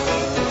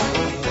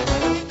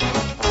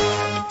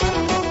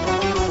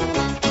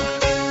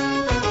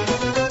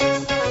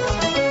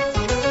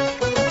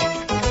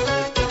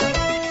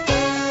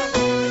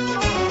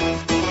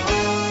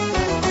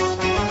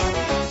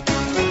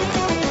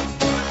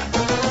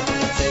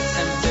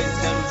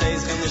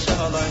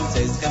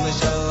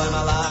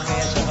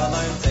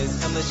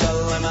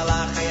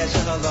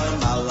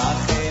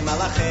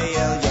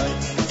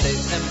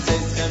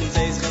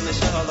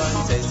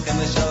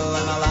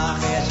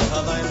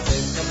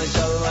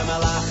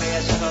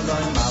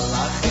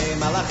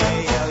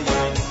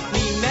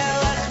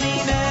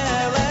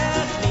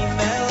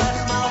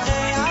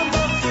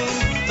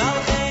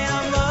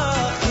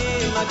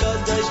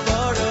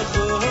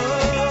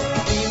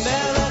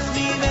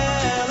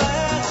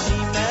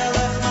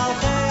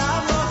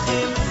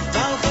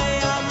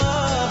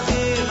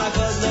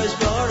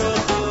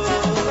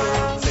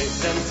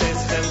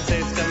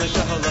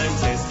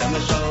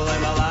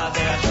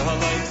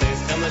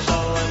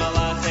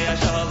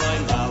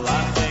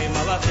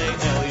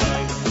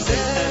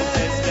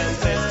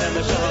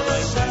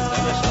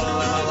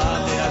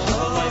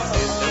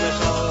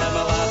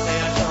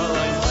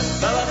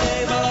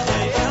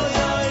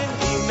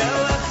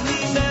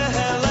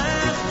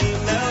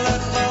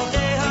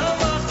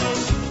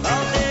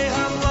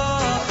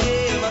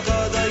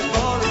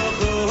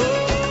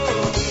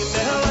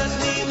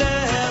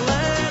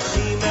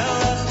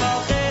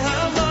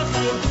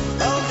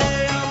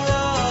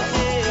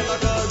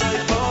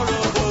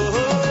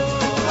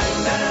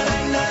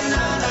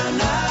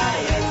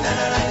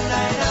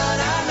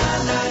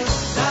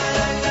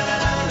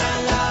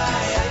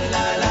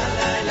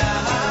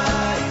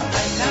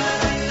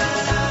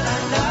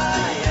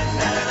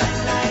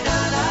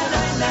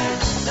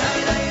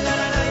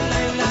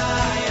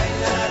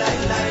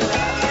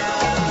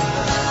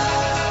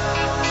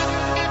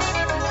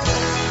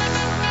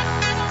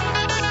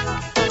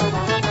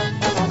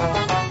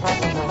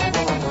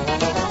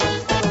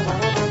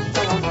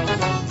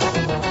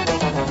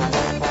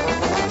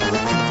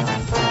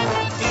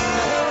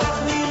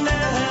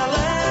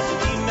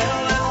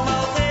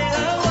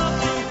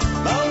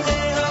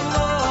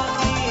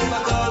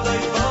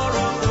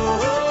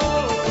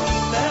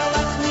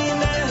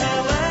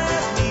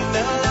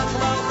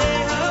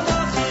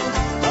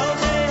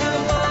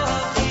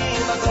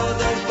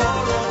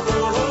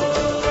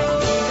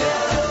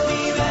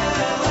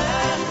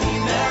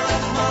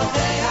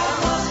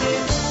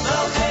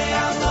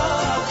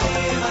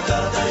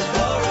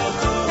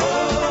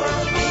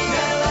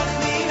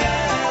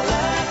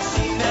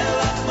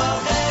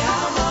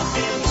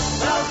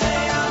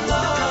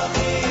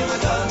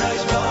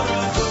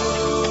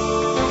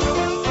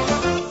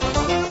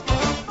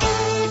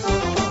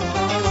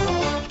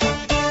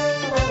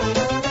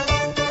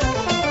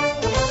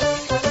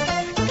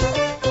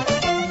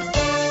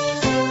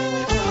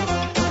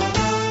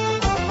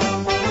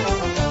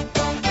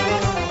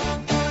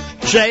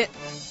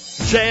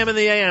 JM in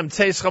the AM,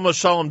 Teischem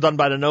Shalom, done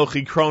by the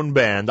Nochi Krohn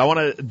Band. I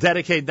want to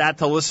dedicate that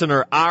to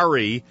listener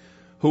Ari,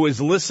 who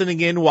is listening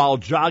in while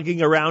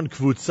jogging around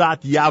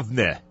Kvutzat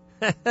Yavne.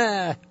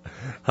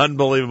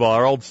 Unbelievable,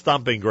 our old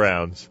stomping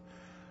grounds.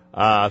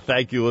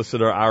 Thank you,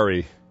 listener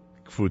Ari.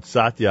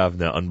 Kvutzat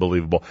Yavne,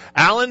 unbelievable.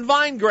 Alan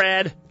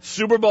Veingrad,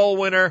 Super Bowl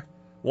winner,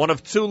 one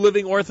of two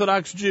living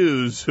Orthodox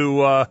Jews who,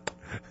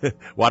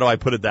 why do I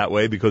put it that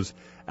way? Because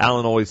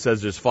Alan always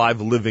says there's 5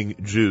 living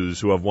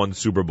Jews who have won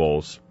Super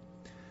Bowls.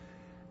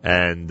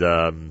 And 2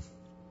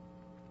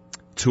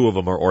 of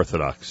them are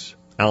Orthodox.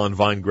 Alan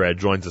Veingrad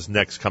joins us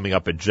next, coming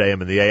up at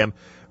JM in the AM.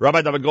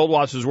 Rabbi David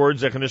Goldwasser's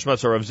words,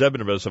 Zechanishmas are of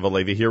Zebin of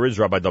Alevi. Here is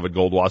Rabbi David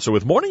Goldwasser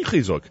with Morning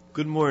Chizuk.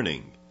 Good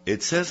morning.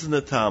 It says in the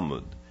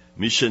Talmud,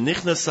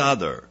 Mishenichnas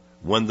Adar,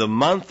 when the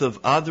month of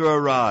Adar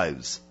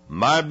arrives,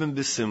 Marbin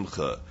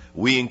B'Simcha,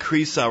 we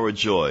increase our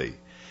joy.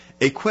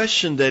 A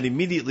question that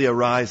immediately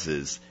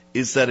arises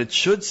is that it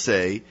should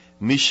say,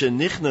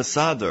 Mishenichnas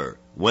Adar,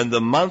 when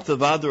the month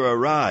of Adar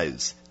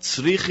arrives,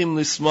 Tzrichim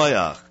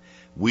Lismoyach,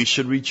 we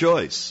should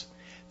rejoice.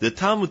 The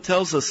Talmud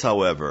tells us,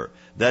 however,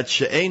 that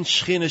She'ein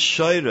Shechina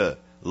Shoyre,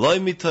 Loi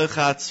Mitoch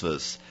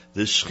Atzvus,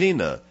 the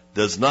Shechina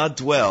does not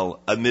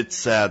dwell amid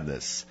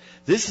sadness.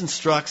 This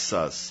instructs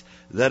us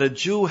that a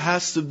Jew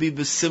has to be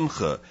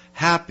besimcha,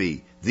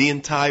 happy, the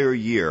entire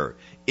year.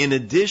 In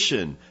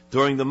addition,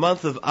 during the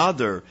month of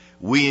Adar,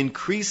 we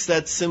increase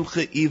that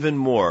simcha even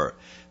more.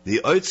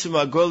 The Otzim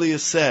Agolia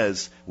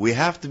says we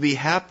have to be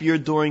happier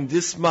during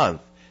this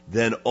month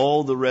than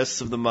all the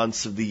rest of the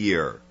months of the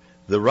year.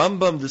 The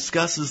Rambam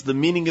discusses the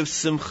meaning of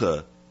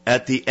simcha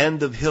at the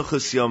end of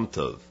Hilchos Yom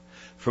Tov.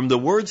 From the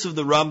words of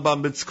the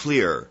Rambam, it's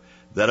clear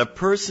that a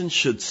person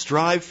should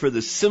strive for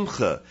the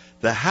simcha,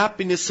 the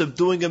happiness of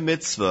doing a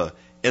mitzvah,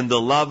 and the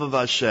love of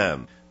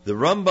Hashem. The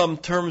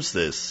Rambam terms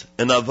this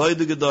an avodah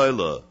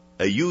gedola,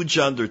 a huge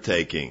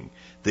undertaking.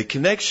 The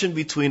connection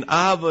between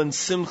Ahava and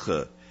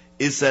Simcha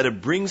is that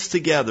it brings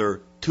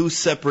together two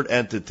separate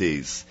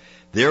entities.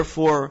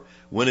 Therefore,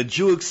 when a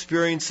Jew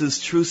experiences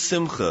true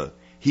Simcha,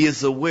 he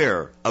is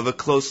aware of a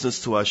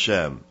closeness to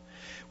Hashem.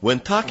 When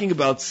talking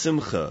about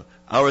Simcha,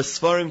 our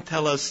Sfarim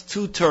tell us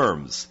two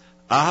terms,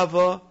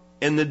 Ahava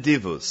and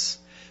Nedivus.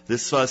 The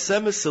Sfas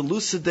Emes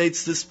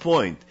elucidates this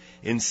point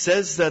and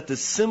says that the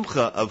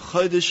Simcha of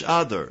Chodesh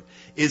Adar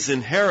is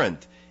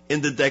inherent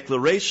in the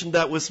declaration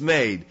that was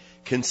made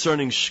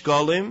concerning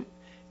Shkolim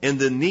and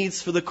the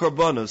needs for the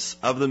Korbanos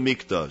of the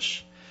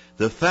Mikdash.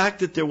 The fact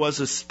that there was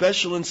a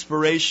special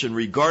inspiration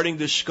regarding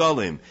the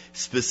Shkolim,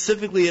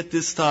 specifically at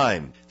this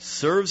time,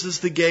 serves as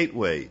the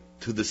gateway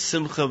to the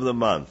Simcha of the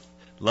month.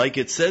 Like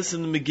it says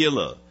in the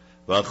Megillah,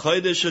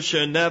 V'chodesh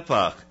asher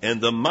nepach, and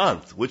the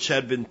month which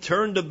had been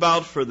turned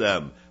about for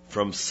them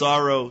from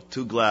sorrow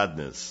to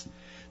gladness.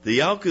 The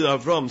Yalkut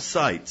Avram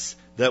cites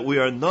that we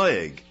are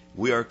noeg,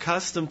 we are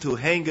accustomed to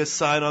hang a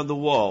sign on the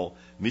wall,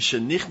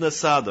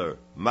 Mishenichnas Adar,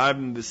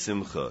 Marbim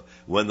b'simcha.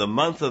 When the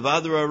month of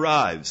Adar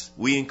arrives,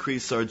 we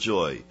increase our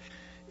joy.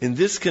 In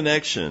this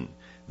connection,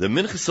 the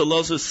Minchas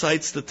Elazar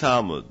cites the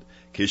Talmud,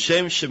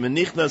 Kishem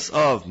shemenichnas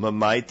Av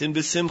mamaitin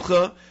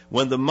b'simcha.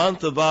 When the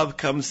month of Av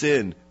comes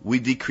in, we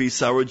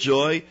decrease our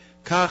joy.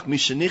 Kach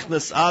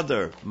mishenichnas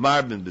Adar,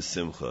 Marbim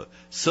b'simcha.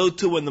 So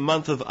too, when the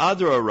month of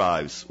Adar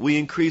arrives, we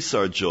increase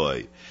our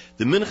joy.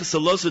 The Minchas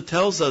Elazar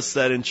tells us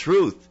that in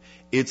truth,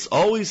 it's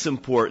always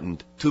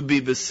important to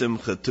be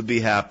b'simcha, to be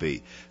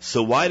happy.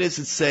 So why does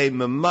it say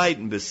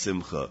memaitin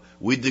b'simcha?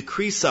 We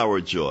decrease our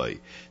joy.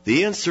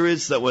 The answer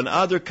is that when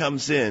Adar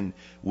comes in,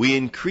 we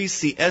increase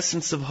the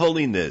essence of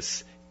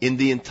holiness in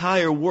the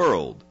entire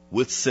world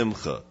with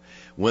simcha.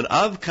 When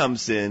Av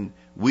comes in,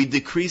 we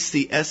decrease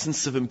the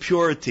essence of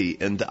impurity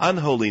and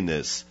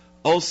unholiness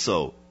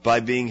also by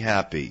being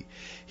happy.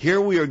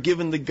 Here we are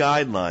given the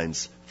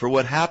guidelines for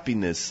what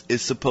happiness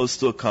is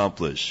supposed to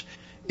accomplish.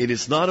 It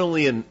is not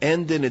only an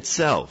end in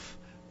itself,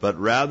 but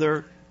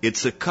rather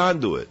it's a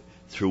conduit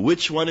through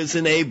which one is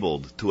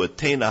enabled to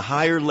attain a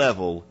higher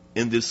level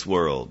in this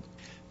world.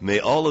 May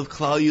all of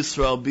Klal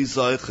Yisrael be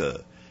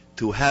zoiche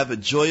to have a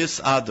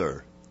joyous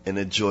Adar and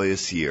a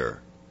joyous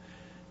year.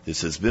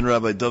 This has been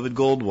Rabbi David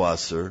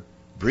Goldwasser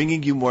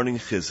bringing you Morning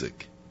Chizuk.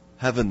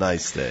 Have a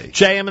nice day.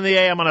 JM in the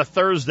AM on a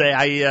Thursday.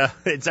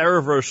 It's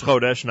Erev Rosh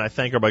Chodesh, and I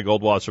thank Rabbi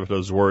Goldwasser for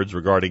those words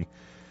regarding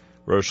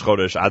Rosh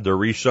Chodesh Adar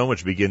Rishon,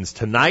 which begins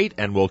tonight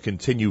and will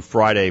continue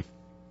Friday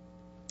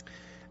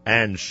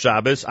and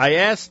Shabbos. I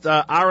asked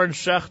Aaron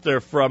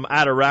Schechter from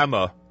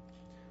Adorama,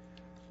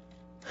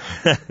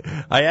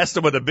 I asked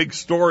him what the big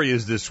story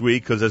is this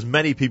week, because as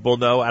many people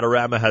know,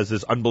 Adorama has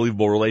this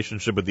unbelievable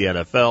relationship with the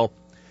NFL,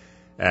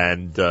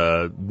 and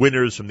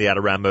winners from the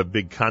Adorama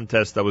big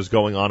contest that was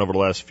going on over the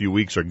last few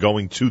weeks are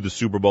going to the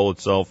Super Bowl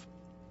itself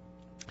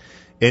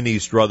in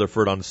East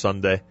Rutherford on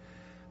Sunday.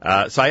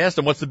 So I asked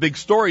him, what's the big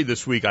story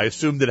this week? I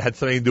assumed it had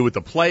something to do with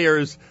the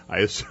players. I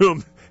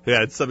assumed it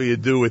had something to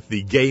do with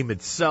the game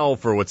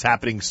itself or what's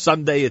happening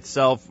Sunday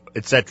itself,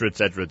 etc.,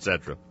 etc.,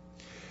 etc.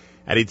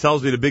 And he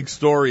tells me the big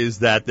story is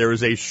that there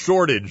is a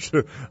shortage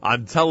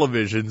on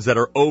televisions that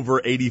are over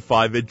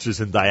 85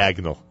 inches in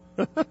diagonal.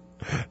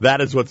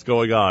 That is what's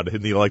going on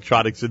in the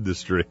electronics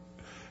industry.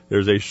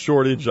 There's a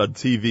shortage on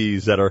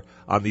TVs that are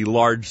on the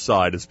large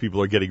side as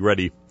people are getting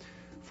ready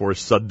for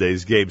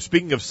Sunday's game.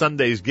 Speaking of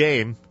Sunday's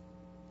game,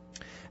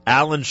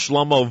 Alan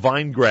Shlomo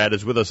Veingrad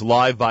is with us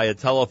live via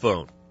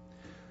telephone.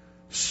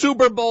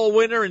 Super Bowl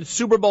winner in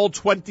Super Bowl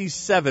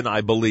 27,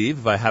 I believe,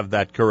 if I have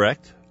that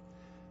correct.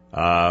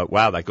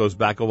 Wow, that goes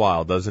back a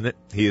while, doesn't it?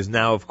 He is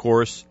now, of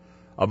course,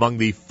 among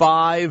the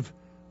 5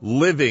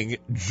 living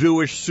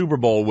Jewish Super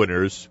Bowl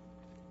winners.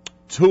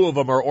 2 of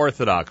them are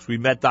Orthodox. We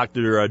met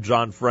Dr.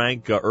 John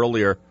Frank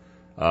earlier,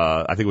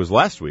 I think it was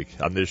last week,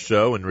 on this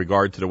show in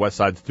regard to the West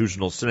Side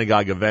Institutional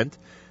Synagogue event,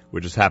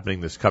 which is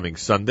happening this coming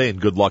Sunday,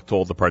 and good luck to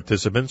all the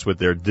participants with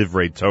their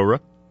Divrei Torah.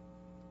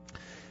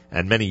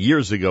 And many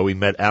years ago, we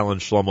met Alan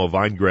Shlomo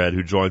Veingrad,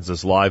 who joins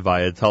us live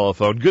via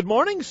telephone. Good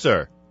morning,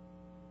 sir.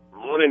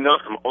 Morning,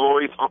 Nachum.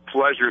 Always a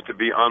pleasure to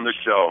be on the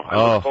show.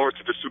 I look forward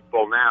to the Super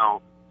Bowl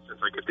now, since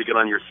I get to get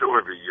on your show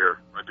every year,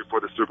 right before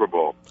the Super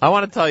Bowl. I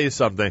want to tell you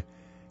something.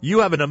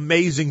 You have an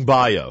amazing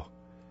bio.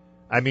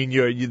 I mean,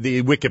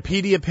 the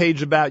Wikipedia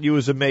page about you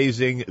is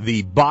amazing.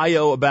 The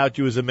bio about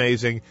you is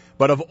amazing.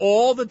 But of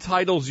all the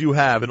titles you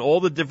have and all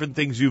the different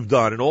things you've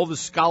done and all the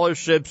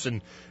scholarships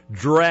and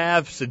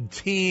drafts and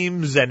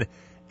teams and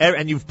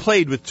you've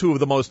played with 2 of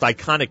the most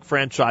iconic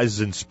franchises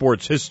in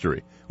sports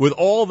history. With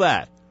all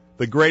that,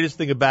 the greatest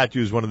thing about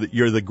you is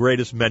you're the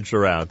greatest mensch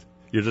around.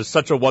 You're just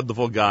such a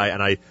wonderful guy,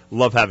 and I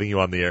love having you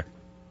on the air.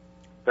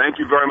 Thank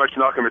you very much,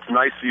 Malcolm. It's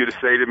nice for you to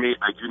say to me,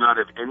 I do not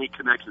have any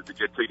connections to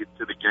get tickets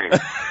to the game.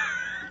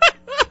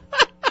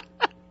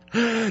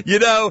 You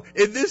know,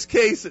 in this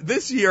case,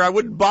 this year, I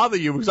wouldn't bother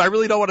you because I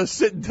really don't want to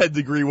sit in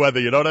 10-degree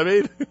weather. You know what I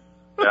mean?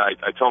 Yeah,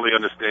 I totally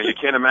understand. You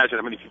can't imagine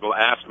how many people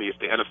ask me if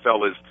the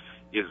NFL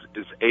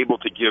is able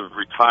to give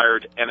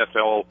retired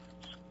NFL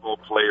football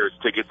players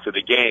tickets to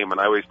the game,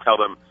 and I always tell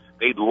them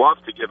they'd love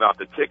to give out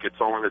the tickets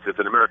so long as it's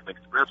an American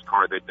Express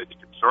card that they can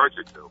charge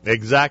it to.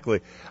 Exactly.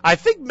 I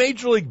think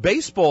Major League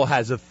Baseball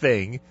has a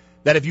thing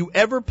that if you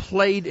ever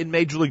played in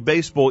Major League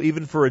Baseball,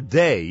 even for a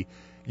day,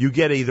 you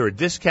get either a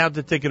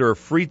discounted ticket or a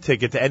free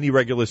ticket to any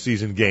regular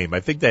season game.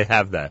 I think they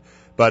have that.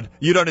 But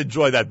you don't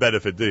enjoy that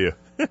benefit, do you?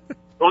 The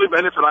only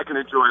benefit I can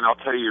enjoy, and I'll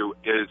tell you,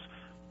 is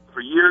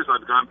for years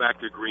I've gone back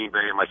to Green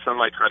Bay, and my son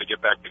and I try to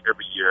get back there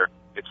every year.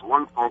 It's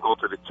one phone call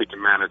to the ticket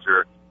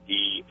manager.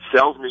 He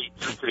sells me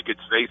 2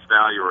 tickets face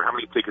value or how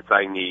many tickets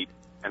I need,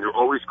 and they're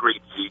always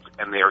great seats,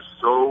 and they are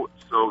so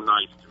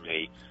nice to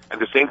me.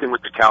 And the same thing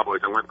with the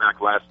Cowboys. I went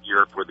back last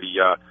year for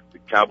the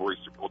Cowboys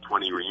Super Bowl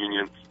 20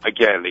 reunion.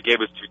 Again, they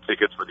gave us 2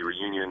 tickets for the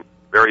reunion.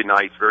 Very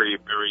nice, very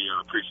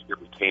appreciative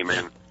we came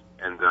in.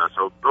 And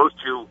so those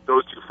two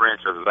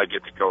franchises I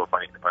get to go if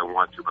I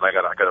want to, but I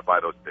gotta buy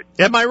those tickets.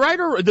 Am I right?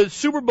 Or the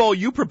Super Bowl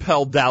you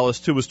propelled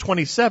Dallas to was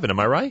 27? Am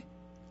I right?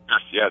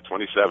 Yes, yeah,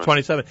 27.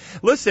 27.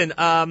 Listen,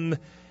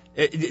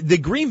 the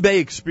Green Bay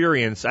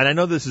experience, and I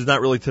know this is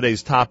not really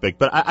today's topic,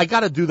 but I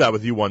got to do that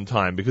with you one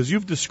time because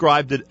you've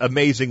described it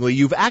amazingly.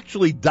 You've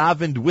actually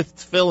davened with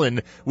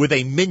tefillin with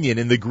a minion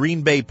in the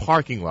Green Bay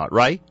parking lot,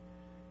 right?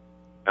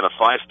 And a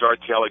 5-star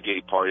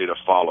tailgate party to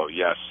follow.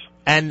 Yes.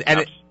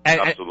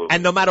 Absolutely.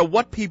 And no matter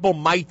what people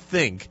might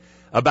think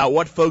about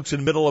what folks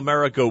in Middle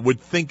America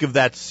would think of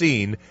that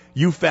scene,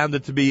 you found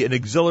it to be an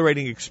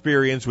exhilarating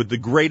experience with the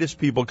greatest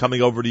people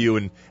coming over to you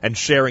and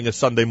sharing a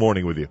Sunday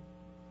morning with you.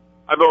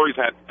 I've always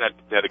had that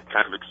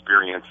kind of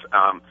experience.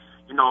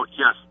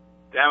 Yes,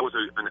 that was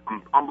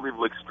an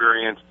unbelievable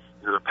experience.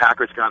 The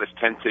Packers got us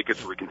 10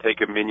 tickets so we can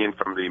take a minion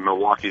from the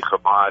Milwaukee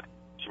Chabad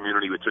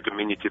community. We took a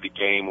minion to the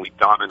game. We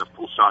davened a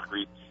full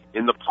shachrit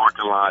in the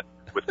parking lot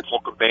with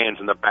polka bands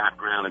in the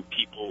background and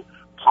people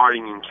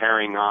partying and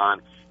carrying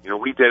on.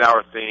 We did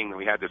our thing, and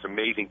we had this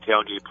amazing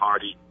tailgate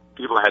party.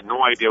 People had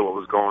no idea what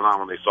was going on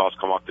when they saw us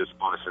come off this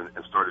bus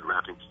and started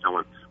rapping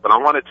tefillin. But I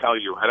want to tell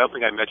you, I don't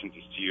think I mentioned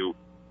this to you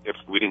if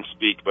we didn't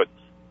speak, but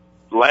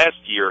last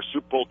year,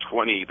 Super Bowl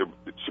 20, the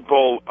Super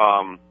Bowl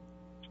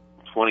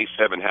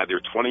 27 had their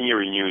 20-year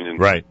reunion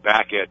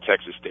back at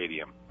Texas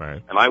Stadium.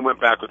 Right. And I went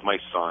back with my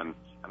son,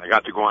 and I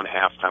got to go on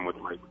halftime with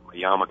my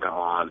yarmulke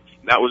on.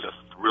 And that was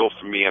a thrill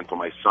for me and for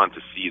my son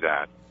to see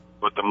that.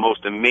 But the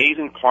most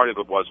amazing part of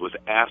it was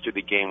after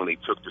the game when they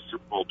took the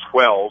Super Bowl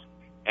 12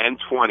 and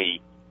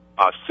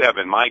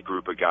 27, my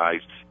group of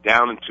guys,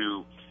 down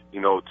into,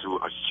 to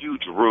a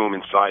huge room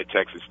inside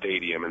Texas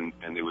Stadium,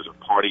 and there was a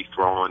party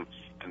thrown,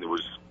 and there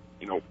was,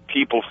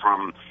 people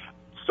from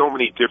so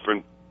many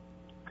different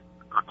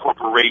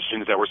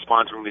corporations that were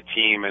sponsoring the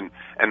team, and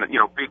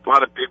a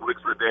lot of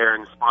bigwigs were there,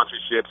 and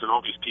sponsorships, and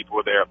all these people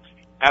were there.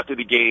 After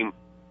the game,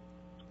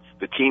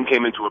 the team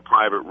came into a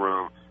private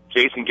room.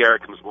 Jason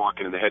Garrett comes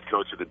walking in, the head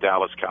coach of the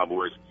Dallas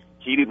Cowboys.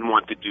 He didn't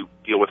want to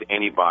deal with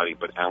anybody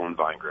but Alan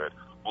Veingrad.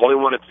 All he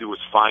wanted to do was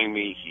find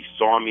me. He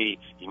saw me.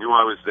 He knew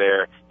I was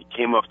there. He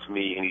came up to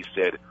me and he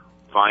said,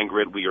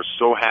 Veingrad, we are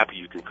so happy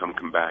you can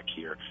come back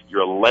here.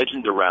 You're a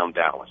legend around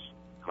Dallas.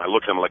 And I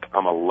looked at him like,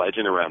 I'm a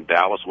legend around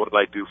Dallas. What did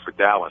I do for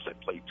Dallas? I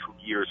played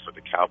 2 years for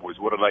the Cowboys.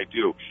 What did I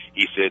do?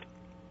 He said,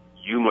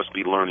 you must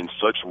be learning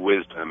such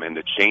wisdom and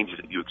the changes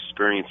that you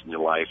experience in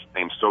your life. I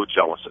am so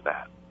jealous of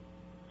that.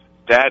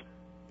 That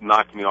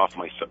knocked me off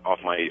my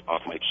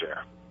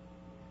chair.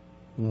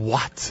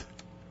 What?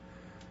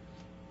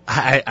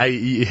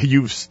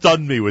 You've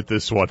stunned me with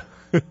this one.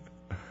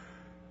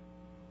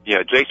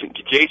 Yeah,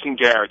 Jason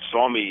Garrett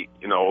saw me,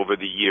 over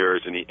the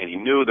years, and he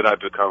knew that I'd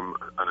become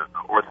an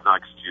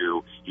Orthodox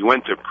Jew. He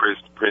went to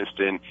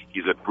Princeton.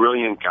 He's a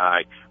brilliant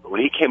guy. But when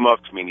he came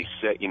up to me and he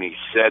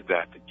said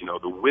that,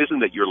 the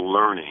wisdom that you're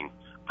learning,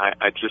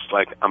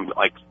 I'm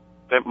like,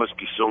 that must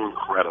be so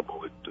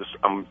incredible.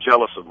 I'm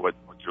jealous of what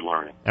you're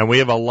learning. And we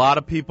have a lot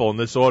of people in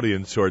this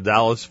audience who are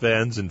Dallas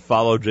fans and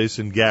follow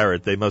Jason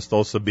Garrett. They must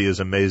also be as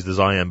amazed as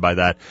I am by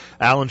that.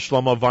 Alan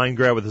Shlomo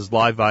Veingrad with his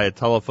live via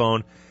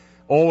telephone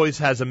always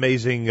has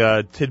amazing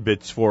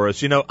tidbits for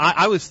us.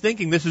 I was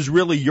thinking this is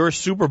really your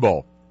Super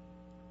Bowl,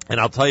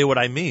 and I'll tell you what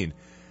I mean.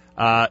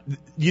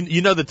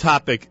 The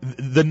topic,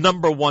 the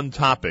number one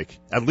topic,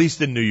 at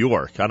least in New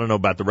York, I don't know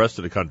about the rest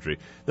of the country,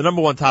 the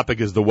number one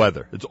topic is the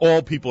weather. It's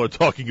all people are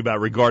talking about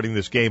regarding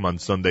this game on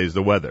Sunday is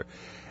the weather.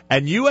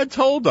 And you had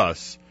told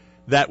us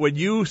that when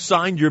you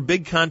signed your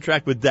big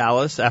contract with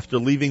Dallas after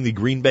leaving the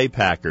Green Bay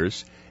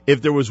Packers,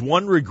 if there was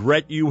one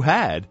regret you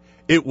had,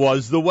 it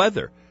was the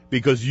weather.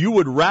 Because you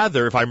would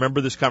rather, if I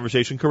remember this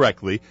conversation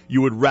correctly,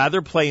 you would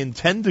rather play in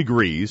 10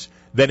 degrees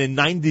than in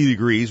 90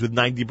 degrees with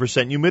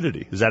 90%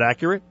 humidity. Is that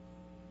accurate?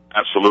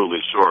 Absolutely,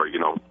 sure.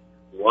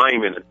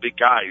 Linemen and big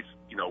guys,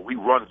 we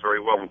run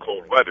very well in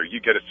cold weather. You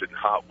get us in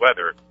hot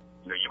weather,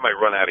 you might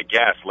run out of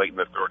gas late in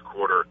the third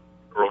quarter,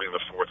 early in the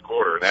fourth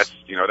quarter. And that's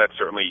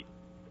certainly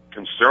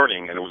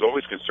concerning, and it was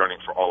always concerning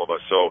for all of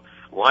us. So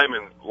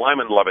linemen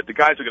love it. The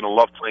guys are going to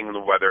love playing in the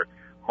weather.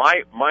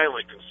 My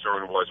only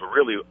concern was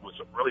really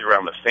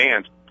around the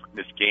fans putting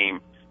this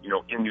game,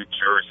 in New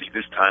Jersey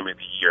this time of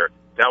the year.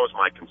 That was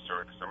my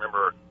concern. Because I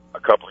remember a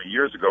couple of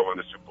years ago when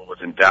the Super Bowl was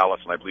in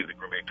Dallas, and I believe the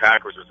Green Bay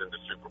Packers was in the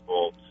Super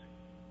Bowl,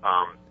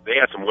 they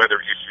had some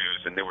weather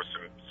issues, and there were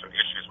some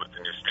issues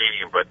within the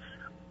stadium. But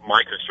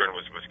my concern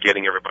was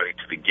getting everybody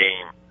to the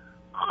game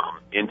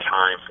in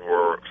time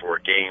for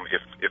a game.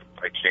 If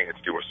by chance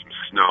there was some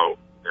snow,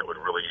 that would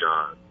really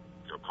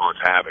cause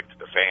havoc to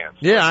the fans.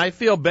 Yeah, I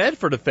feel bad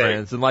for the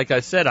fans, and like I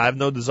said, I have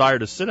no desire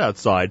to sit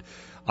outside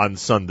on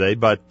Sunday,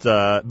 but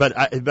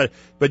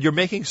you're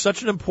making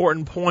such an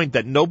important point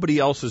that nobody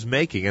else is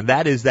making, and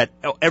that is that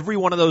every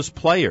one of those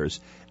players,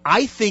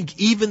 I think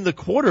even the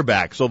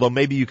quarterbacks, although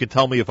maybe you could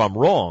tell me if I'm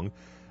wrong,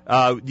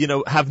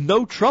 have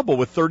no trouble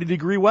with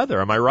 30-degree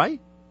weather. Am I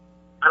right?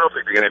 I don't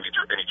think they're going to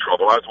have any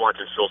trouble. I was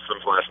watching Phil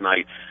Simms last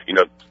night,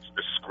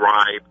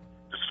 describe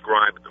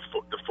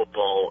the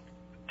football,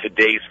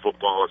 today's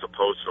football, as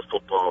opposed to the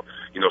football,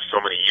 so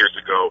many years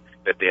ago,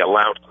 that they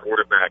allowed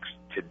quarterbacks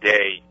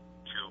today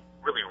to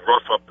really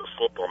rough up the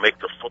football, make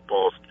the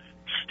footballs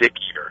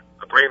stickier.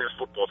 A brand new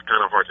football is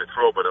kind of hard to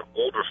throw, but an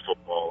older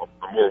football,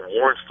 a more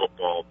worn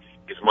football,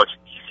 is much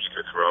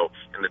easier to throw.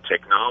 And the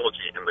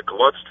technology and the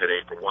gloves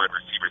today for wide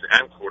receivers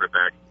and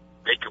quarterbacks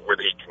make it where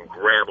they can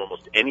grab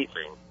almost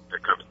anything that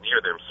comes near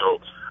them.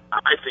 So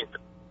I think that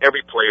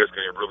every player is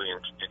going to really,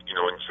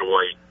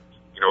 enjoy,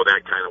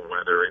 that kind of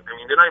weather. I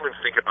mean, they're not even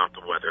thinking about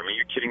the weather. I mean,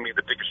 you're kidding me?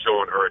 The biggest show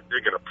on earth.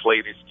 They're going to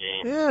play this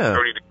game. Yeah.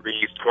 30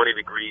 degrees, 20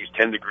 degrees,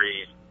 10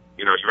 degrees.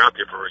 You're out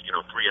there for 3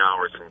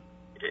 hours, and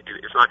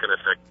it's not going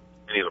to affect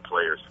any of the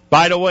players.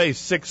 By the way,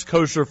 6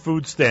 kosher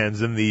food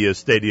stands in the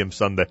stadium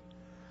Sunday.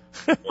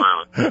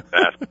 Wow,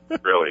 that's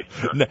really.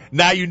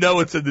 Now you know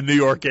it's in the New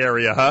York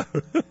area, huh?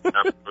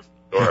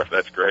 Sure,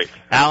 that's great.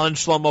 Alan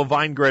Shlomo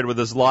Veingrad with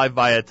us live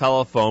via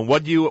telephone.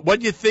 What do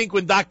you think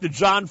when Dr.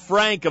 John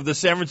Frank of the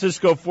San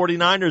Francisco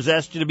 49ers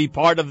asked you to be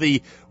part of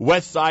the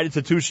West Side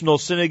Institutional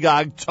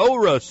Synagogue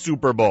Torah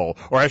Super Bowl,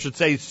 or I should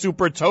say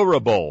Super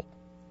Torah Bowl?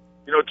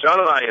 John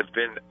and I have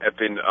been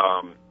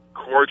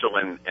cordial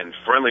and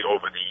friendly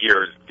over the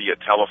years via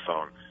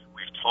telephone.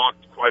 We've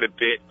talked quite a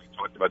bit. We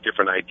talked about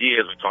different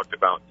ideas. We talked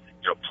about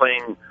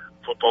playing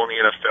football in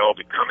the NFL,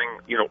 becoming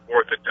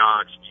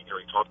orthodox. He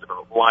talked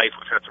about life.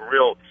 We've had some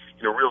real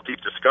deep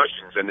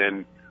discussions. And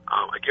then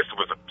I guess it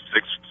was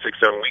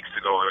 6-7 weeks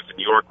ago. I was in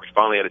New York. We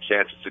finally had a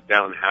chance to sit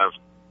down and have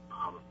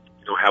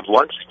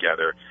lunch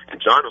together.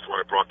 And John was the one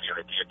who brought the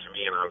idea to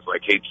me. And I was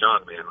like, "Hey,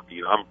 John, man,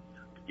 we're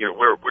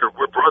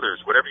brothers.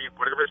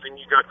 Whatever thing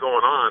you got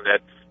going on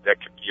that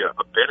could be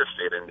a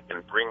benefit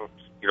and bring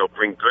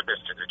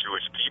goodness to the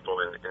Jewish people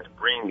and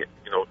bring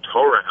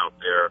Torah out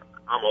there,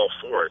 I'm all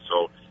for it.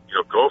 So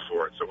go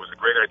for it." So it was a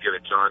great idea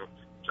that John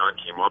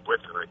came up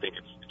with, and I think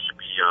it should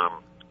be.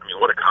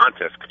 What a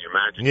contest! Can you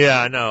imagine?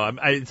 Yeah, I know.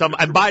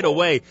 And by the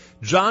way,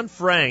 John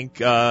Frank,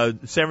 San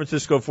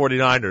Francisco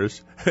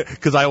 49ers,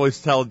 because I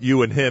always tell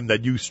you and him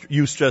that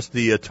you stress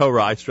the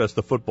Torah, I stress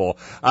the football.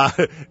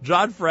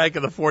 John Frank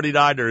of the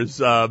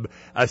 49ers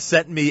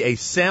sent me a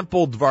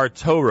sample Dvar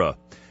Torah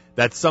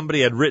that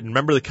somebody had written.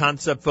 Remember the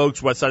concept,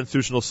 folks? West Side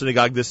Institutional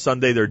Synagogue this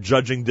Sunday, they're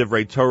judging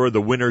Divrei Torah.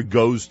 The winner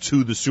goes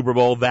to the Super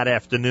Bowl that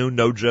afternoon,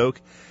 no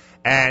joke.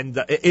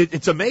 And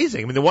it's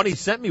amazing. I mean, the one he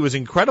sent me was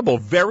incredible,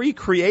 very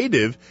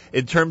creative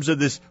in terms of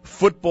this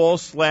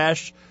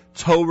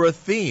football/Torah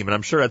theme. And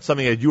I'm sure that's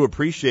something that you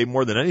appreciate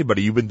more than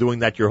anybody. You've been doing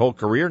that your whole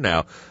career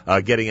now,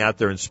 getting out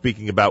there and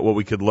speaking about what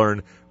we could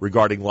learn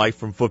regarding life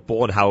from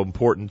football and how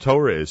important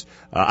Torah is.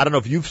 I don't know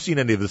if you've seen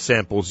any of the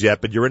samples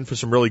yet, but you're in for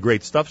some really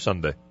great stuff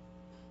Sunday.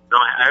 No,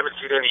 I haven't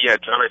seen any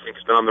yet. John, I think,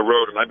 has been on the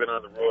road, and I've been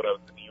on the road. I was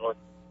in New York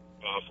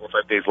 4 or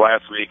 5 days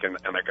last week, and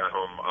I got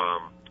home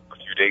a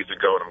few days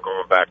ago, and I'm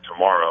going back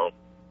tomorrow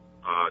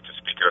to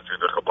speak through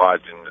the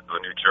Chabad in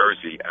New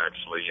Jersey,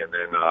 actually, and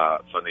then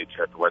Sunday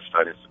at the West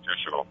Side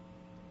Institutional.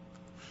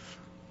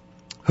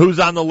 Who's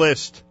on the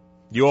list?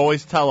 You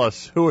always tell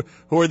us. Who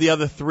are the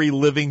other 3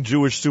 living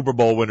Jewish Super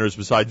Bowl winners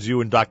besides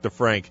you and Dr.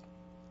 Frank?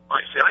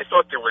 I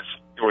thought there was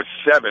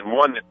 7.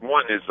 One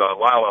is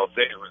Lyle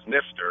Alzate, who's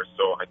Nifter.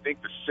 So I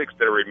think the 6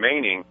 that are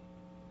remaining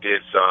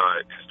is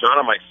John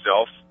and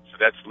myself. So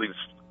that leaves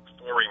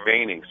 4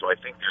 remaining. So I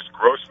think there's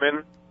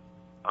Grossman.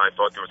 I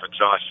thought there was a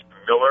Josh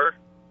Miller.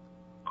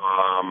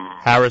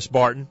 Harris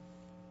Barton,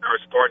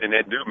 and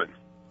Ed Newman.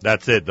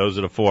 That's it. Those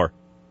are the 4.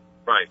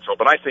 Right. So,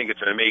 but I think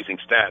it's an amazing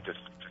stat to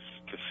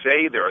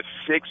say there are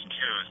 6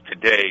 Jews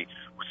today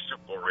with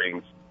Super Bowl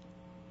rings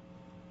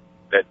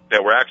that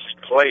were actually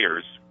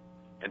players,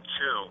 and 2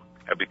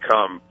 have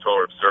become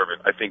Torah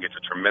observant. I think it's a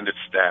tremendous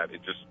stat.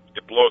 It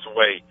blows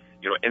away,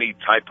 any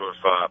type of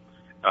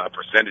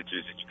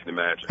percentages that you can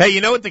imagine. Hey,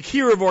 you know what the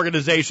Kiruv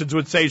organizations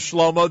would say,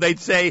 Shlomo? They'd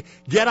say,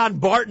 get on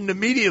Barton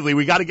immediately.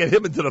 We got to get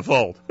him into the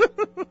fold.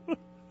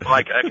 Well,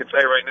 I can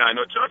tell you right now, I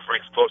know John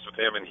Frank's close with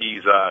him, and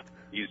he has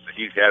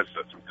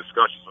some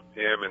discussions with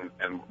him,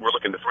 and we're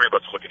looking, the 3 of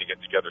us are looking to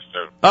get together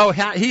soon. Oh,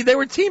 they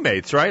were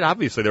teammates, right?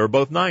 Obviously, they were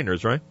both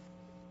Niners, right?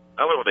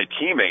 Not only were they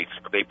teammates,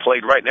 but they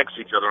played right next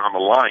to each other on the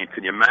line.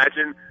 Can you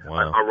imagine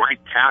a right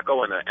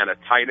tackle and a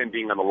tight end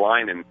being on the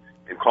line and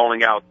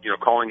calling out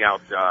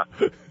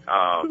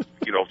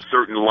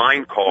certain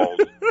line calls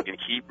in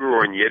Hebrew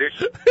or in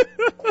Yiddish?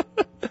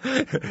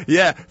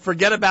 Yeah,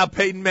 forget about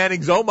Peyton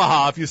Manning's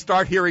Omaha. If you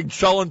start hearing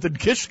Cholent and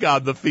Kishka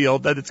on the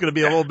field, then it's going to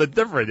be a little bit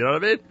different, you know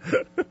what I mean?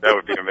 That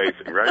would be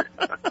amazing, right?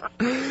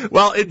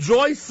 Well,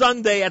 enjoy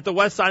Sunday at the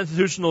Westside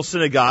Institutional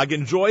Synagogue.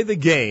 Enjoy the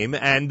game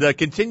and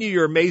continue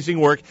your amazing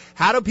work.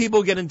 How do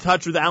people get in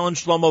touch with Alan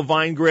Shlomo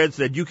Veingrad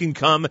so that you can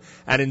come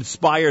and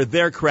inspire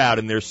their crowd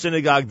and their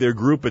synagogue, their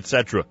group,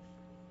 etc.?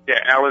 Yeah,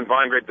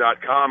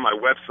 alanveingrad.com, my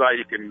website.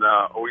 You can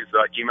always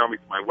email me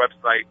to my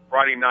website.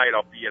 Friday night,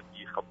 I'll be at the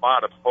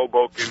Chabad of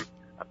Hoboken,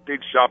 a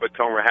big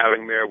Shabbaton we're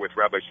having there with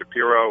Rabbi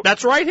Shapiro.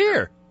 That's right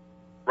here.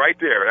 Right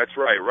there, that's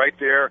right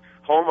there.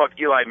 Home of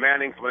Eli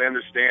Manning, from what I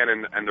understand,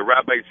 and the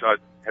rabbi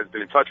has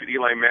been in touch with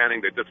Eli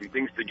Manning. They did some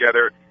things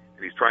together,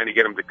 and he's trying to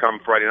get him to come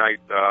Friday night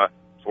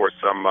for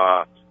some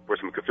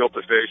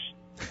gefilte fish.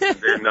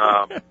 Then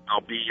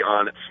I'll be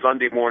on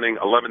Sunday morning,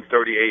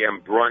 11:30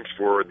 a.m. brunch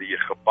for the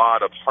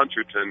Chabad of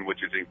Hunterton,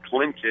 which is in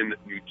Clinton,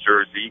 New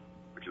Jersey,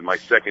 which is my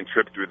second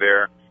trip through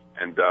there.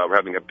 And we're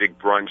having a big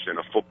brunch and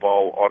a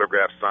football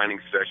autograph signing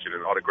session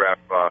and autograph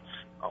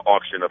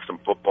auction of some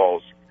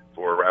footballs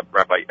for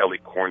Rabbi Eli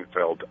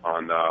Kornfeld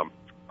on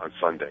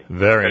Sunday.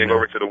 Very Heading nice.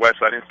 over to the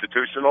Westside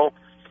Institutional,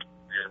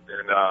 and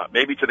then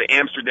maybe to the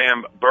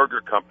Amsterdam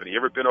Burger Company. You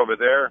ever been over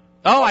there?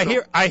 Oh, I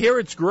hear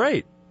it's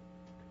great.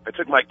 I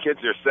took my kids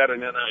there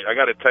Saturday night. I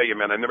got to tell you,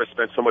 man, I never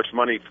spent so much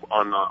money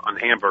on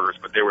hamburgers,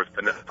 but they were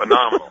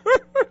phenomenal.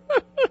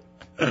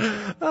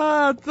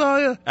 I'll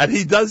tell you. And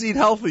he does eat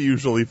healthy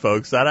usually,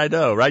 folks. That I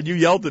know, right? You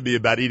yelled at me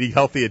about eating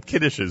healthy at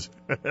Kiddishes.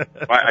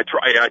 I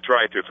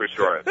try to for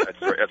sure.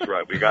 That's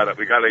right. We gotta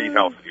eat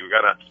healthy.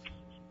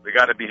 We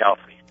gotta be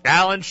healthy.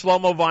 Alan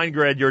Shlomo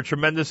Veingrad, you're a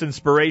tremendous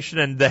inspiration.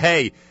 And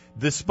hey,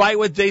 despite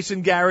what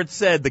Jason Garrett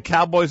said, the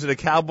Cowboys are the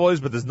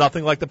Cowboys, but there's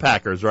nothing like the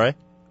Packers, right?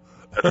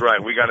 That's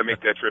right. We got to make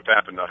that trip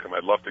happen, Nachum.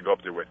 I'd love to go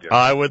up there with you.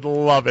 I would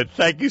love it.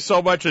 Thank you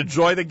so much.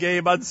 Enjoy the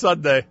game on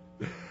Sunday.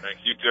 Thanks.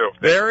 You too.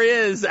 There he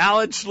is,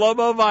 Alan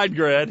Shlomo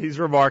Veingrad. He's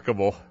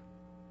remarkable.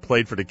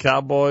 Played for the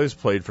Cowboys,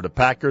 played for the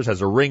Packers,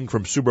 has a ring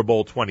from Super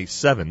Bowl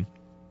 27,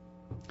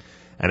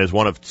 and is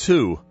one of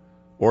two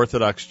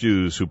Orthodox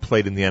Jews who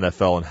played in the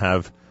NFL and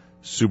have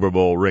Super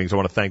Bowl rings. I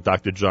want to thank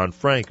Dr. John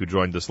Frank, who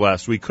joined us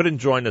last week. Couldn't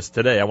join us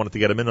today. I wanted to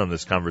get him in on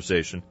this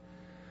conversation.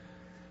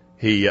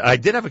 I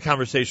did have a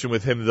conversation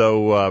with him,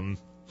 though,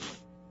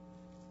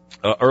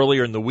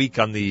 earlier in the week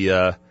on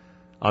the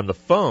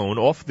phone,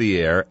 off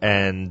the air,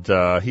 and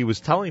he was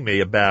telling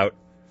me about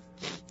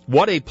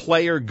what a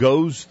player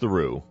goes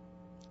through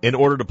in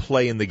order to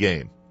play in the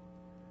game.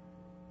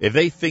 If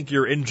they think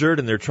you're injured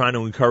and they're trying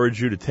to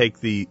encourage you to take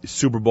the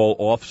Super Bowl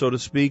off, so to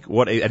speak,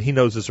 and he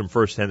knows this from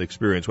firsthand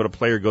experience, what a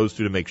player goes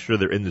through to make sure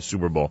they're in the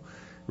Super Bowl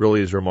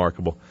really is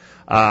remarkable.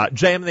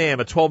 JM and the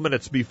AM at 12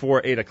 minutes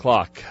before 8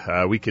 o'clock.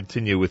 We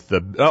continue with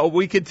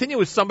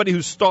somebody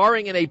who's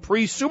starring in a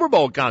pre-Super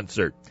Bowl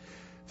concert.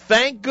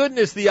 Thank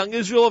goodness the Young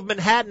Israel of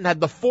Manhattan had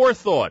the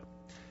forethought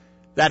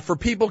that for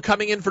people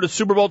coming in for the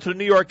Super Bowl to the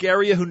New York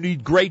area who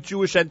need great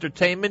Jewish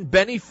entertainment,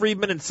 Benny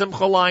Friedman and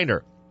Simcha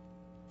Leiner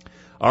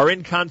are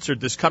in concert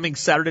this coming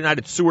Saturday night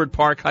at Seward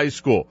Park High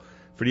School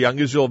for the Young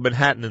Israel of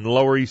Manhattan in the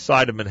Lower East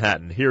Side of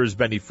Manhattan. Here is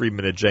Benny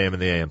Friedman at JM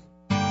and the AM.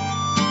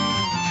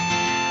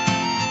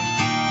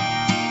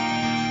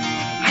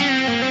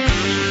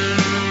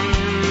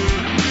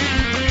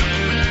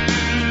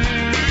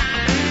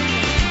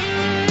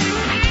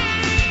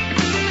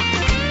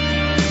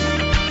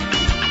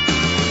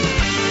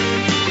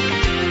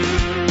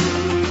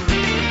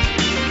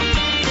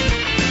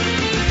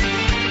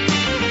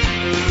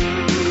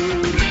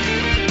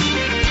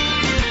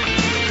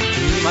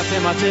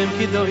 אתם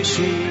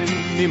קדושים,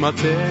 אם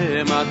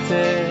אתם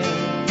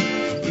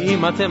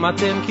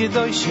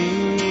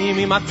קדושים,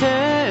 אם אתם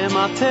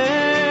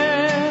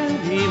קדושים,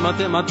 אם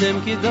אתם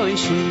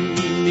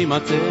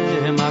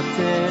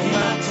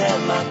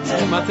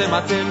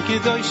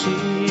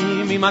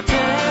קדושים, אם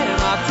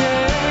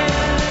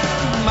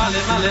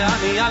מלא מלא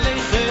אני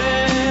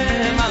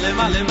עליכם,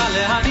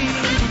 מלא אני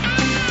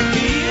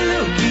כאילו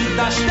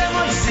קידשתם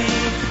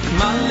עושים,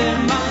 מלא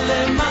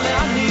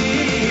אני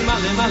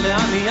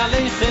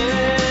עליכם,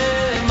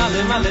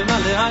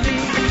 מלא אני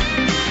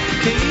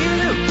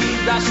כאילו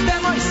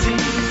קידשתם עושים,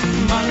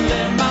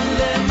 מלא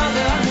אני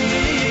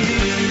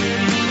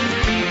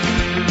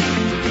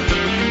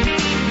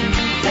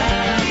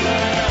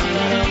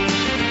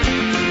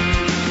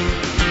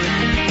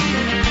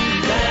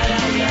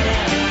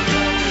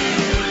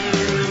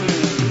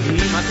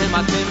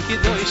אתם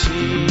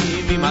קדושים,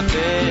 אם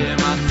אתם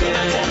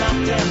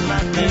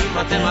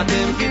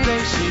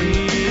קדושים,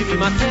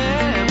 אם אתם קדושים,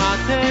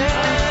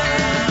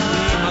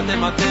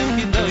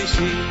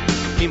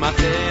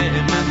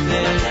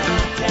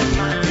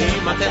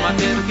 אם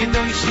אתם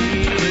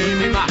קדושים,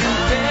 אם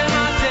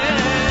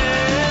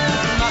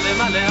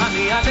מלא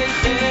אני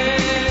עליכם,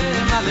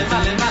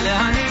 מלא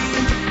אני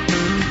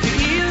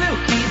כאילו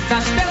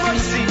קידשתם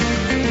עושים,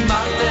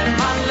 מלא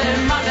אני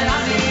עליכם, מלא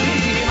אני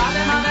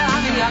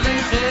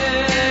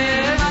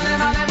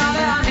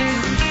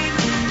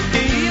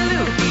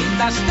כאילו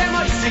קידשתם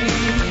עושים,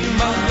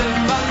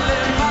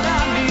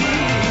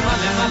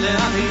 מלא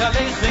אני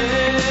עליכם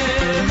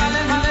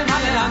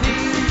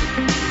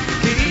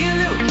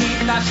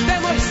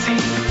שאתם עושים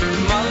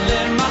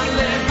מלא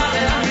מלא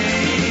מלא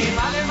אני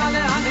מלא מלא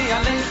אני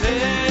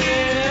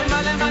עליכם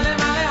מלא מלא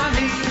מלא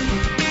אני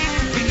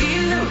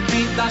ואילו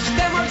פיתה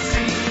שאתם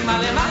עושים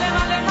מלא מלא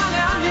מלא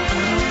מלא אני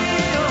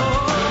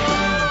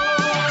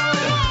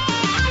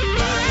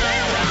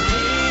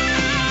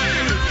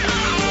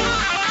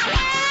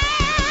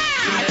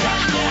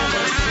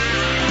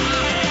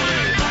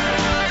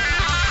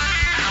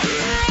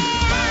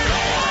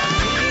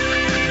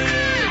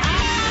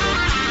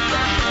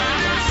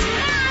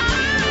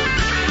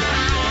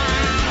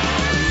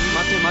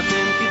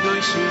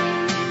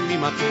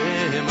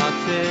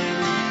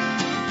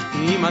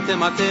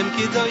אם אתם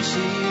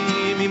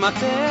קדושים אם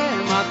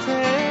אתם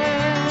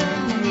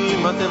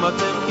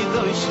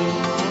קדושים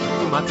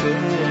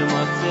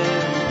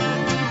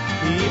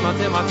אם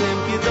אתם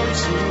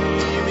קדושים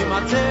אם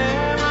מלא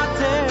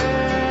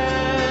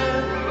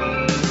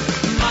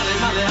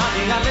מלא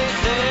אני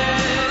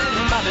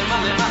עליכם מלא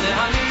מלא מלא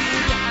אני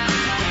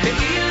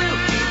כאילו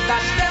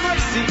קידשתם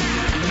עושים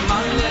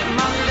מלא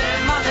מלא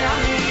מלא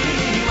אני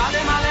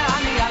מלא מלא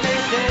אני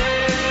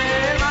עליכם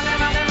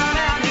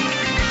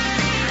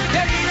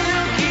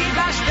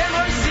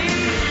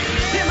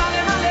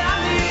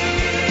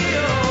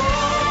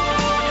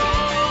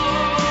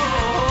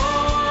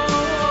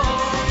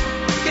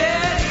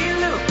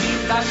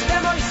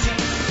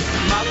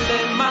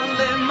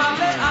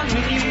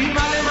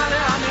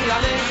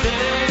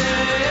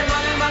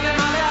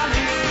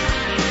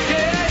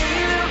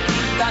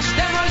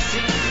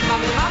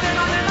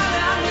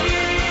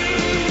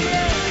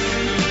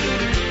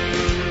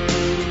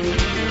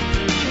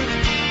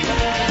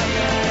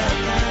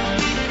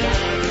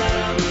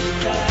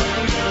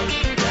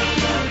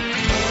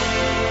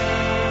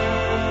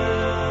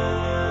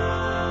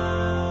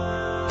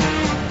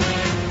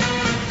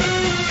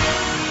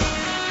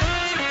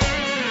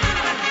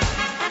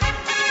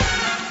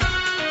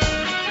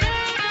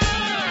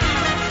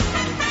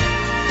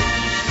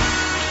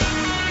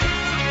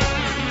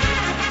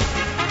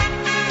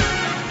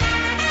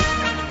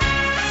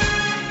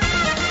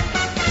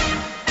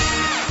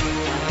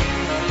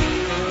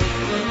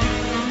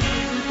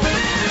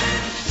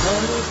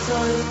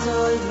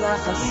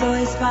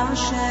Chasois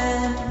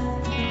Bashem,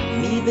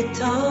 mi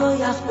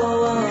betoyach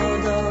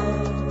bo'odo.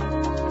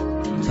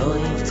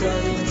 Toiv,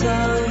 toiv,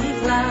 toiv,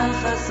 la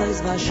chasois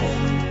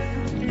Bashem,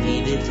 mi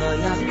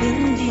betoyach bin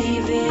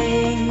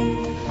divin.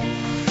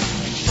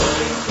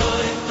 Toiv,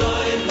 toiv,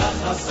 toiv, la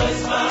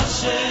chasois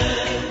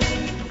Bashem,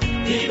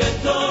 mi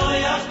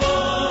betoyach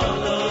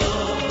bo'odo.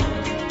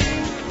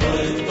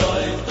 Toiv,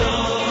 toiv,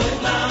 toiv,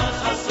 la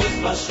chasois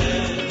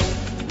Bashem,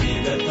 mi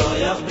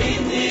betoyach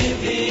bin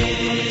divin.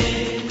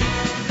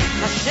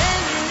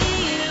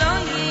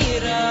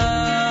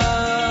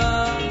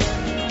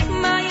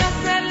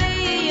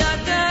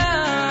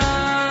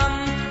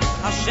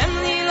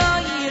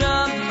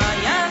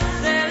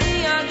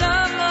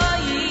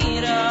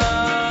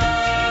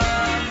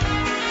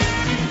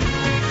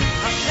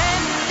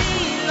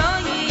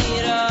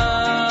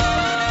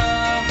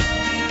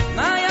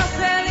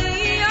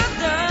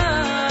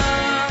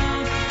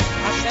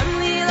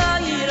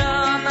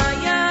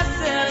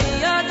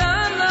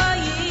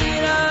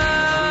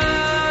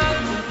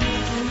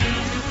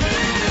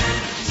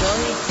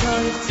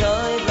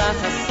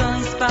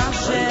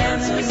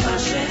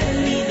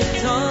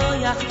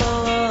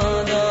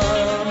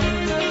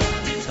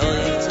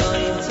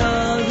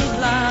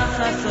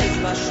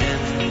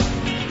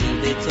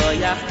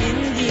 Toyach in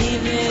die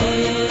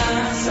Welt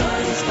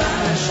Sois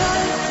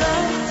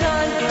Bashem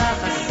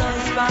Toyach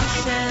Sois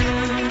Bashem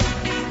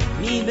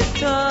Mi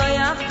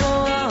betoyach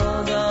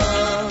bo'odo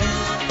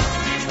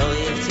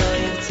Toyach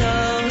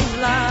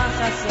Toyach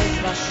Sois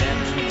Bashem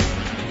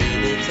Mi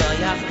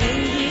betoyach in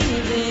die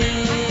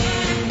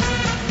Welt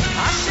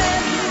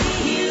Hashem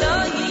mi lo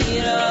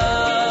yira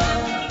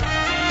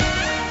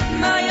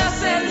Ma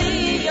yaseh li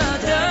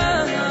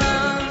yadam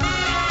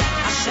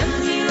Hashem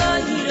mi lo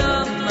yira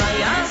Ma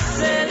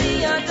yaseh li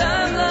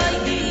yadam lo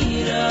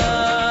yira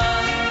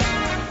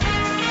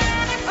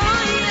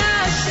Oh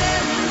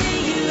Hashem mi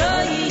lo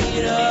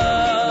yira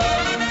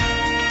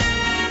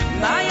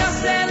Ma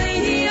yaseh li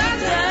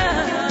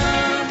yadam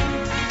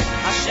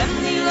Hashem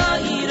mi lo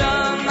yira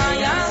Ma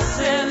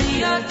yaseh li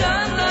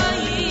yadam lo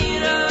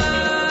yira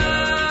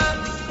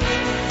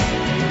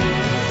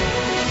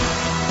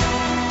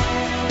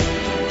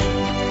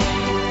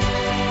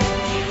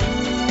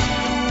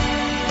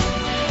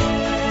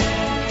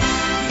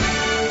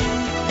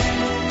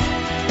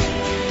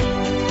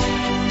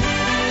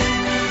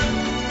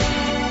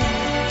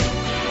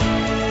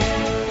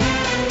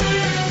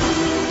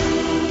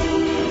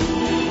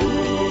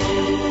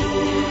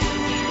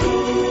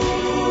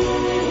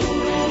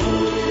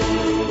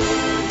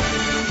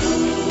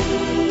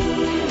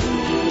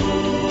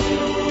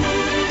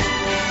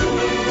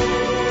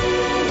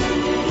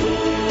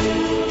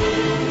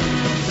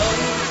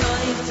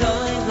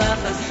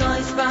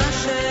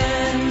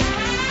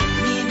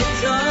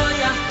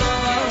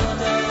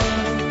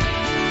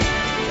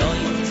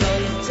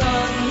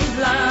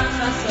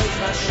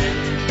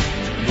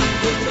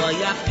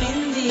Toyach in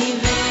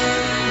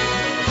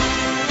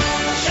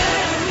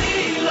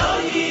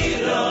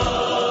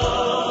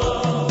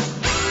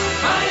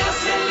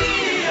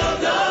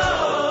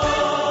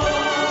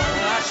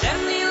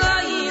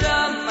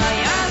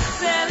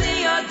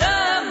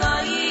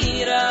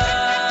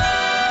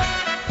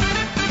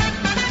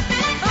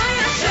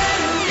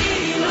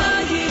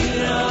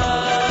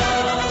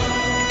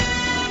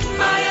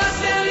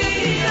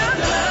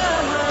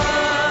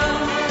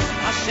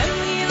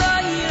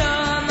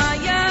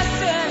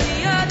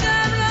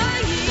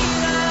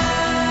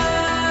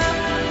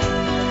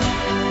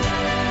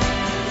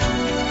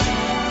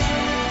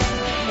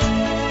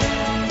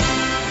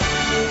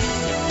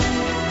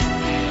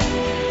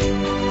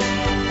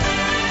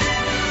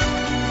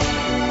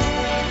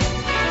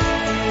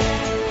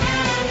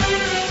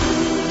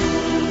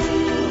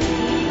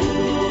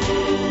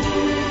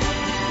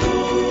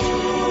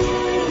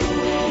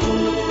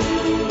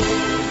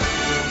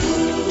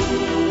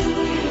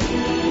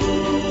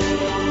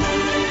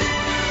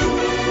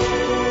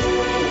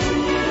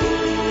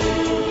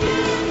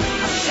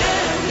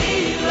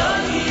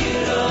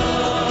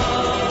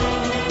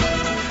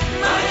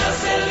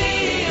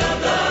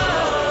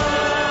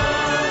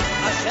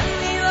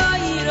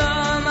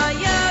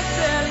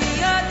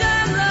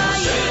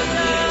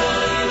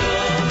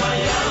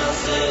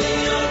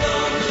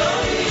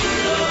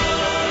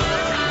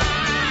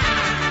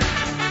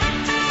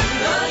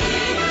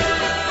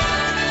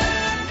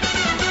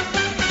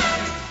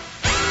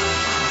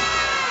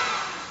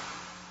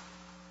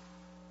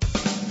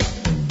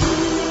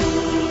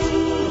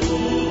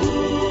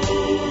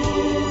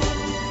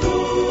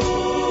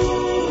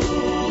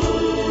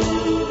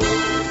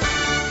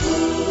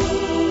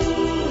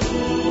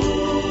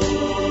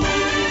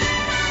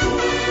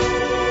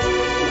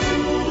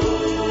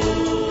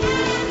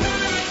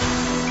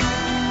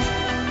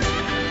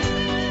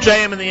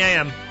JM in the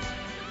AM.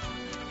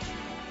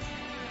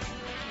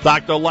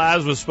 Dr.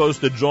 Laz was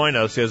supposed to join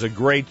us. He has a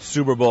great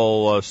Super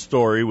Bowl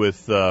story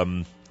with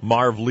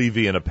Marv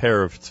Levy and a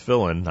pair of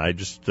tefillin. I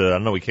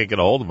don't know, we can't get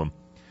a hold of him.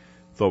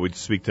 Thought we'd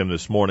speak to him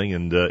this morning,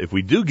 and if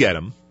we do get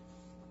him,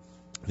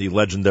 the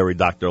legendary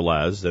Dr.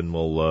 Laz, then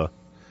we'll,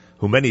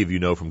 who many of you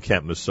know from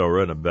Camp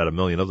Mesorah and about a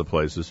million other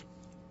places,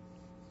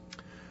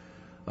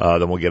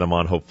 then we'll get him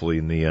on hopefully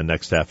in the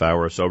next half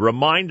hour or so.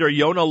 Reminder,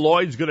 Yonah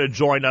Lloyd's going to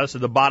join us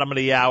at the bottom of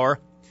the hour.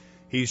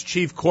 He's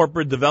Chief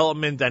Corporate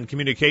Development and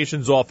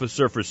Communications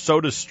Officer for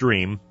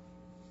SodaStream.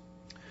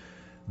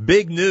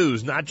 Big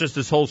news, not just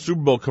this whole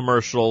Super Bowl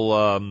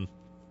commercial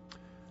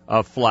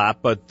flap,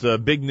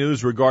 but big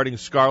news regarding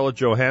Scarlett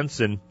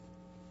Johansson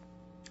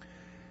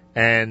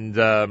and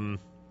her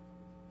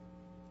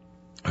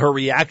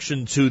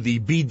reaction to the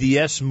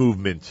BDS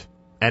movement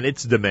and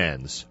its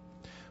demands.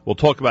 We'll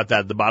talk about that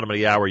at the bottom of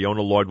the hour.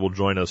 Yonah Lloyd will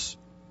join us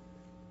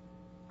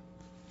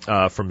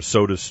from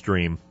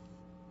SodaStream,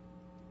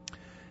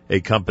 a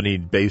company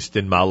based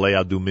in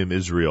Ma'ale Adumim,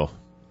 Israel.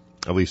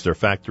 At least their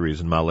factory is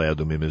in Ma'ale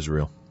Adumim,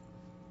 Israel.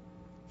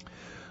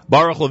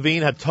 Baruch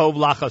Levine had Tov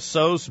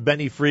Lachasos.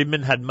 Benny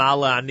Friedman had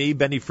Ma'ale Ani.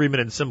 Benny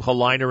Friedman and Simcha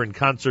Leiner in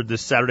concert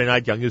this Saturday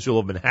night, Young Israel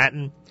of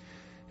Manhattan.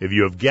 If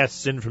you have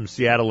guests in from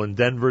Seattle and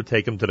Denver,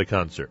 take them to the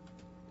concert.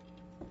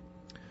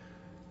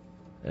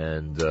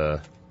 And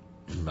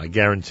I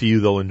guarantee you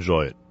they'll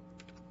enjoy it.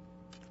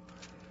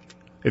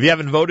 If you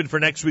haven't voted for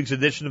next week's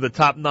edition of the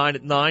Top 9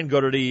 at 9,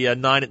 go to the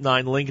 9 at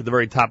 9 link at the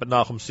very top at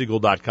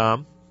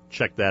NachumSegal.com.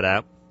 Check that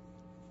out.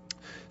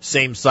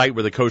 Same site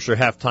where the Kosher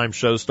Halftime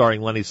Show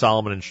starring Lenny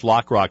Solomon and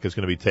Schlock Rock is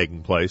going to be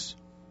taking place.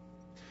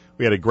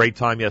 We had a great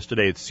time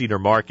yesterday at Cedar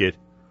Market.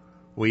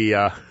 It's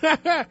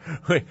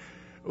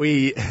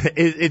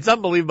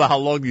unbelievable how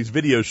long these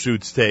video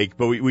shoots take,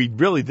 but we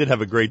really did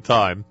have a great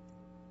time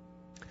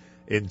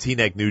in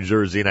Teaneck, New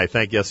Jersey, and I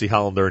thank Yossi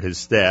Hollander and his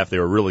staff. They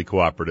were really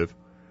cooperative.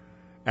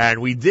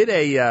 And we did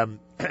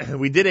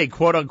a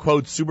quote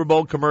unquote Super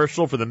Bowl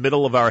commercial for the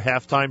middle of our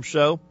halftime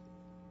show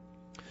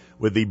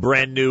with the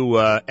brand new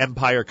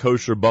Empire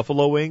Kosher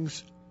Buffalo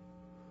Wings.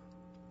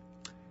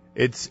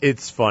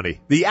 It's funny.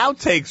 The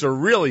outtakes are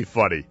really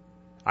funny.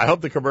 I hope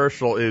the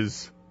commercial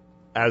is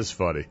as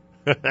funny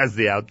as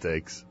the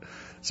outtakes.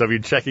 So if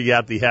you're checking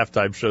out the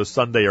halftime show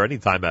Sunday or any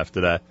time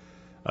after that,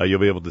 you'll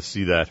be able to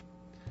see that.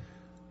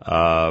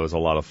 It was a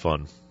lot of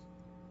fun.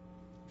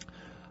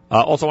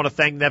 Also want to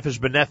thank Nefesh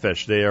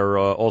B'Nefesh. They are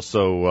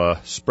also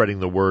spreading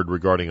the word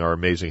regarding our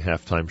amazing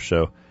halftime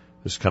show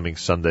this coming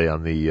Sunday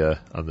on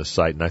the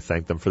site, and I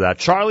thank them for that.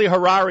 Charlie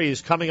Harary is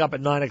coming up at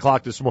 9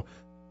 o'clock this morning.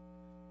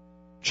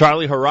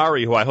 Charlie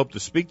Harary, who I hope to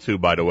speak to,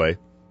 by the way,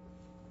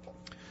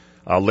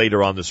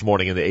 later on this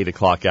morning in the 8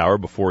 o'clock hour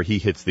before he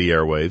hits the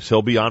airwaves.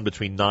 He'll be on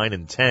between 9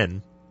 and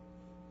 10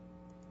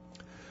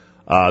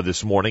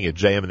 this morning at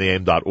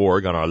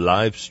jmandtheam.org on our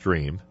live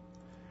stream.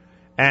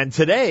 And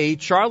today,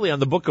 Charlie on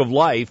the Book of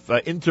Life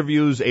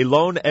interviews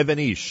Elon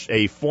Evanish,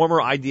 a former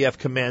IDF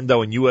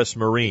commando and U.S.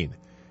 Marine.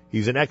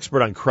 He's an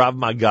expert on Krav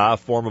Maga, a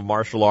form of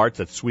martial arts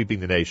that's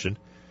sweeping the nation.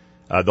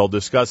 They'll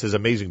discuss his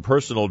amazing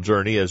personal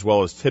journey as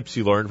well as tips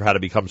he learned for how to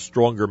become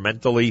stronger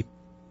mentally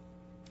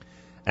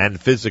and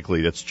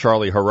physically. That's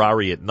Charlie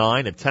Harary at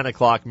 9. At 10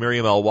 o'clock,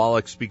 Miriam L.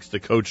 Wallach speaks to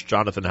Coach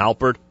Jonathan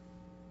Halpert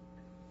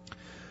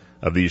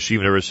of the Yeshiva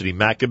University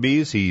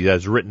Maccabees. He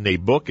has written a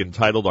book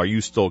entitled Are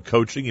You Still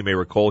Coaching? You may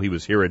recall he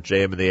was here at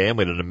JM and the AM.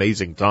 We had an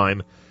amazing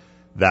time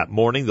that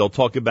morning. They'll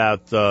talk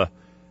about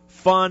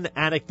fun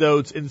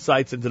anecdotes,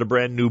 insights into the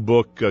brand new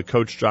book,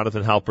 Coach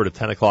Jonathan Halpert at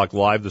 10 o'clock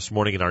live this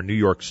morning in our New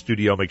York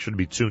studio. Make sure to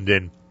be tuned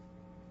in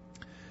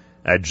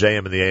at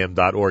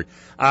jmandtheam.org.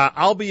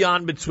 I'll be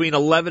on between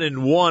 11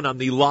 and 1 on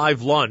the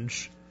live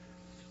lunch.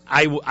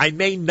 I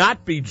may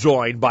not be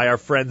joined by our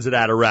friends at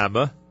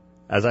Adorama.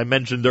 As I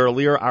mentioned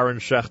earlier, Aaron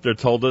Schechter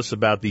told us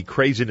about the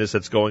craziness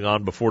that's going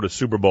on before the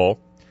Super Bowl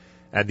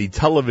and the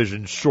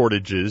television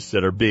shortages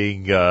that are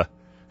being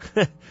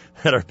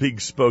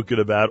spoken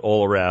about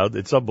all around.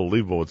 It's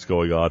unbelievable what's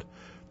going on,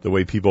 the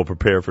way people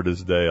prepare for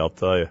this day, I'll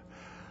tell you.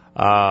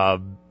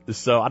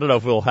 So I don't know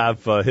if we'll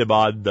have him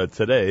on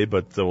today,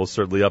 but we'll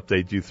certainly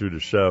update you through the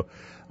show.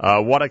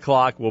 1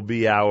 o'clock will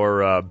be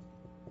our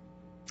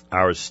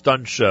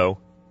stunt show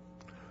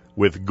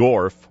with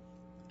Gorf,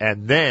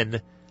 and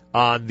then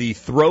on the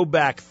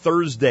Throwback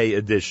Thursday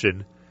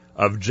edition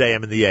of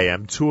JM and the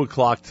AM, 2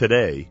 o'clock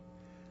today,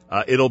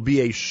 it'll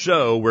be a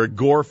show where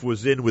Gorf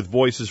was in with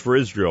Voices for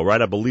Israel,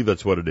 right? I believe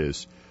that's what it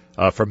is,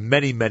 from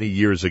many, many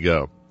years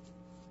ago.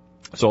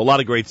 So a lot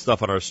of great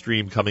stuff on our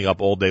stream coming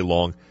up all day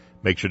long.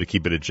 Make sure to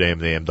keep it at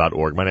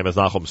jmandtheam.org. My name is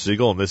Nachum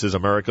Segal, and this is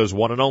America's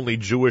one and only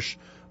Jewish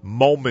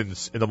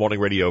Moments in the Morning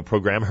radio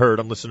program, heard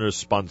on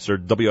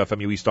listeners-sponsored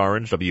WFMU East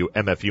Orange,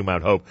 WMFU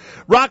Mount Hope,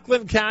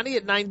 Rockland County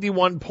at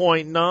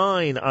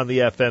 91.9 on the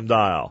FM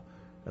dial,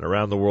 and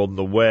around the world on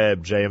the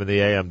web,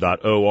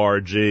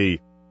 jmandtheam.org.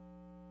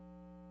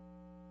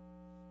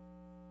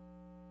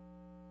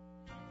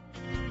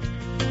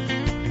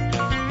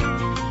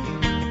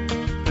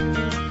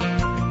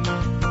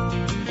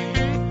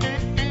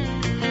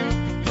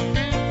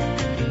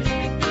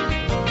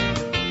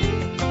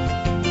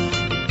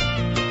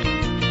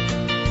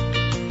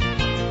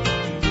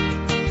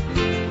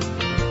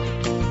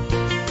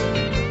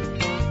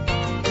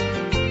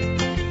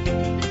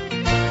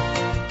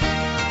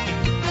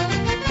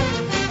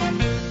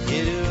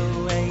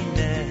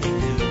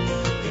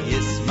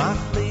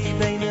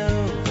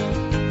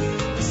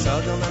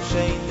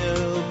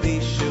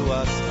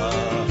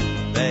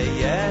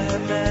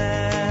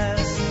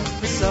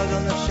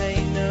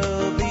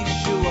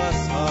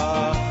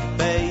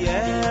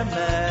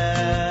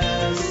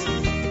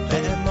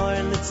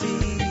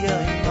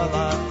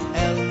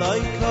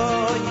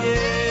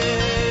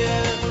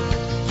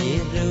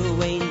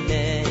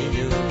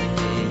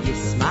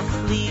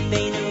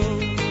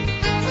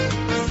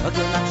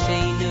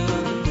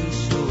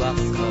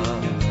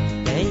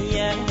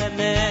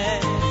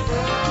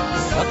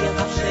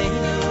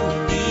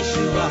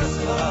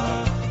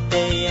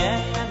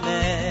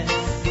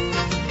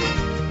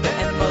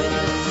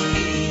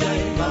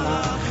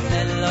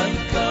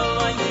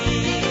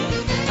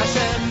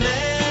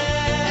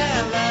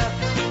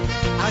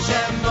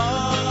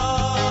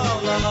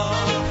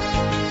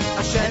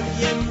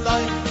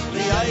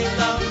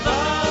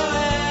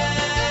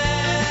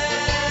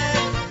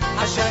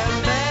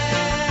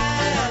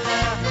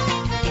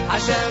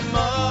 Hashem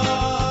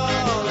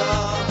Mola,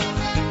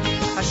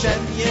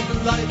 Hashem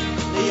Yimlai,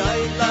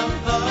 Li'olam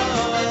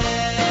Voed.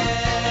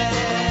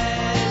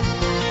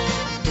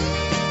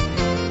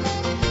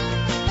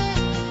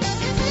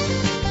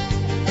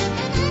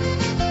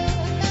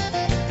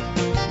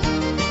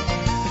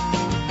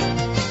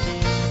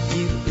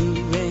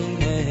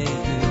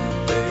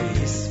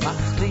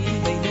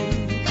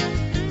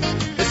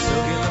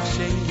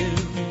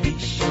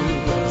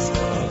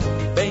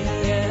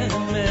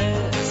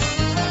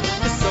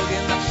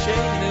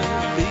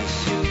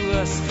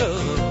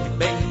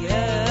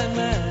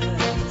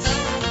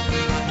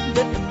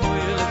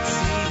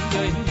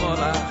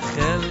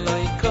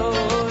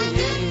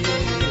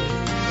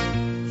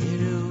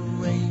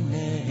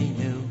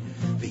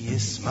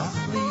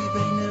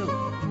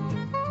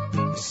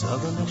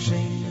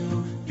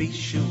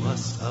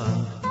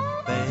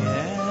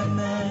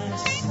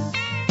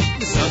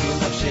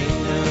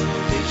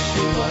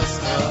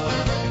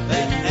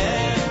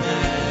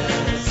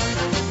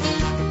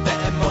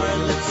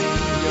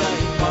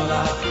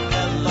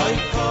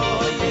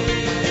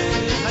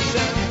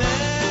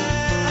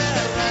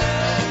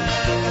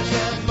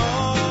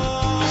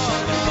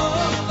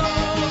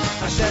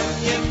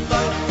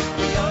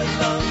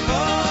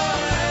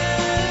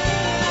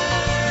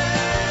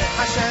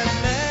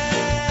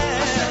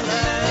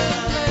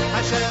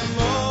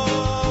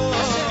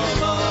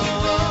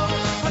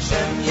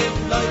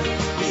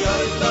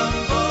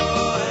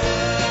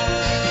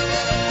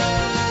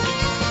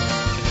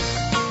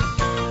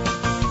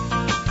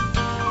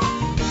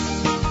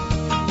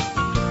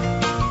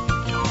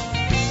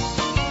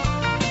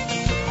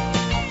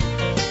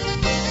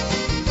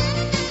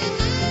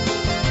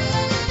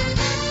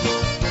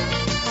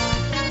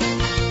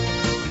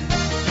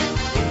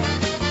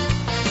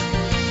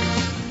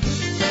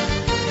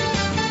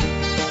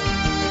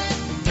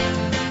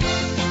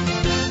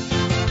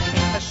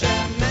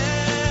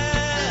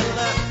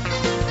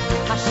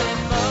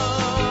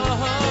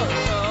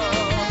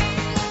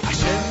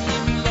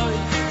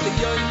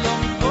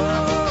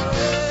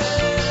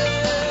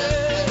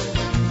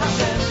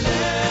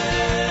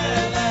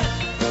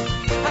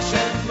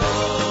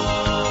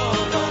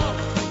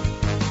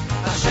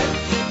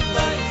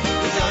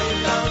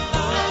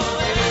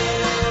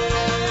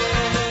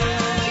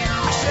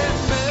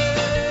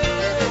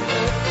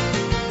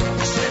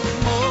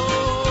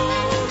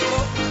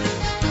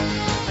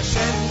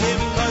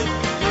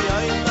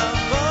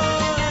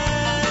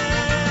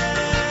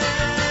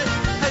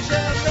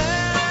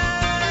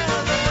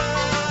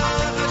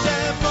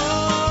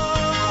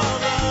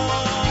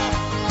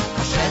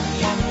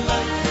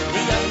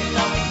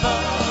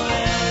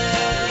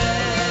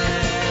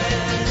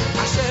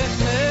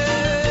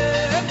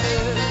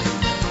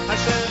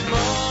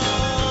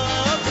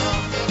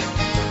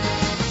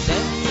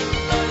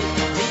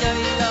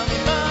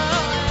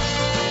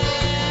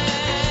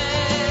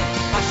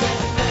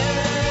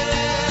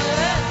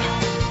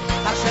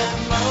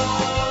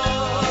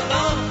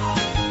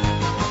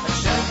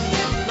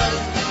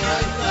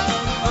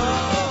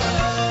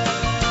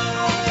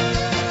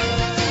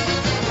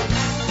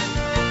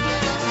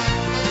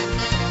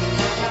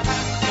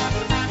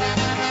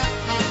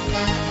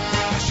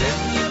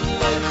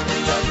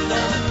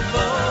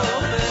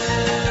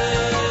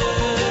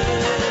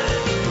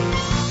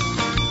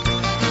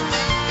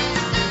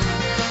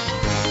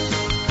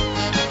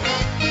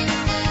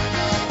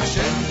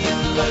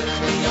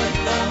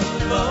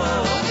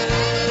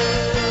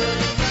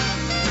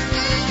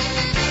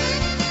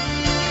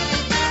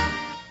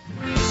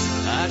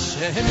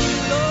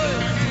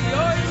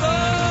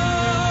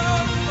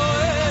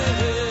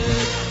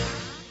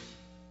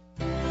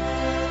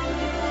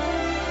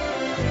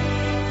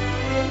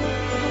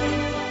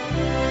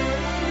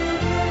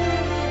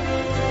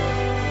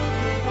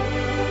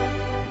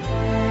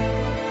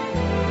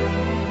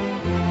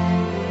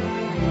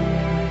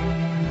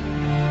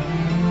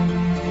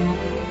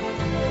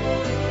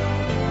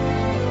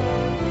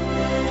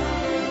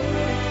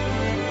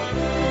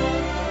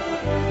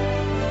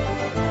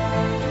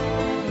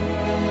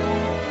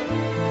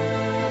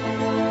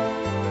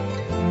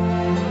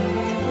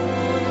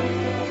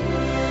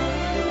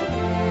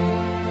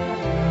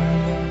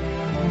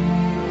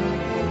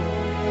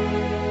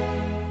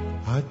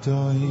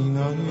 Adoin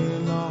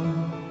olam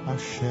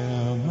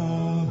asher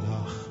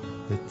malach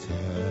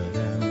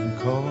b'terem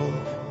kol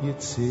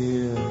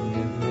yitzir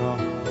nivra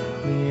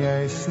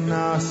miyes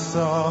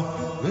nasa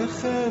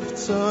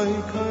v'chevtzoi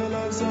kol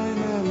azay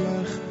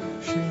melech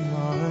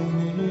shemay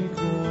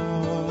nigro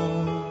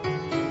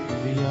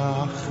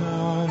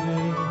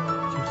v'yacharei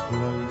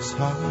kichlois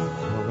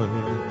hakol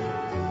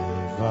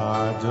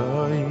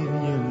v'adoin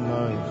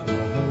yimay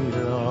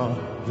chayra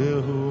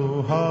v'hu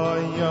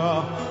haya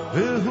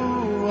v'hu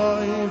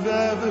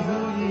v'hu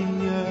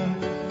yiyeh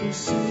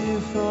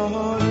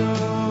yisifaya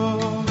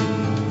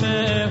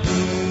v'hu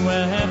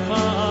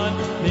echad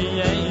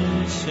v'yein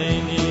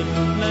sheni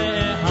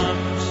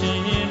lehamshilai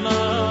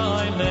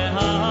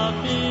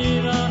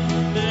lehavira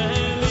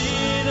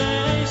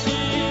v'lirei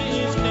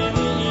shis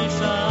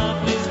v'nisach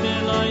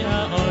v'zbeloi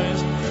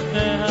ha'ois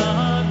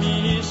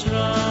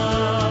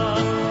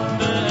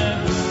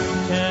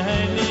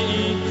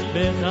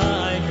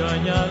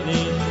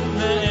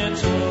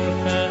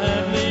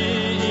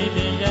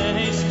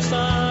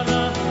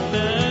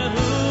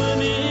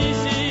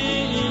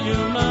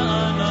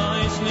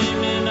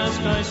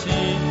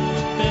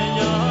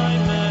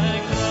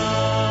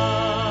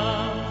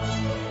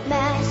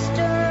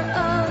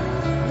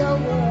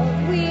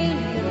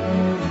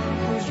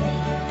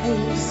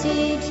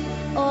seeds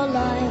or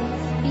life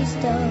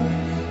bestowed,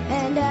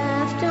 and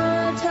after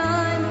a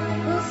time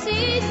will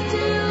cease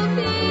to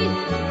be.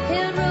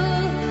 He'll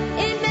rule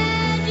in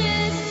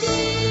majesty.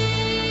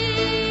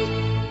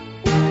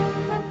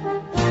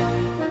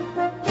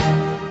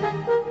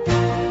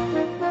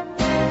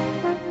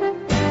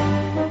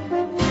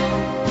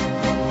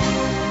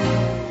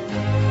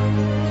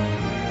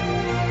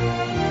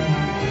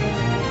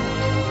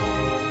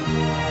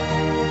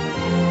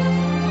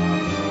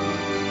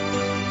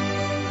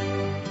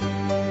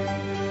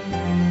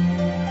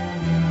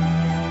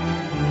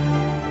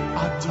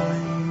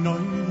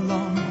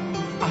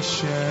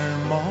 Asher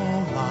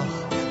Molach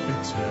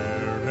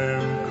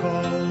b'terem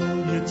kol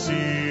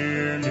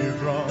yitzir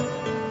nivra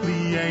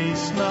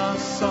liyes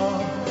nasa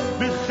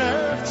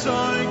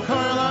b'cheftzoi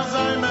kol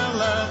azay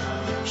melech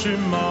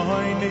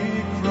shemai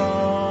nikra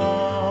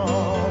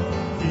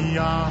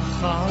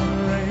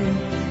v'yacharei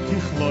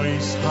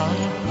tichlois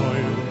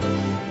ha'koil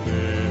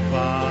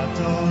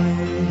b'vadoi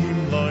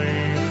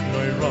yimloich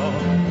noira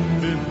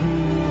v'hu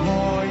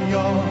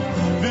haya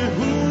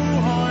v'hu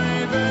hay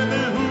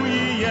v'hu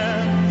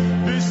yiyeh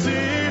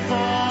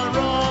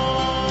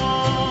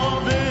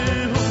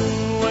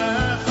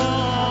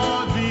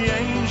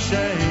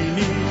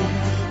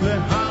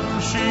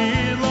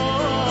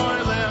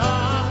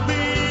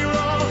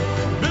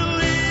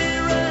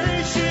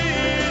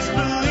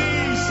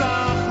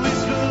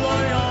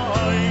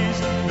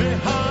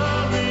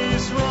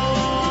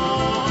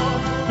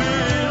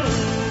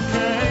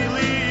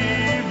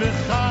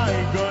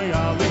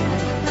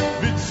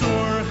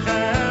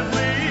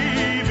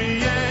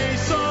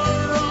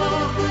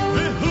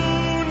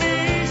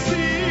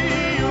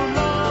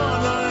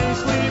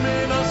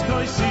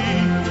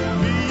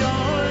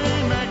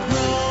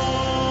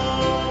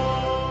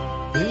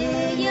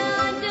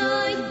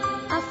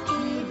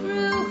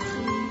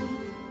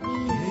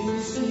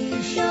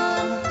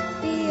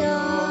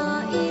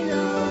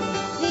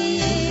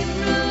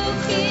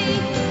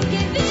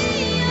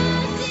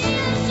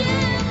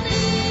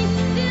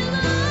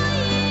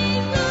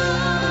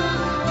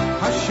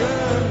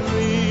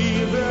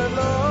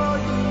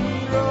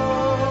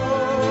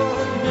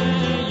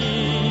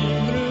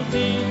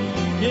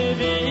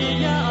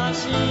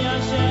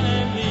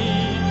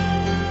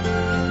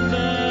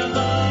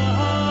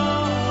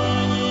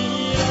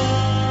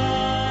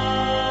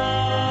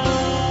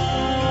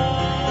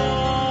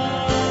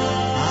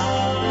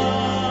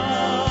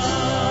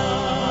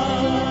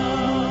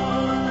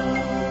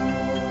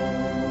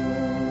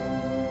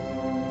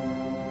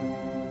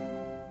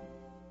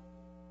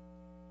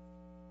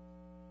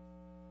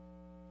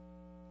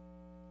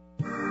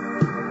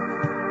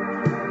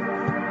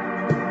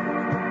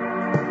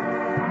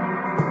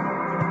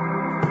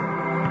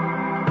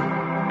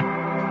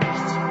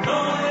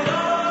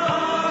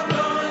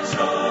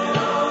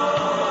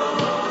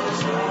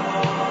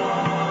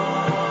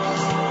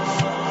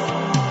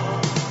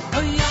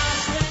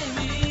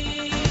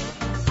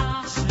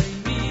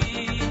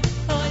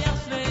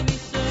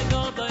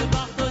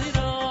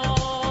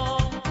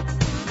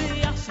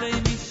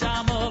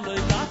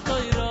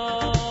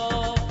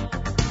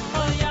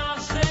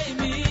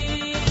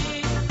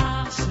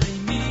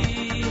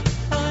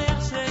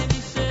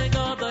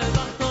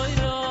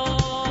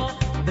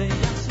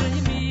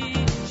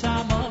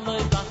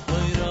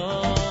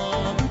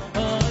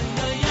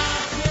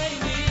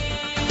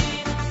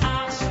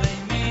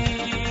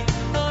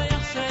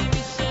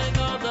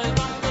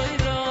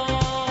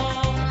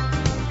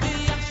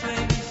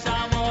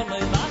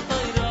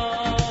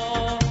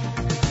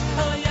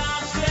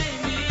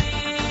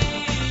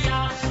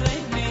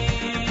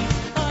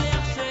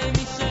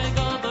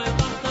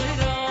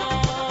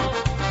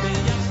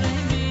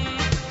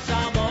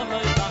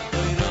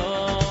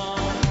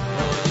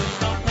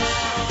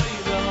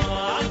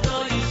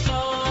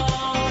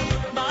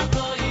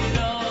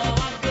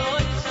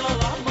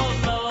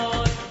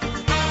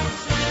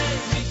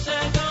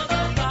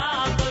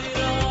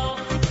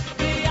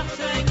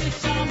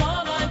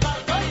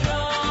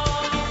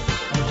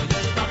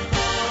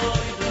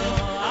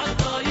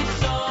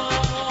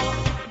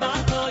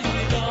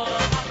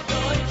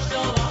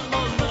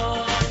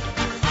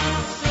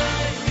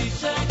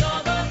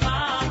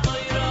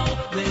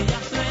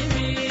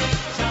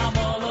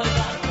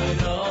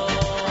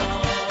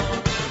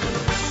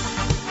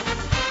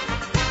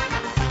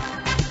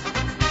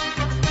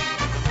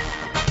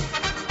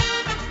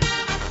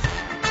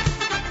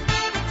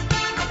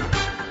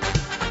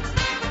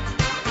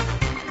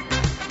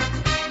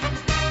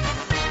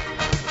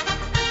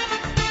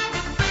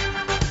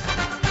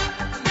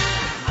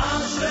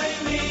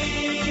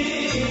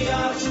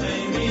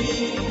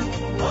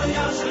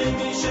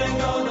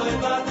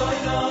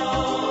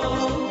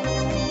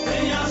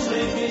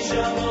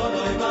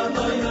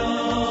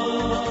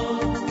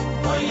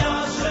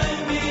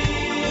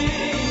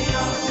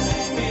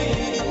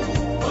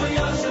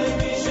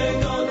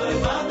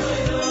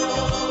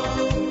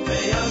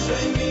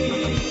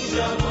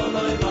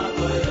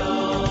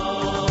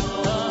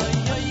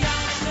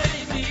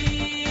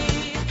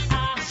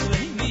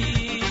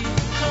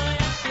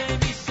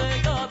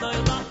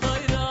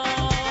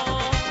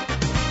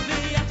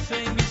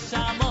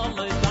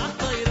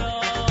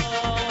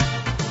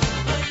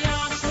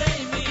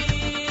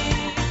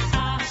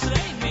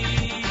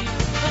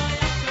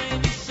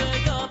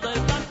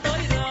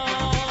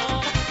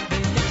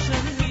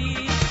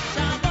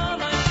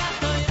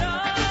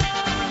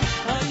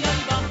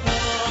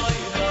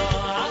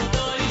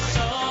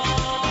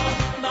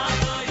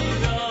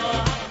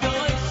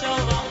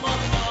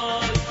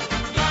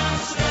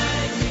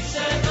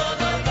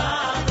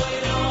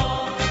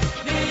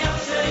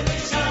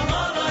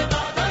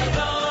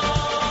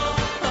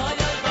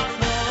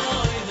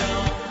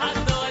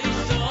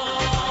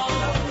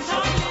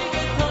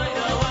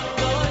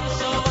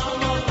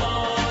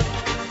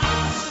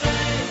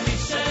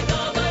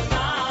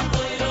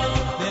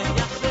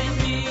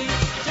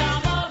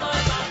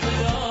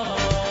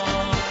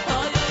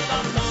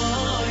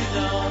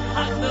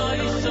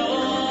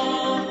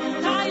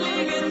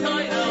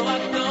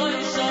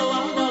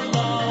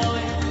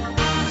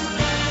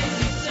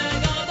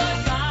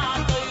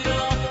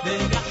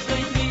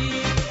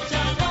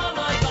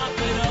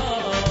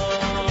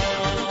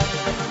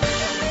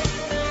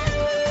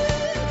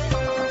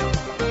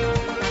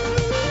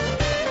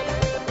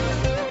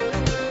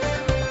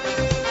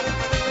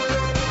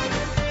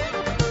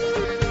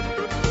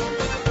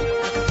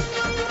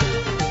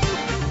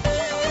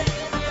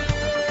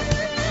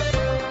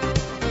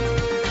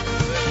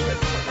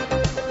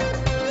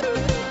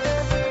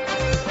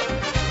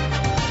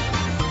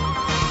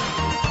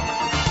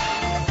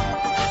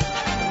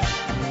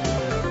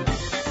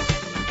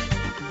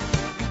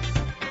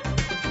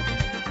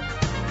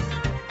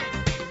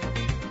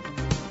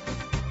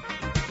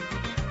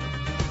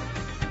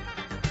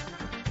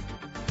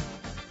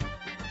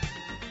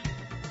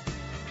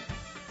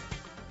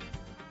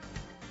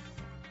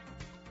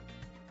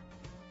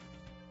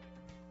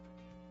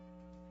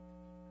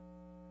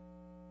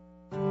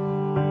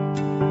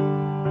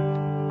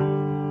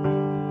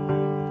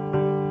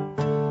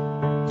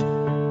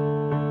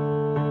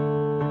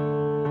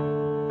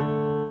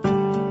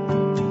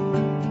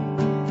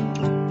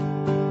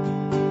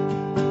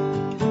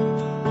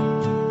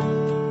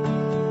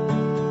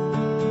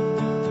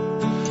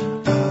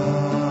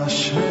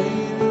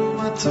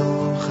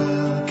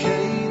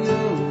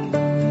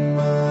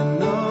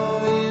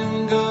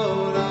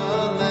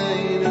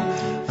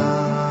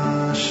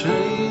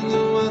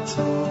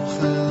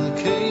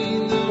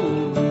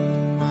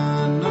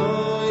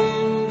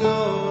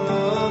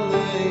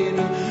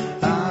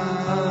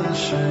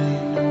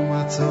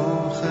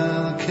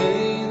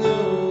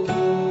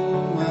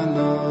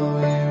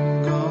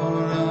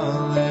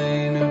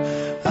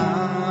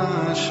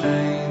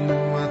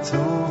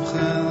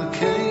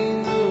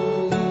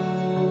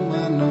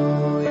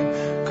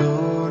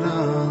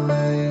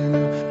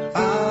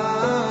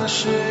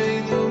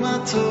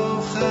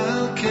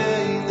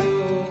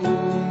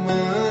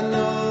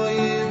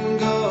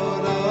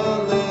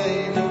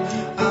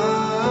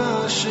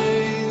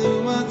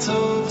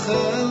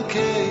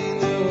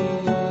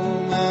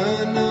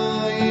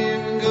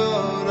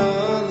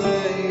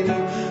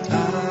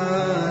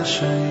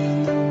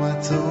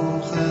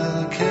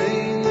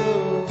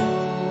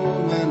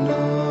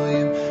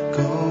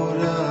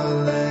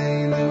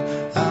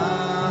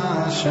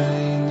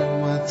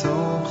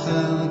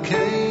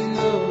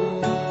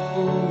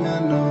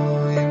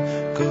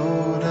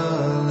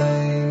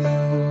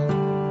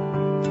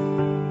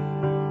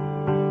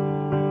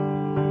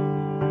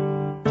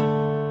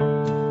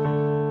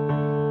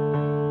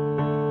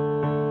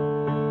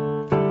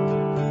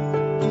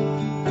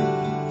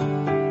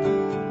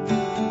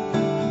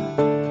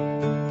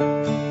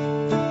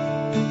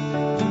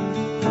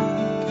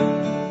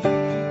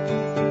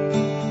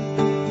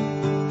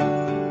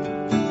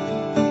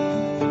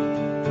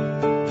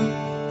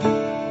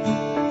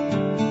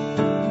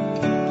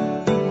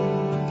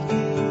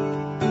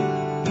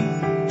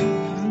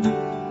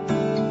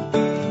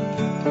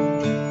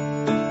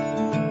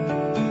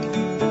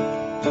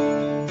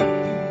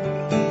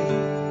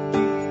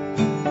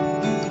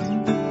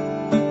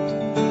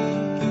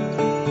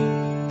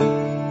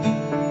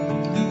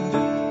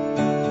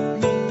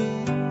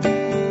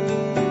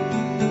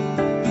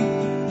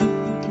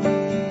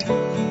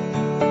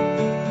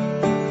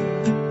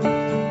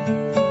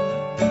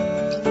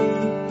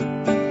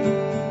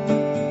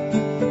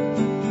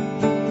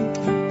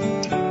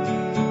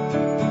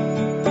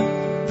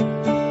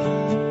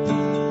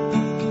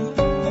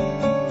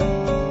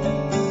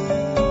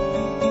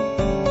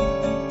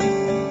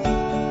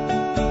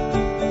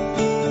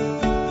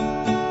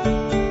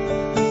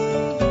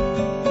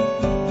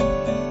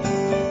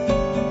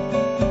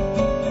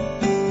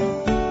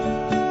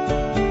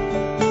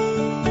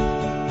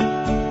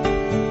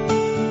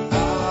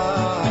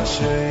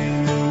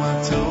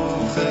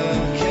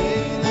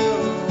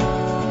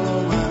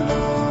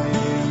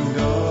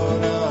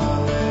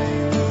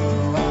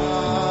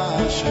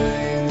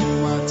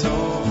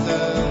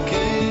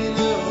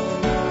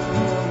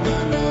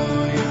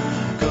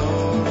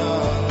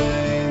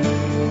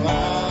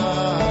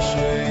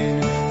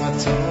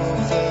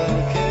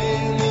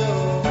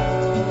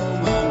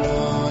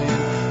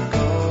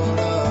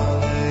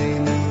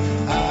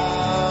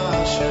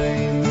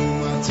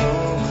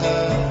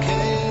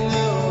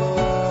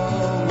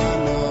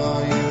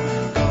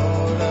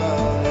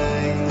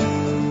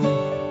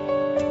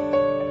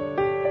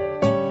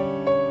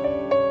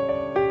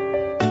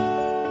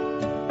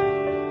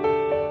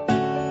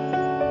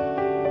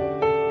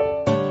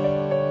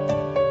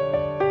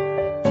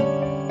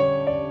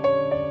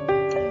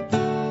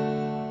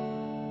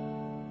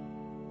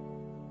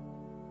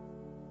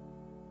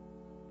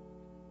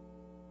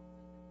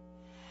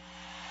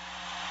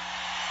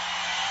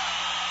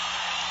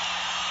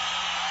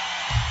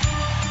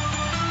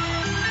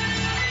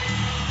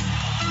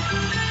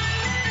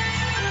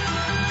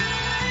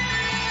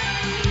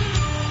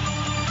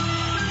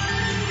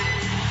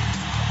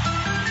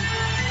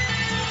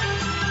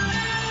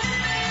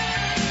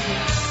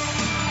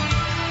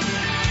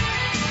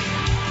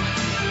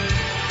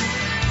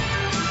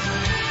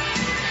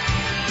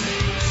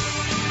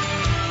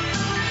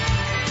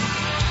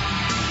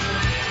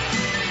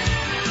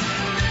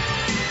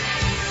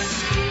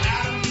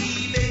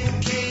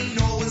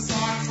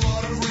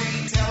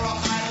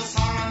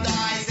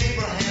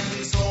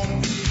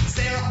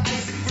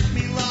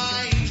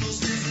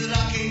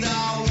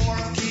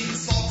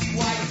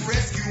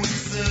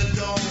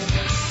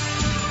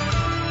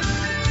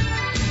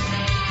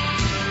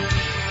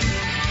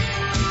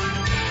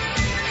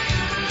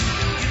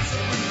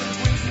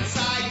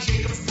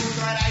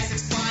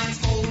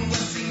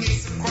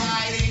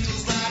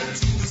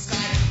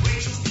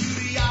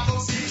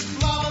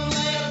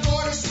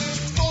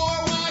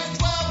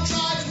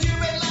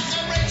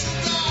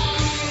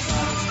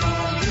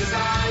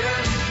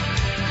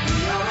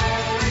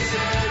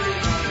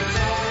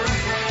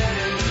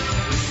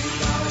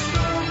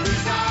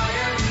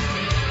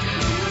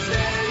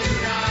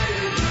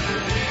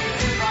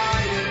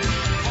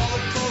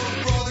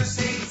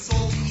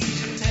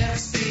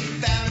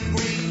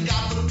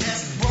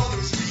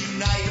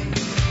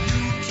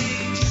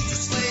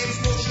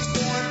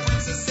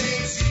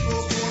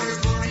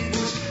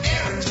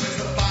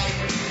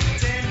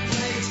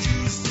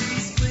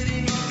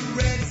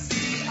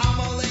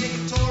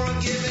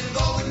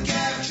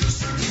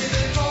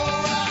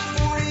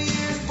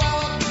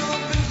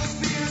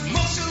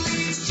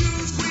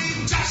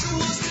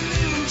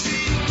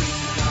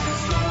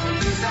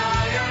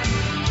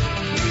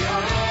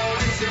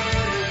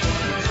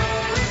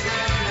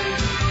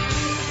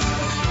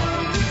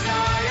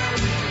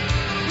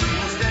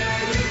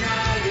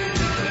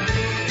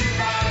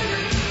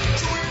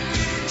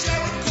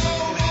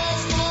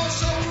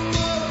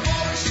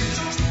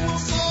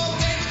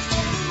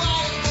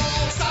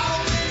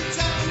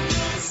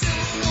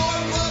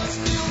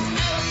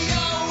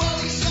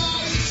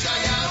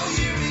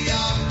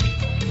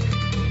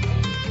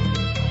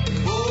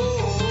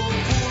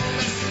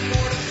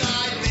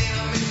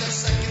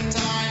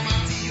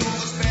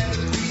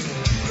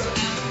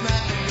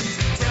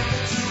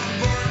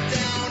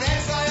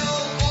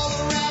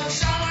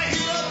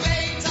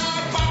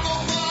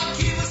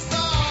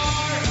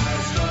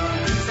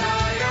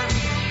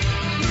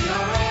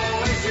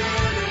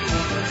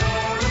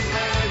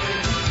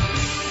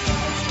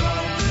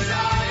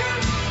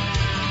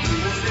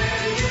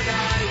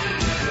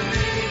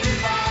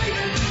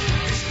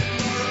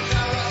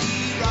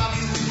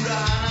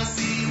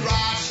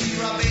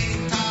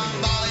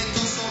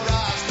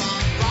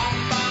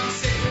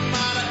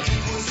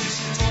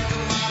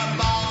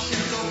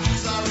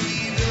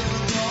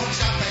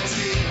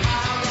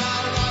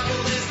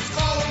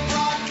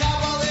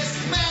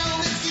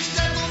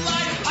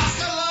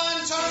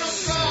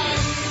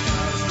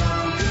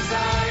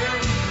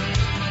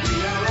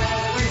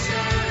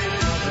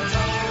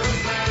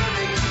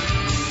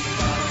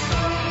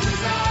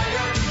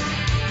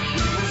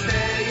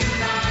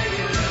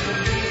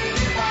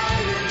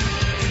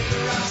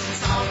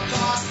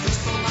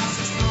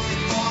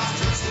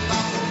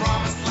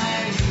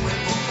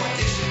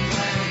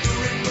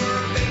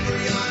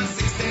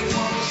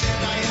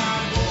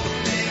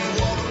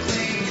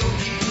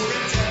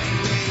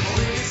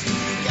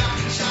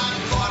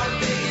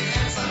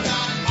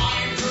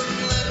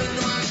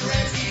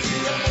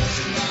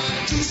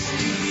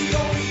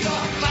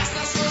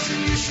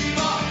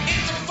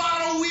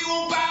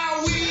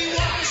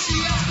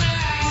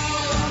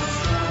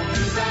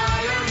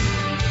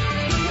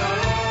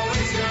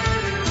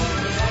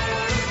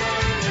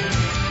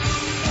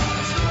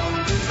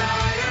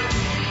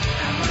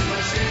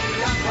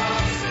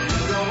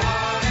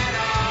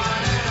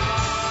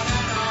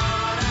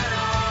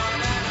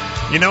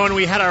You know, when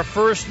we had our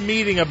first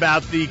meeting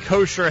about the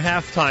kosher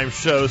halftime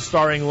show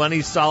starring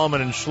Lenny Solomon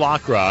and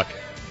Schlockrock,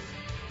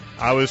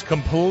 I was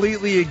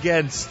completely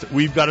against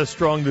We've Got a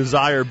Strong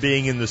Desire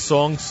being in the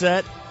song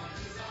set.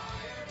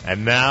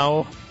 And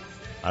now,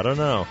 I don't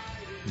know.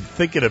 I'm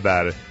thinking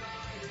about it.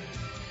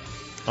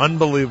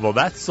 Unbelievable.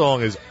 That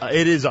song is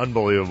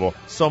unbelievable.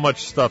 So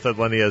much stuff that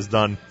Lenny has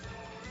done.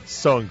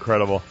 So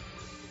incredible.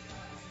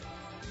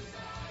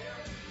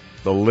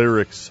 The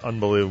lyrics,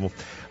 unbelievable.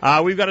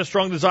 We've got a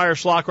Strong Desire,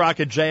 Schlockrock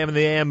at JM in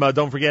the AM.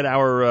 Don't forget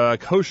our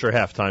kosher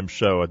halftime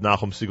show at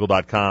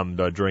NachumSiegel.com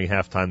during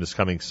halftime this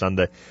coming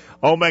Sunday.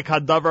 Omek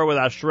Hadavar with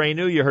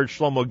Ashreinu. You heard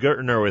Shlomo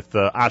Gertner with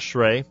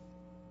Ashrei.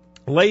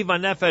 Leiv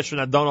HaNefesh and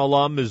Adon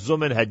Olam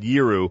Mizumin had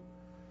Yiru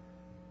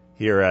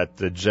here at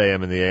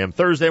JM in the AM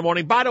Thursday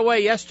morning. By the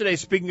way, yesterday,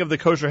 speaking of the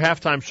kosher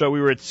halftime show,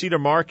 we were at Cedar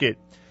Market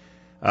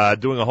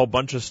doing a whole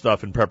bunch of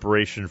stuff in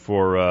preparation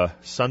for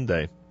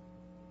Sunday.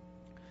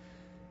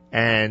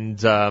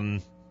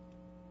 And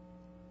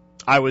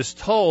I was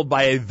told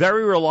by a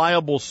very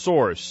reliable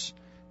source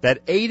that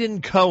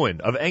Aidan Cohen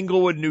of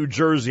Englewood, New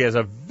Jersey, has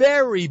a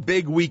very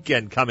big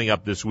weekend coming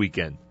up this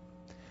weekend.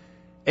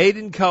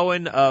 Aidan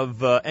Cohen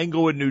of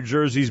Englewood, New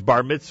Jersey's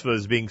bar mitzvah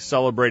is being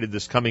celebrated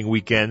this coming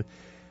weekend,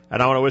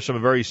 and I want to wish him a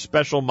very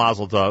special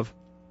mazel tov.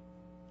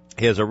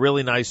 He has a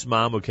really nice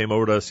mom who came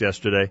over to us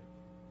yesterday,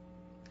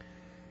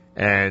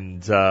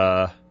 and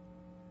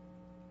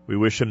we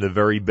wish him the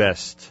very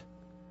best.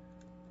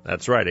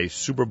 That's right, a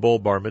Super Bowl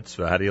bar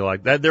mitzvah. How do you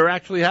like that? They're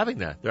actually having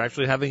that. They're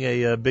actually having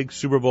a big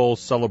Super Bowl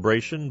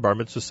celebration, bar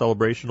mitzvah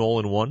celebration all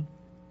in one.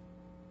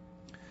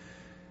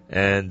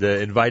 And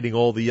inviting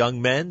all the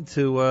young men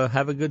to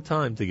have a good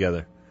time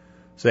together.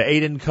 So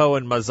Aidan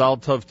Cohen,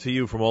 mazal tov to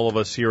you from all of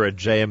us here at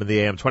JM in the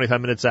AM. 25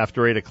 minutes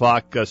after 8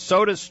 o'clock,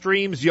 Soda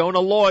Stream's Yonah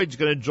Lloyd's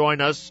going to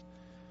join us.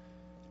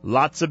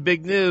 Lots of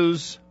big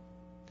news.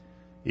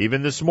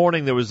 Even this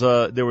morning there was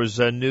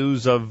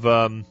news of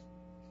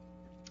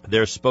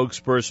their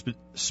spokesperson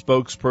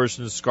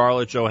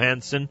Scarlett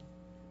Johansson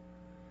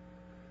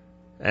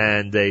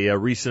and a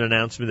recent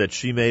announcement that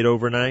she made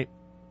overnight.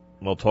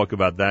 We'll talk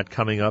about that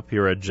coming up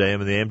here at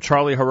JM in the AM.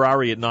 Charlie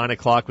Harary at 9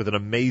 o'clock with an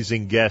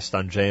amazing guest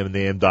on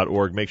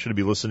jmintheam.org. Make sure to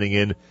be listening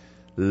in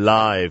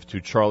live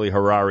to Charlie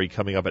Harary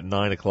coming up at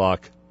 9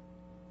 o'clock.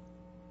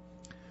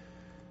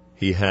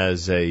 He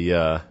has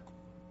really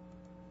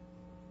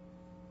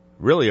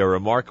a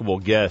remarkable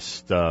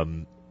guest,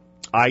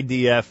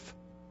 IDF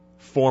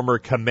former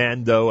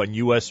commando and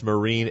U.S.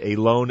 Marine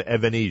Elon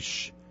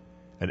Evanish,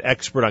 an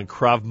expert on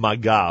Krav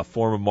Maga,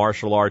 former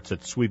martial arts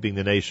at Sweeping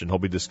the Nation. He'll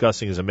be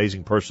discussing his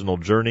amazing personal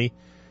journey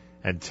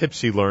and tips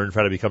he learned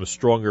for how to become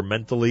stronger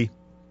mentally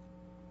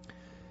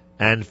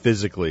and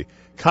physically.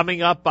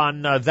 Coming up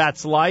on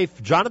That's Life,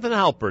 Jonathan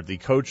Halpert, the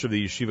coach of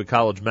the Yeshiva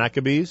College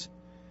Maccabees,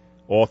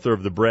 author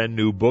of the brand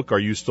new book, Are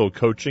You Still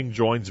Coaching?,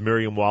 joins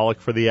Miriam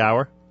Wallach for the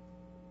hour.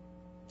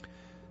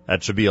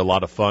 That should be a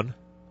lot of fun.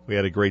 We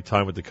had a great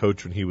time with the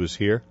coach when he was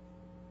here.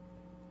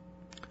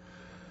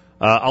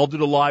 I'll do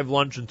the live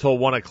lunch until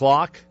 1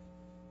 o'clock.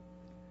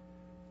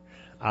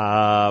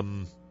 At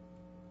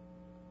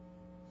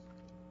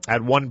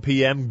 1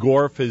 p.m.,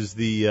 Gorf is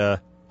the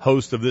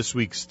host of this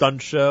week's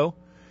Stunt Show.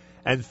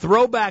 And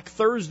Throwback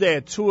Thursday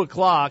at 2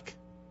 o'clock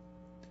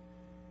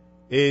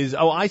is,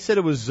 I said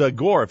it was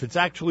Gorf. It's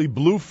actually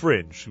Blue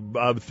Fringe.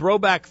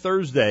 Throwback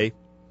Thursday,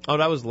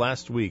 that was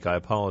last week. I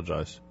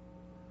apologize.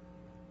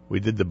 We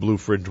did the Blue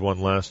Fringe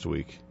one last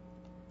week.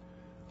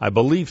 I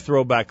believe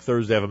Throwback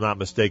Thursday, if I'm not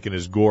mistaken,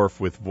 is Gorf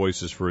with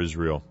Voices for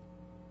Israel.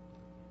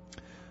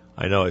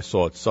 I know I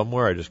saw it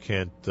somewhere. I just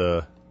can't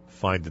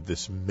find it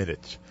this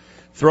minute.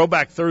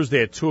 Throwback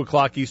Thursday at 2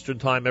 o'clock Eastern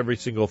Time every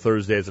single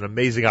Thursday is an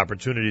amazing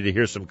opportunity to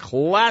hear some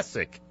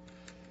classic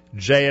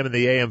JM in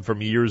the AM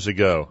from years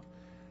ago.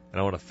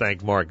 And I want to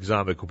thank Mark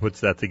Zomick who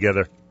puts that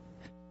together.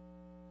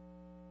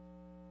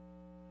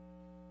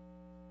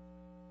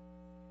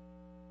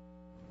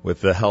 With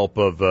the help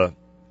of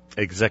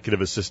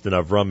executive assistant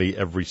Avrami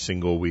every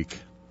single week.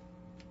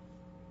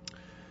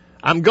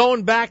 I'm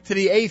going back to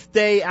the Eighth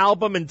Day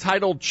album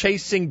entitled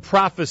Chasing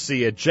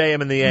Prophecy at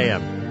JM in the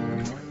AM.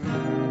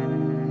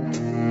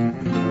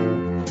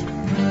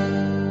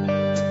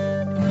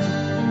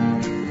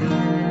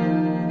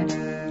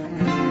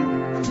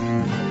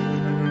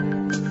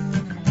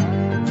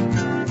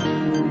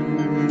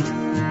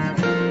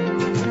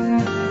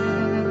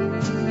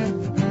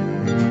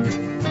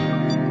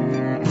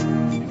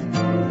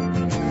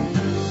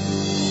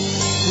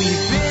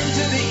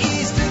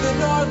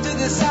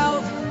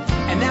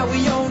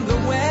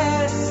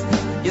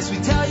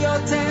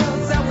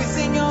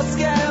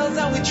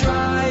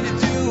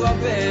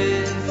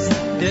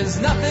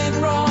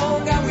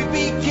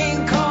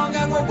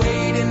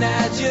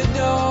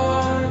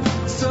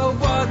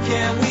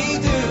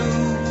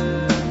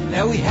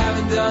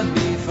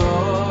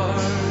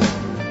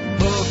 What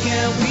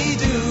can we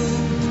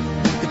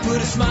do?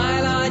 Put a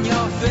smile on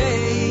your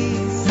face.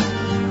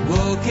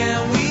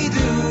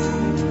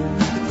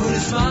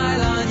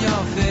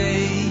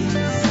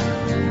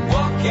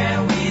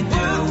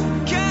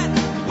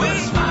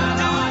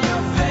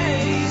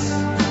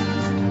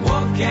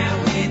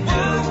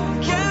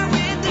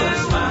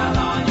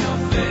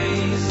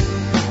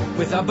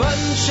 Our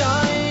buttons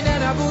shine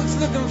and our boots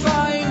looking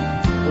fine.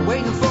 We're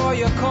waiting for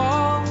your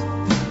call.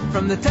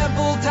 From the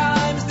temple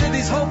times to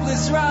these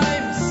hopeless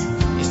rhymes,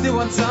 you still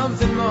want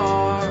something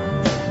more.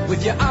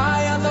 With your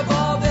eye on the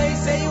ball, they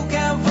say you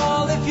can't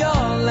fall if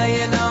you're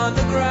laying on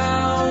the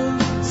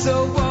ground.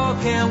 So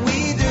what can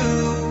we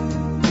do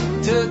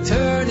to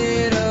turn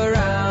it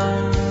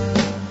around?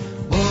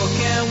 What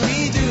can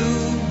we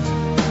do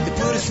to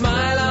put a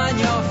smile on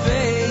your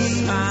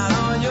face?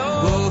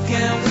 What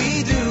can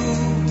we do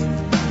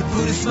to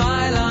put a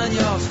smile on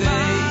your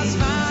face?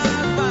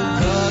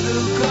 Kalu,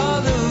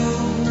 kalu,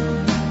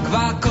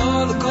 kva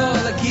kalu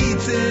kol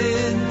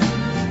akitzin.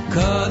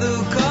 Kalu,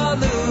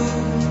 kalu,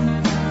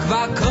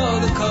 kva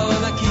kalu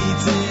kol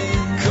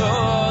akitzin.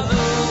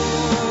 Kalu,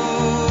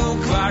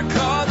 kva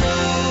kalu,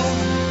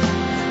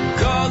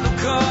 kalu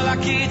kol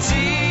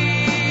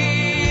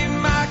akitzin,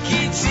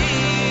 akitzin.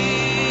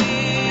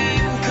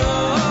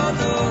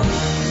 Kalu,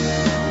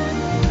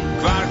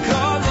 kva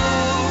kalu,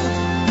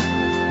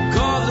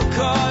 kalu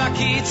kol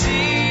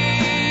akitzin.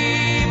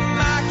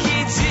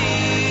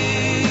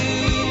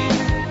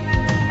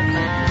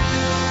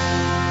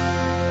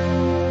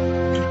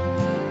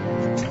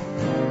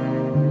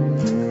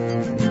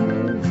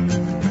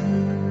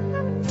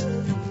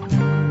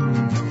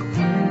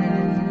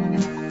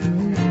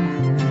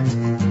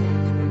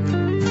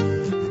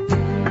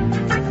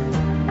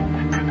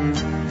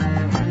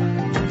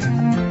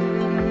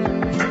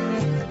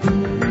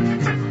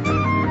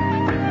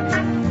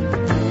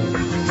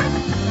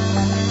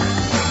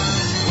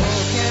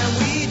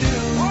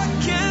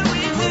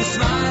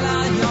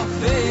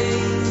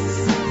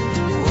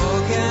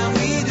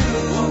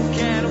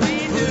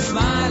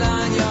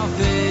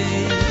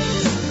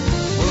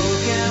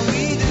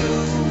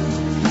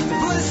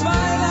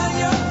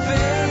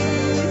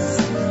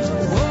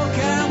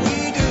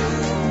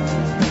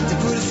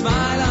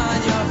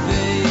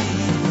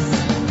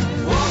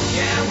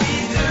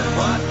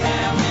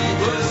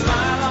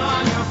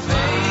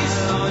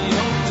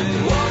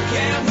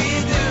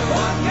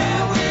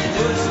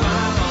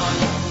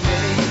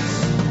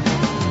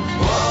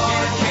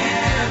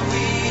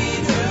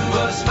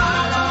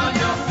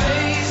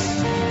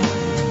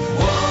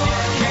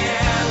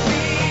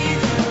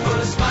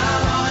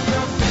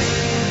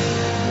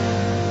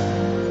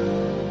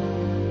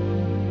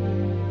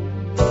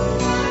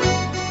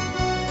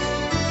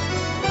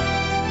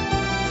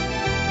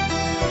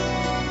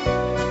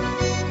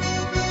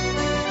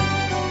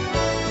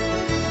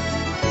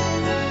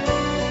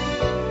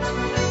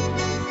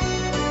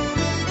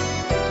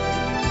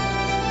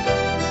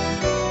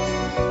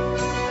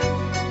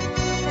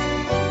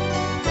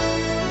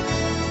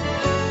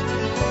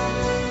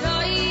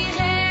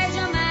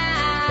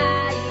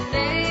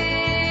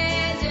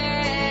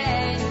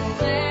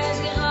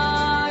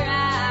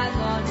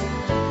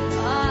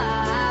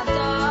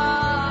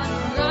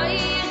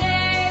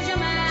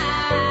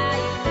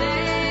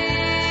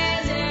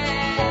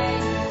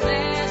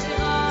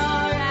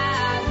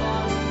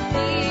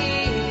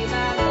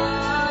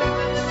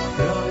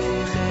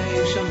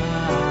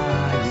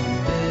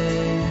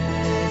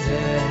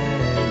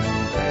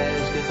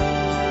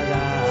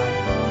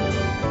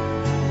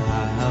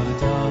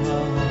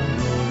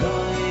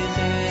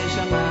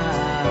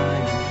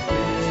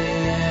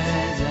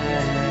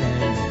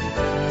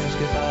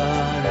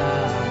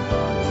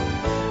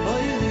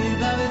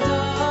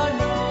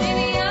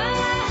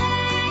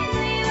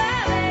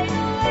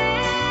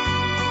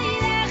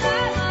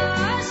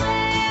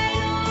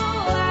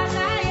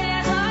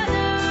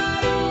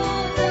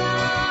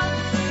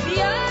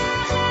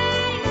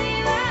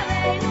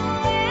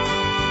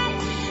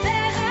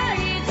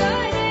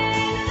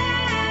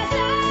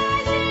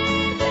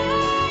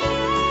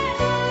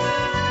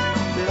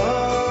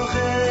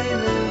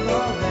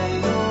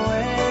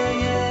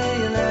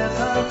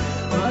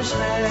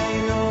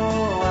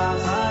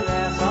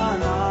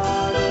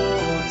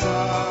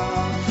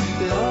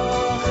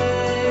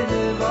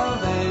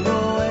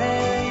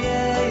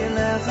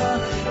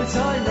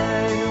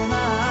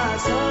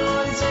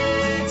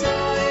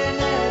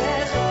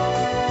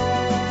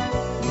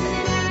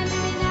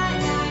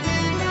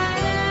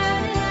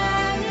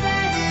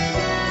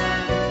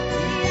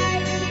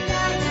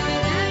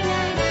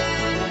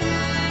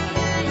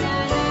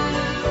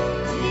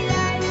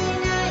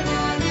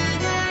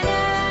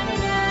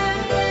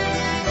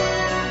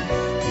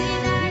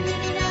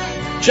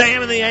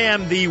 JM in the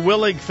AM, the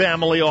Willig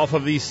family off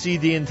of the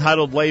CD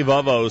entitled Lev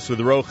Avos with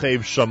Rochev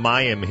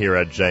Shamayim here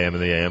at JM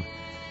in the AM.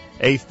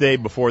 Eighth day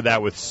before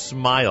that with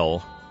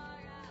Smile.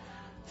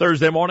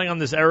 Thursday morning on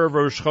this Erev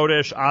Rosh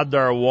Chodesh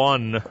Adar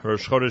 1.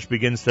 Rosh Chodesh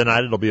begins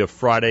tonight. It'll be a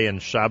Friday and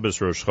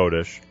Shabbos Rosh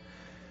Chodesh.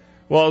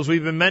 Well, as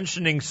we've been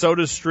mentioning,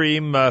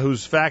 SodaStream,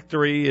 whose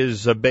factory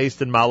is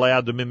based in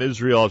Ma'ale Adumim,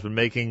 Israel, has been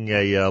making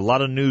a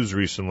lot of news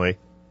recently.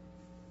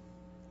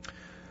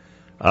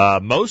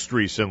 Most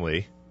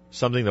recently,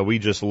 something that we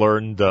just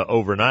learned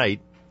overnight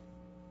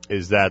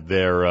is that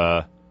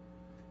their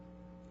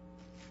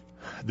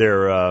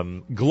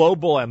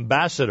global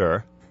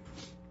ambassador,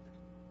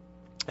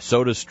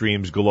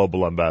 SodaStream's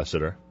global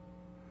ambassador,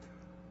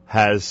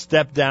 has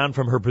stepped down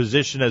from her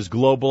position as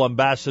global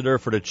ambassador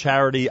for the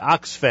charity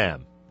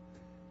Oxfam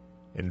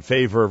in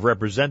favor of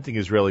representing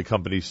Israeli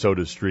company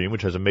SodaStream,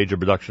 which has a major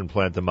production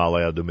plant in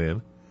Ma'ale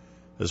Adumim.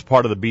 As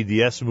part of the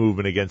BDS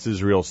movement against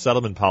Israel's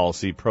settlement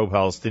policy,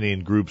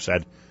 pro-Palestinian groups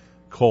had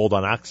called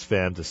on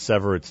Oxfam to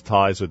sever its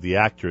ties with the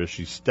actress.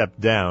 She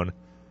stepped down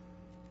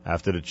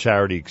after the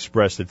charity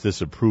expressed its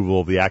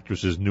disapproval of the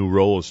actress's new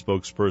role as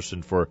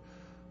spokesperson for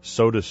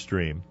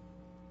SodaStream.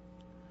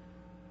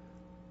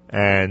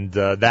 And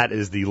that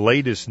is the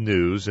latest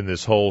news in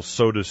this whole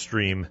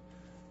SodaStream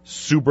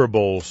Super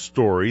Bowl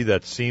story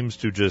that seems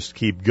to just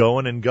keep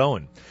going and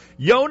going.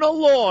 Yonah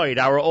Lloyd,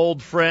 our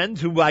old friend,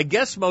 who I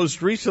guess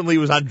most recently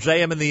was on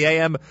JM in the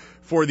AM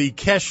for the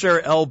Kesher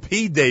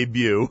LP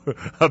debut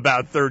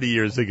about 30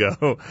 years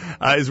ago,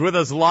 is with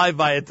us live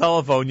via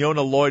telephone.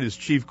 Yonah Lloyd is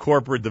Chief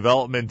Corporate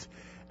Development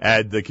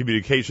and the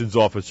Communications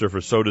Officer for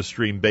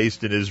SodaStream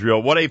based in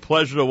Israel. What a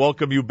pleasure to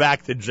welcome you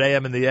back to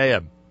JM in the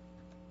AM.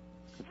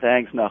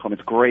 Thanks, Nachum.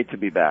 It's great to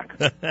be back.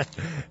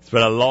 It's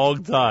been a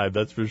long time,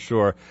 that's for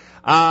sure.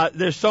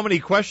 There's so many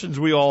questions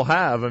we all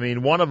have. I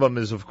mean, one of them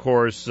is, of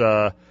course,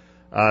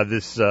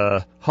 this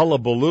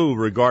hullabaloo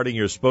regarding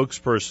your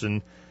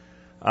spokesperson,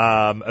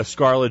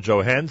 Scarlett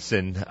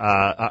Johansson.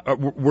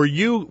 Were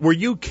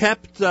you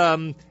kept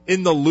in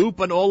the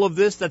loop on all of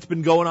this that's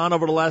been going on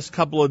over the last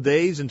couple of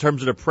days in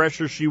terms of the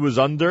pressure she was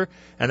under,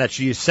 and that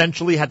she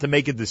essentially had to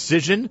make a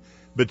decision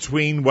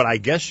between what I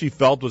guess she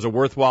felt was a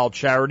worthwhile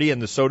charity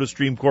and the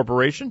SodaStream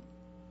Corporation?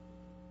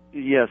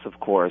 Yes, of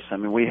course. I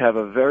mean, we have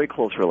a very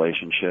close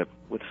relationship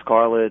with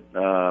Scarlett,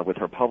 with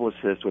her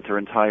publicist, with her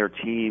entire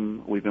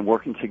team. We've been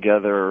working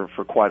together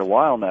for quite a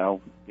while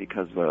now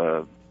because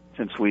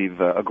since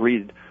we've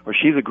agreed, or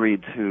she's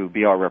agreed to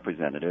be our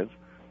representative.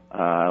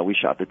 We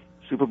shot the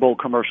Super Bowl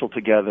commercial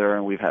together,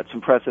 and we've had some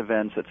press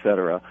events,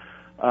 etc.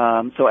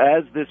 So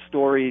as this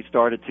story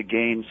started to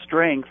gain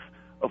strength,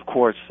 of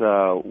course,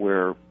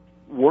 we're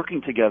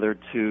working together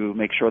to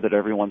make sure that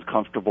everyone's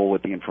comfortable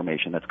with the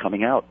information that's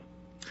coming out.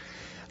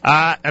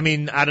 I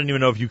mean, I don't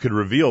even know if you could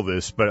reveal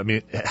this, but I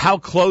mean, how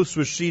close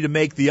was she to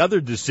make the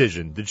other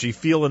decision? Did she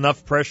feel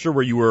enough pressure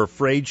where you were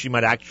afraid she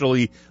might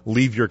actually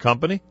leave your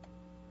company?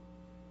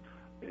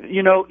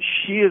 You know,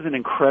 she is an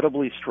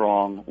incredibly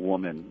strong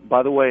woman.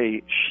 By the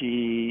way,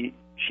 she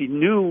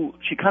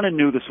kind of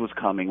knew this was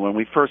coming. When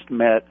we first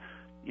met,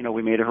 you know,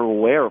 we made her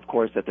aware, of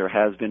course, that there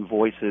has been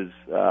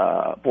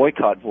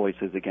boycott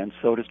voices against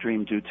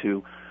SodaStream due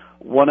to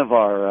one of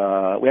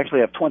our, we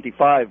actually have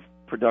 25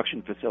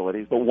 production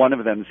facilities, but one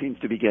of them seems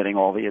to be getting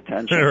all the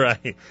attention.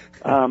 Right.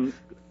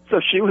 So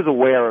she was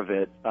aware of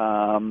it.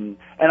 And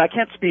I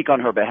can't speak on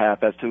her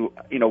behalf as to,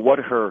 you know, what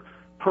her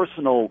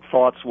personal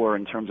thoughts were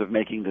in terms of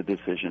making the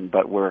decision,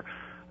 but we're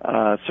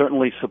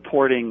certainly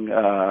supporting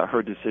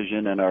her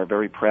decision and are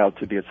very proud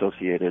to be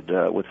associated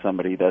with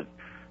somebody that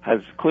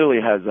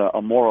clearly has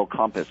a moral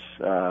compass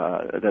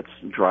that's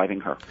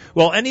driving her.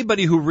 Well,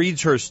 anybody who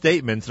reads her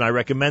statements, and I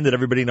recommend that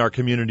everybody in our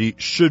community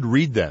should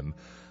read them,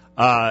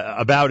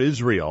 about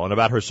Israel and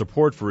about her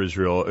support for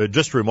Israel,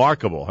 just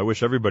remarkable. I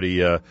wish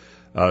everybody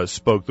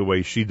spoke the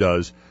way she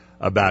does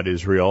about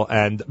Israel.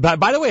 And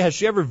by the way, has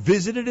she ever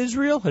visited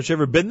Israel? Has she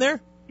ever been there?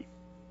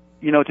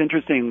 You know, it's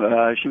interesting.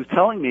 She was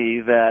telling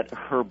me that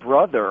her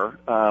brother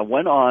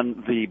went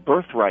on the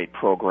Birthright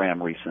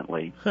program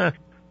recently.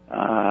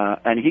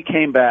 And he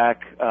came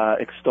back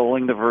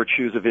extolling the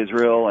virtues of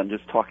Israel and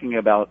just talking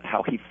about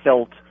how he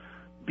felt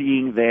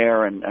being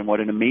there and what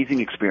an amazing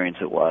experience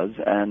it was.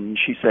 And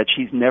she said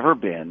she's never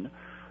been.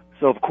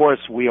 So, of course,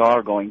 we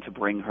are going to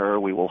bring her.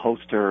 We will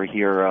host her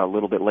here a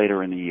little bit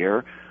later in the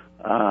year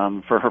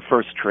for her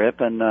first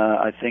trip. And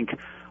I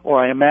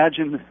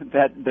imagine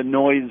that the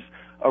noise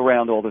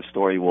around all this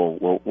story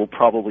will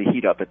probably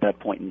heat up at that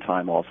point in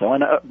time also.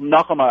 And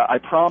Nachum, I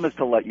promise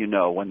to let you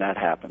know when that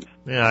happens.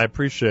 Yeah, I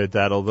appreciate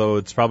that, although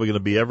it's probably going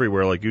to be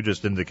everywhere, like you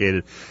just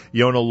indicated.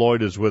 Yonah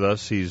Lloyd is with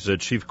us. He's a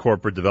Chief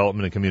Corporate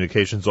Development and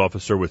Communications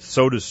Officer with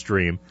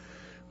SodaStream.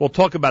 We'll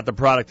talk about the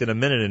product in a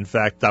minute. In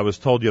fact, I was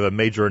told you have a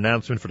major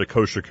announcement for the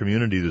kosher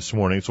community this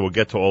morning, so we'll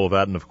get to all of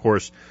that, and of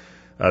course,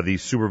 the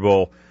Super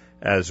Bowl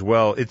as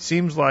well. It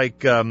seems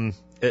like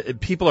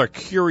people are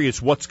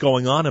curious what's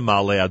going on in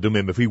Ma'ale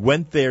Adumim. If we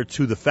went there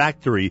to the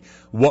factory,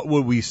 what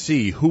would we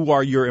see? Who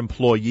are your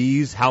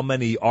employees? How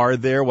many are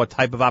there? What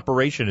type of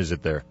operation is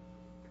it there?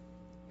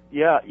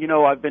 Yeah, you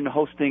know, I've been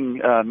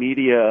hosting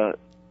media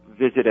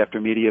visit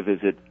after media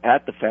visit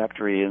at the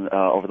factory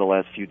over the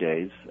last few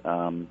days.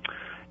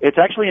 It's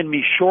actually in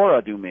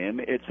Mishor Adumim.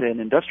 It's an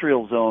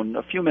industrial zone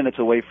a few minutes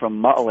away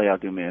from Ma'ale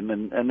Adumim,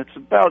 and it's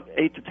about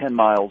 8 to 10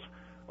 miles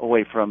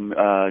away from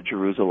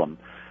Jerusalem.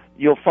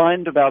 You'll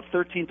find about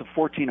 1,300 to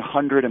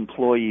 1,400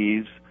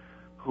 employees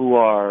who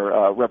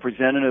are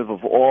representative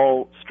of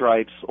all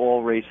stripes,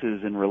 all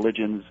races and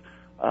religions.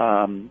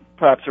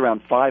 Perhaps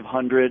around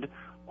 500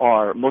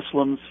 are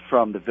Muslims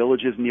from the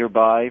villages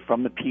nearby,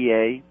 from the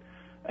PA,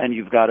 and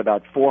you've got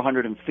about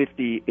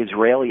 450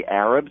 Israeli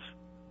Arabs,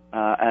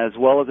 as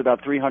well as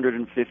about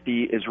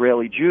 350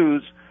 Israeli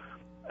Jews,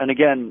 and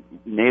again,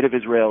 native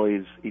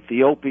Israelis,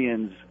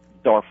 Ethiopians,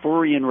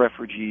 Darfurian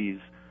refugees,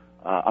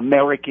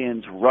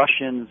 Americans,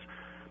 Russians.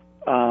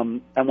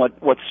 And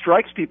what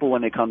strikes people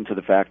when they come to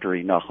the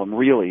factory, Nachum,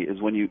 really,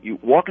 is when you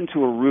walk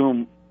into a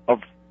room of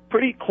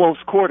pretty close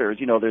quarters.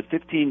 There's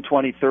 15,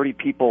 20, 30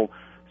 people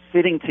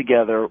sitting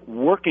together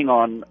working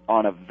on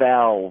a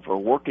valve or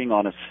working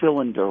on a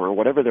cylinder or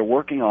whatever they're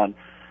working on.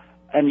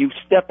 And you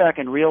step back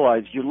and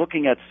realize you're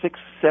looking at 6,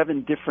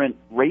 7 different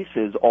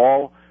races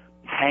all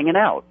hanging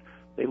out.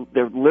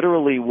 They're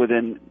literally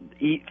within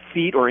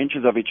feet or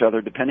inches of each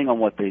other, depending on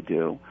what they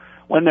do.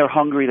 When they're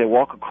hungry, they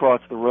walk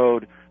across the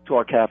road to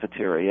our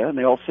cafeteria, and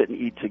they all sit and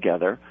eat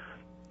together.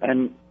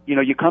 And,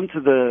 you come to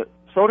the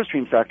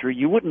SodaStream factory,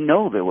 you wouldn't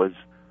know there was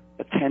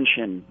a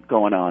tension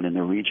going on in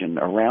the region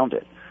around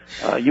it.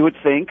 You would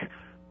think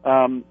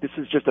this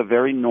is just a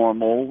very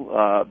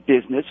normal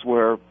business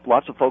where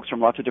lots of folks from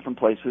lots of different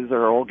places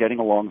are all getting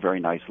along very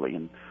nicely.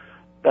 And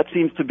that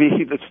seems to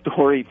be the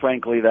story,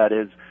 frankly, that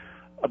is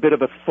a bit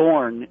of a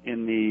thorn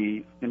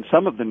in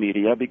some of the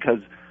media, because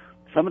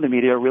some of the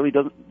media really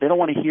don't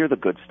want to hear the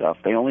good stuff.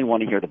 They only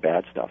want to hear the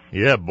bad stuff.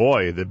 Yeah,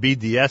 boy, the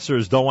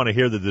BDSers don't want to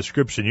hear the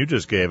description you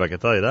just gave, I can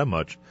tell you that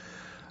much.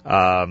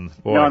 Boy.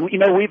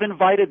 No, we've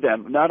invited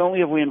them. Not only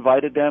have we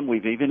invited them,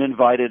 we've even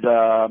invited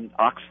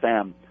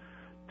Oxfam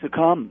to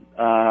come,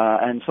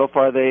 and so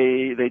far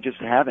they just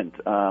haven't.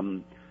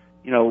 I've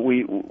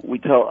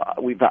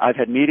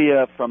had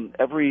media from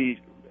every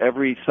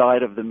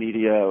side of the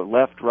media,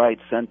 left, right,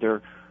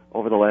 center,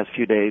 over the last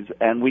few days,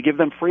 and we give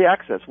them free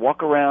access.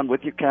 Walk around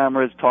with your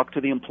cameras, talk to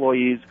the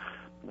employees.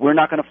 We're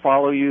not going to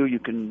follow you. You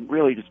can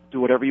really just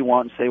do whatever you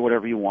want and say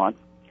whatever you want.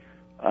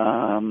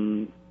 That's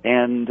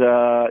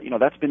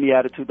been the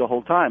attitude the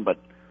whole time. But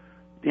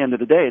at the end of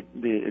the day,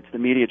 it's the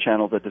media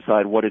channels that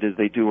decide what it is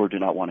they do or do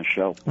not want to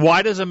show.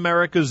 Why does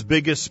America's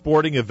biggest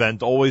sporting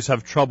event always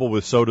have trouble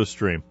with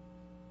SodaStream?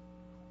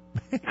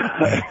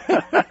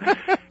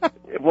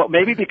 Well,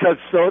 maybe because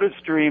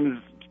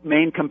SodaStream's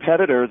main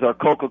competitors are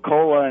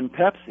Coca-Cola and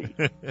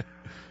Pepsi.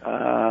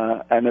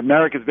 And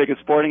America's biggest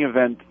sporting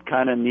event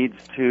kind of needs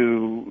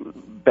to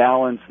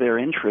balance their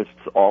interests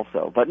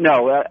also. But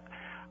no,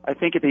 I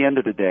think at the end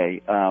of the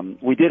day,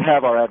 we did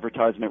have our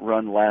advertisement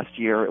run last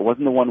year. It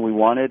wasn't the one we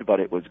wanted, but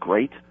it was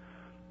great.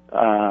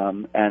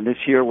 And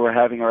this year we're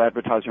having our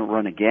advertisement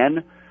run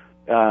again.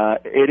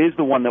 It is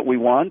the one that we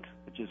want,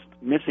 just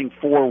missing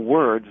 4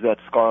 words that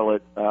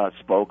Scarlett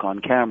spoke on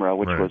camera,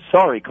 which was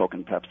sorry, Coke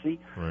and Pepsi.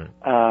 Right.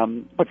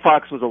 But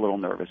Fox was a little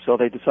nervous, so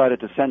they decided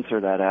to censor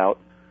that out.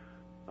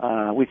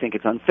 We think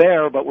it's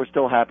unfair, but we're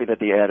still happy that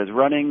the ad is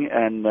running,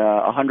 and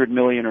 100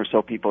 million or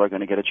so people are going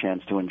to get a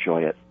chance to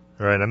enjoy it.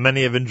 Right, and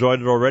many have enjoyed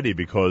it already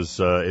because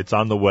it's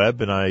on the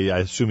web, and I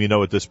assume you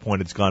know at this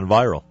point it's gone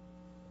viral.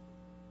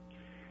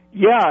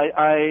 Yeah,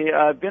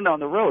 I've been on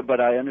the road, but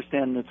I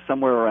understand it's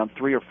somewhere around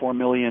 3 or 4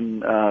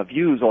 million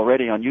views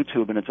already on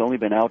YouTube, and it's only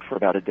been out for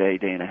about a day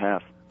and a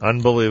half.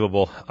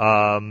 Unbelievable.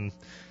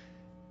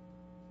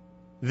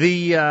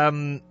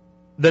 The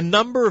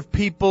number of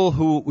people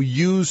who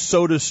use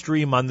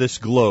SodaStream on this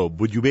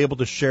globe, would you be able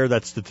to share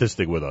that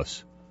statistic with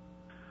us?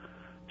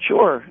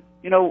 Sure.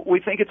 We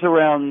think it's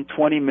around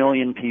 20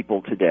 million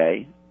people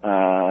today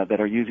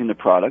that are using the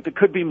product. It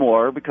could be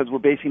more because we're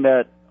basing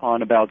that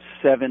on about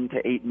 7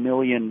 to 8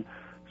 million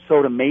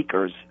soda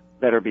makers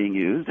that are being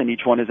used, and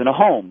each one is in a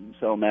home.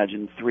 So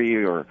imagine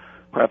 3 or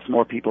perhaps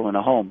more people in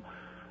a home.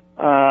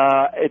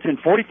 It's in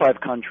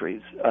 45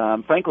 countries.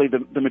 Frankly,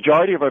 the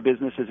majority of our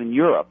business is in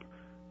Europe,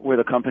 where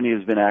the company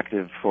has been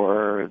active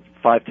for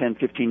 5, 10,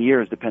 15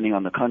 years, depending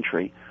on the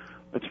country.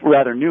 It's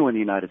rather new in the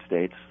United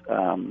States.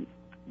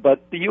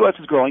 But the U.S.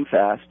 is growing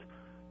fast,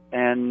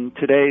 and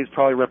today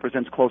probably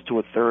represents close to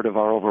a third of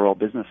our overall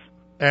business.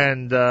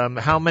 And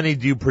how many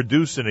do you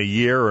produce in a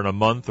year or in a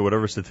month or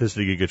whatever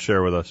statistic you could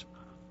share with us?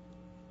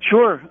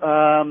 Sure.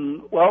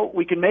 Well,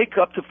 we can make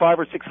up to 500,000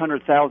 or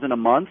 600,000 a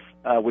month,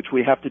 which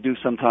we have to do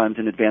sometimes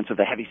in advance of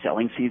the heavy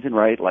selling season,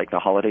 right, like the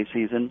holiday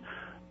season.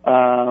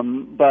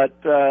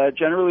 But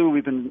generally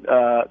we've been,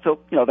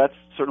 that's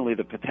certainly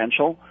the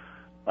potential.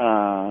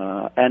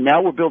 And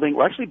now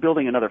we're actually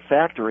building another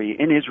factory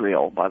in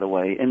Israel, by the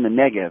way, in the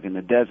Negev, in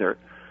the desert,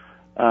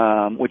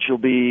 which will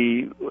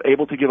be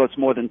able to give us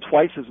more than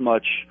twice as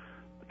much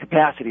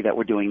capacity that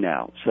we're doing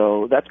now.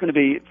 So that's going to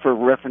be, for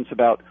reference,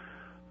 about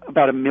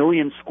 1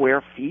 million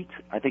square feet.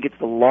 I think it's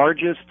the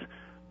largest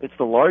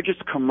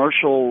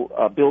commercial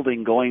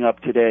building going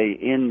up today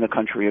in the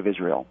country of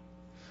Israel.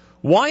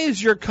 Why is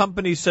your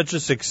company such a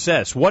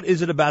success? What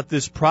is it about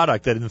this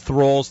product that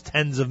enthralls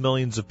tens of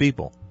millions of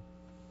people?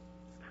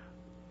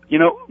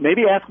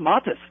 Maybe ask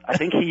Matis. I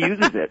think he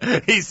uses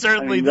it. He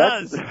certainly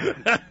does.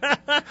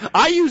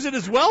 I use it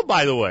as well,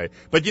 by the way.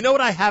 But you know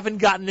what I haven't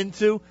gotten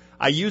into?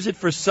 I use it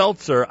for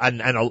seltzer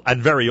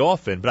and very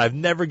often, but I've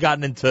never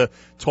gotten into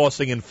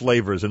tossing in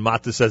flavors. And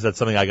Matis says that's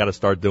something I got to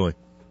start doing.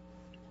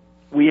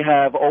 We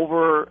have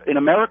in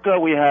America,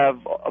 we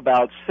have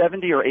about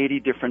 70 or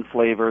 80 different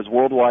flavors.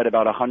 Worldwide,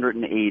 about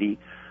 180.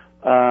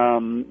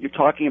 You're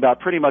talking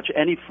about pretty much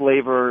any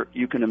flavor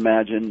you can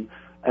imagine,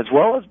 as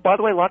well as, by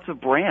the way, lots of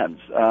brands.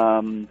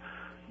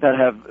 that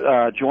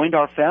have joined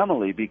our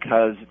family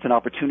because it's an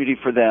opportunity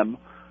for them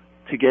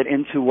to get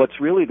into what's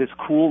really this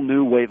cool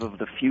new wave of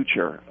the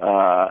future.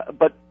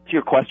 But to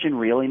your question,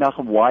 really,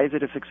 Nachum, why is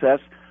it a success?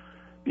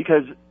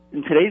 Because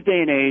in today's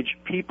day and age,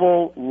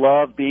 people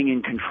love being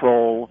in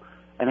control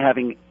and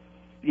having,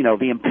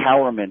 the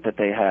empowerment that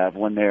they have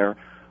when they're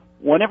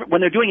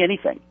doing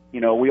anything.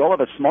 We all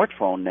have a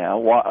smartphone now,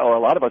 or a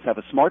lot of us have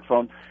a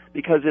smartphone,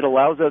 because it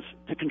allows us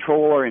to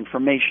control our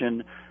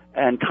information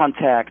and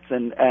contacts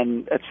and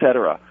et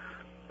cetera.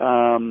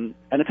 And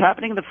it's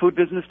happening in the food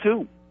business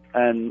too.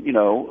 And,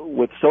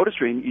 with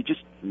SodaStream, you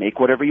just make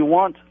whatever you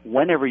want,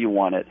 whenever you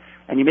want it.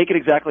 And you make it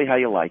exactly how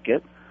you like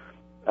it.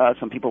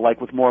 Some people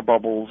like with more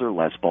bubbles or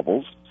less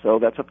bubbles, so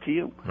that's up to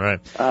you.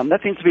 Right.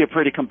 That seems to be a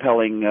pretty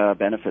compelling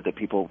benefit that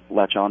people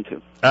latch on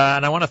to.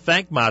 And I want to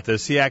thank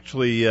Matis. He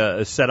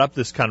actually set up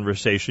this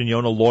conversation.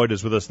 Yonah Lloyd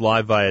is with us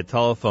live via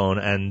telephone,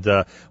 and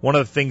one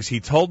of the things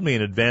he told me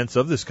in advance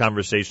of this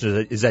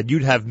conversation is that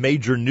you'd have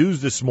major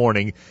news this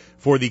morning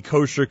for the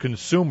kosher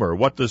consumer.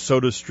 What does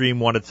SodaStream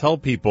want to tell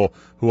people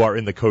who are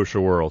in the kosher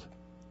world?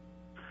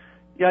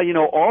 Yeah,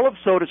 all of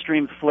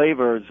SodaStream's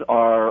flavors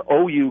are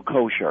OU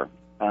kosher.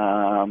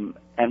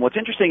 And what's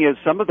interesting is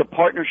some of the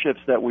partnerships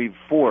that we've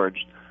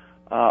forged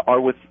are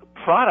with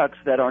products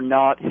that are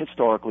not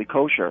historically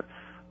kosher.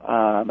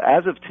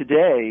 As of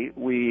today,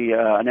 we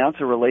announced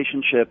a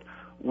relationship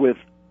with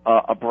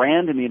a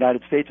brand in the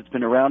United States that's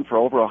been around for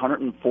over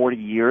 140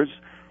 years.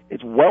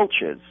 It's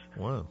Welch's.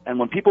 Wow. And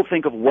when people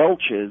think of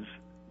Welch's,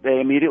 they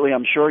immediately,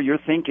 I'm sure you're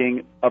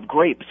thinking of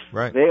grapes.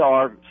 Right. They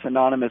are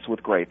synonymous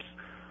with grapes.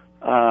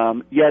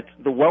 Yet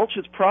the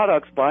Welch's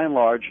products, by and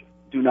large,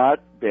 do not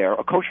bear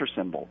a kosher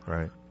symbol.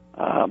 Right.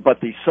 But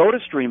the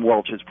SodaStream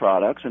Welch's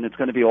products, and it's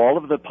going to be all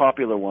of the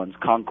popular ones,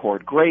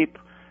 Concord grape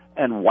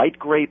and white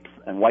grape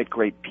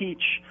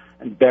peach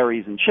and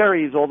berries and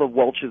cherries, all the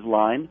Welch's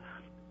line,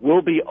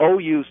 will be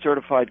OU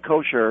certified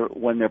kosher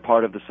when they're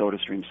part of the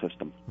SodaStream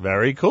system.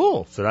 Very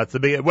cool. So that's the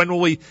big. When will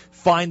we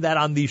find that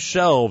on these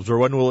shelves, or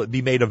when will it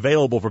be made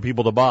available for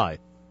people to buy?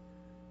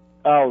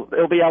 Oh,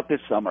 it'll be out this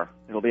summer.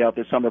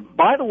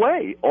 By the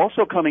way,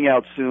 also coming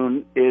out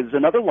soon is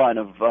another line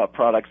of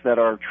products that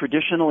are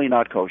traditionally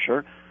not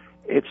kosher.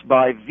 It's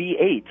by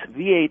V8.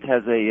 V8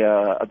 has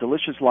a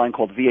delicious line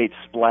called V8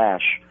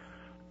 Splash,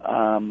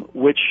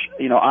 which,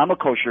 I'm a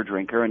kosher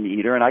drinker and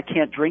eater, and I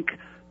can't drink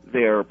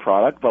their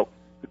product, but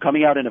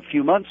coming out in a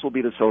few months will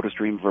be the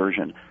SodaStream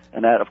version,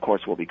 and that, of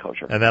course, will be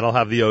kosher. And that'll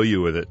have the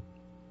OU with it.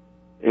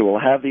 It will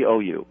have the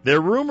OU. There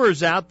are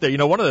rumors out there.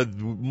 One of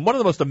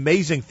the most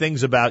amazing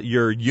things about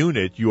your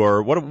unit,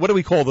 what do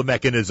we call the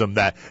mechanism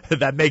that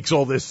makes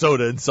all this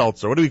soda and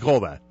seltzer? What do we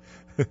call that?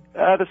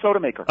 The soda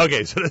maker.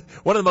 Okay, so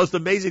one of the most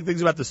amazing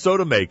things about the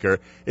soda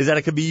maker is that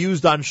it can be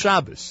used on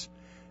Shabbos.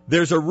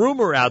 There's a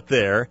rumor out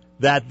there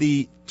that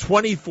the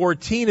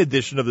 2014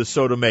 edition of the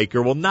soda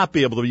maker will not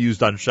be able to be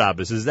used on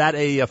Shabbos. Is that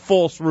a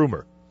false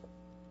rumor?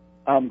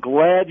 I'm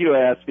glad you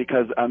asked,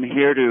 because I'm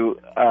here to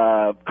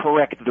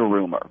correct the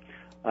rumor.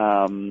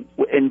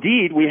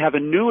 Indeed, we have a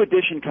new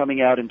edition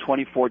coming out in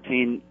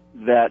 2014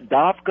 that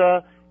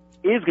Dafka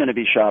is going to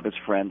be Shabbos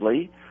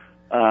friendly.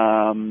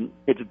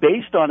 It's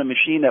based on a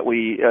machine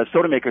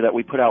soda maker that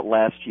we put out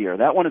last year.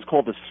 That one is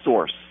called the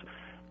Source,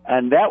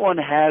 and that one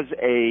has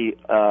a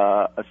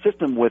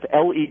system with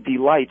LED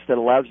lights that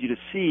allows you to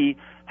see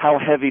how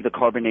heavy the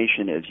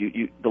carbonation is.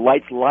 The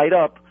lights light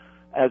up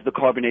as the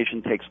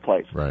carbonation takes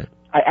place. Right.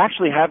 I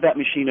actually have that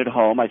machine at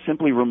home. I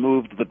simply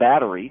removed the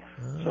battery,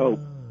 so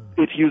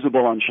it's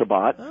usable on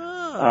Shabbat.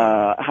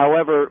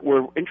 However,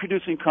 we're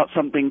introducing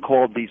something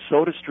called the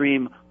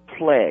SodaStream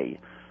Play.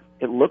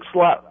 It looks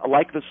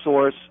like the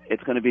Source.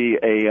 It's going to be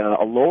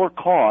a lower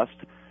cost,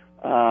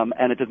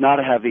 and it does not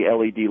have the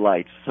LED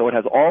lights. So it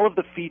has all of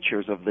the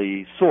features of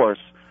the Source,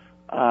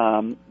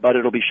 but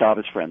it'll be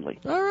Shabbos friendly.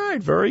 All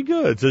right, very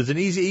good. So it's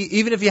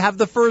even if you have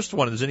the first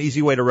one, there's an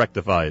easy way to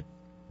rectify it.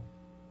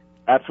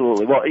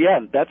 Absolutely. Well, yeah,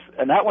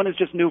 that one is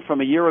just new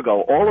from a year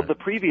ago. All of the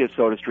previous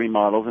SodaStream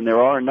models, and there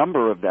are a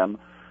number of them,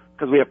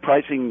 because we have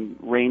pricing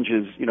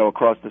ranges,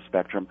 across the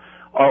spectrum,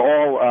 are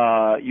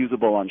all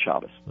usable on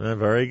Shabbos.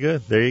 Very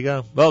good. There you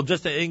go. Well,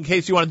 just in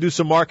case you want to do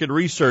some market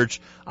research,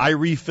 I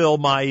refill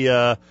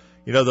my,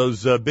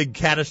 those big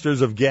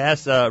canisters of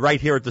gas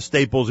right here at the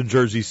Staples in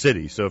Jersey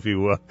City. So if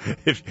you want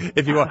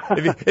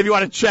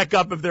to check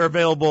up if they're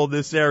available in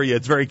this area,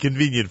 it's very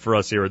convenient for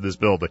us here in this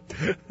building.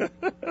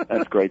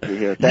 That's great to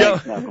hear.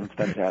 Thanks, Malcolm. It's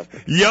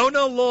fantastic.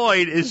 Yonah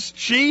Lloyd is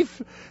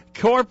Chief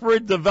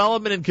Corporate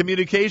Development and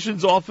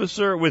Communications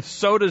Officer with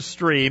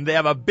SodaStream. They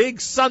have a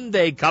big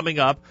Sunday coming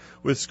up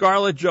with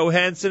Scarlett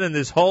Johansson and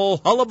this whole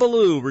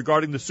hullabaloo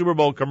regarding the Super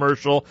Bowl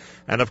commercial.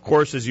 And, of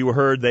course, as you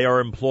heard, they are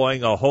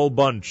employing a whole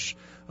bunch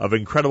of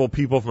incredible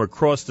people from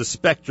across the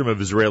spectrum of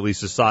Israeli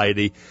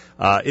society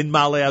in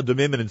Ma'ale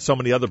Adumim and in so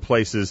many other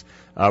places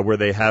where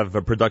they have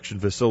production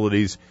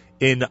facilities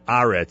in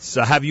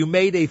Aretz. Have you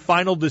made a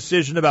final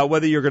decision about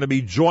whether you're going to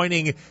be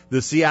joining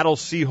the Seattle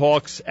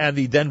Seahawks and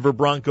the Denver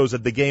Broncos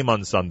at the game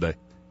on Sunday?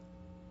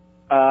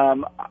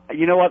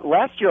 You know what?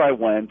 Last year I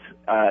went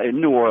in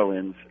New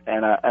Orleans,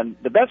 and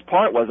the best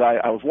part was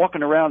I was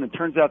walking around, and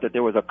turns out that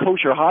there was a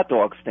kosher hot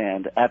dog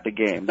stand at the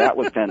game. That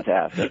was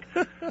fantastic.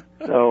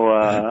 So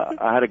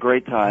I had a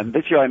great time.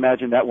 This year I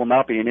imagine that will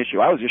not be an issue.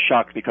 I was just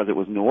shocked because it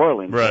was New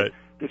Orleans. Right.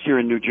 This year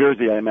in New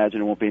Jersey, I imagine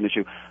it won't be an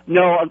issue.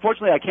 No,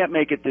 unfortunately, I can't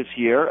make it this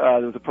year.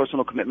 There was a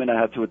personal commitment I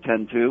had to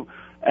attend to.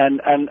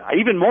 And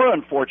even more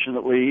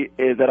unfortunately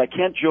is that I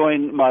can't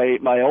join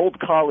my old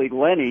colleague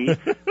Lenny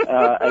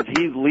as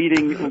he's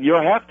leading your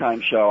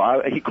halftime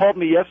show. He called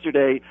me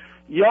yesterday,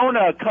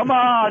 Yonah, come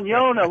on,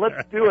 Yonah,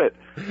 let's do it.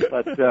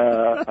 But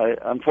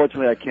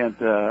unfortunately, I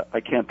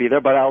can't be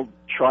there. But I'll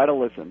try to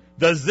listen.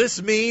 Does this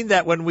mean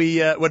that when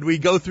we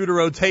go through the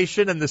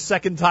rotation and the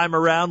second time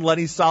around,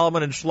 Lenny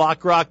Solomon and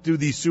Schlockrock do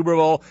the Super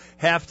Bowl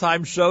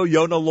halftime show,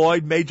 Yonah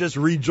Lloyd may just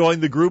rejoin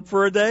the group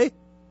for a day?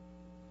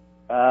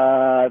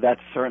 That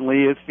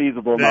certainly is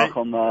feasible,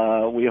 Malcolm.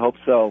 We hope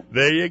so.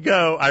 There you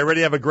go. I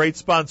already have a great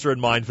sponsor in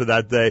mind for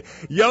that day.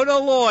 Yonah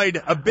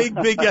Lloyd, a big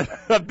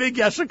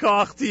yasher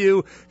koach to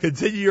you.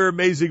 Continue your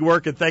amazing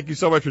work, and thank you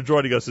so much for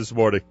joining us this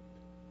morning.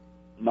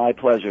 My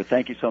pleasure.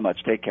 Thank you so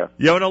much. Take care.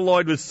 Yonah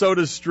Lloyd with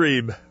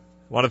SodaStream. I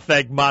want to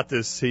thank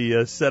Matis.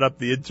 He set up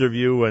the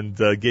interview and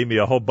gave me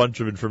a whole bunch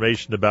of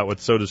information about what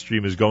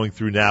SodaStream is going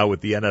through now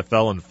with the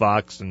NFL and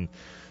Fox and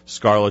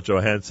Scarlett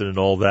Johansson and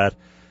all that.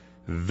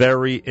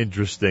 Very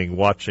interesting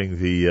watching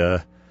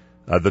the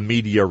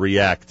media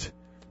react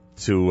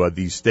to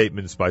these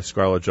statements by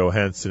Scarlett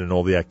Johansson and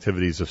all the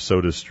activities of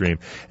SodaStream.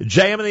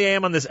 JM and the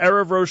AM on this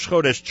Erev Rosh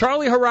Chodesh.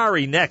 Charlie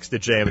Harary next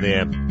at JM and the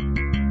AM.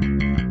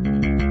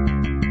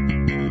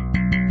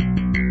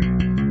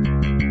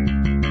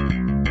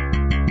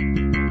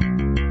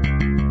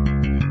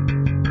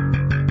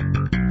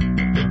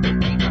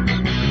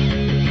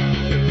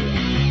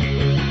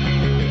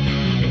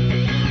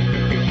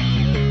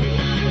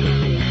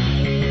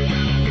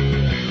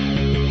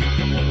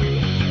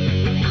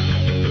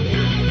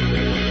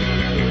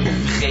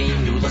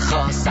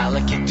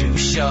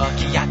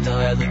 כי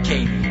אתה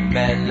אלוקינו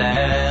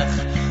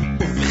מלך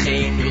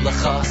ובכינו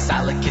לך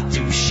סל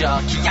הקדושה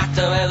כי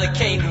אתה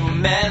אלוקינו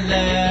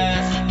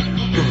מלך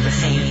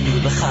ובכינו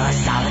לך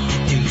סל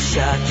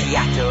הקדושה כי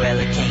אתה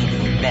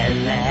אלוקינו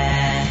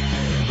מלך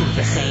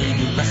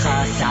ובכינו לך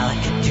סל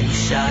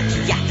הקדושה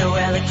כי אתה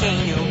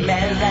אלוקינו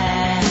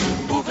מלך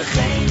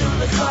ובכינו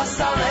לך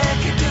סל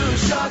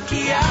הקדושה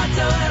כי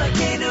אתה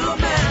אלוקינו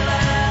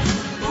מלך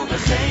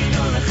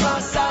ובכינו לך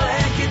סל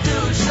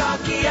הקדושה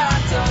כי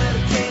אתה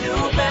אלוקינו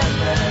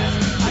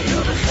מלך היו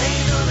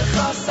בכינו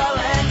לך סל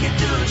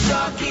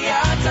הקדושה כי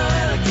אתה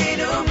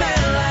אלוקינו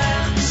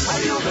מלך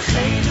היו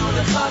בכינו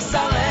לך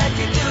סל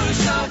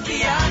הקדושה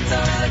כי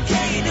אתה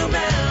אלוקינו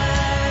מלך.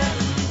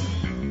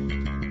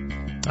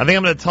 I think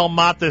I'm going to tell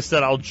Matis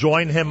that I'll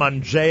join him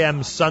on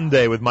JM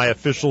Sunday with my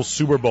official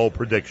Super Bowl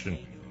prediction.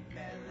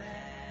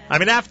 I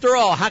mean, after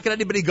all, how can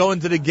anybody go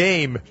into the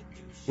game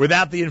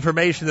without the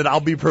information that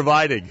I'll be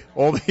providing?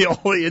 All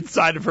the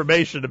inside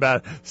information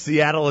about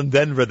Seattle and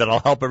Denver that'll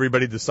help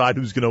everybody decide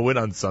who's going to win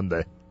on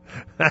Sunday.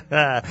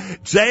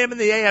 JM in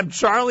the AM,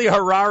 Charlie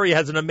Harary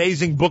has an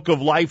amazing Book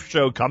of Life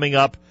show coming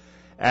up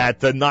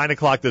at 9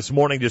 o'clock this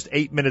morning, just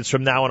 8 minutes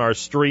from now on our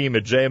stream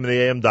at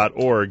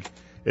jmintheam.org.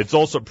 It's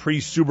also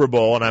pre-Super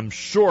Bowl, and I'm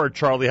sure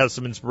Charlie has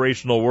some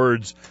inspirational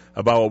words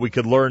about what we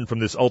could learn from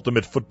this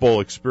ultimate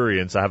football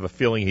experience. I have a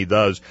feeling he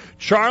does.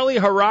 Charlie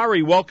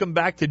Harary, welcome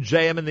back to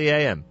JM in the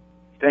AM.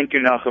 Thank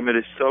you, Nachum. It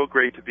is so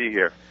great to be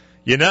here.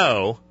 You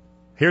know,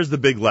 here's the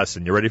big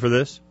lesson. You ready for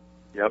this?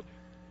 Yep.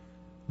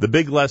 The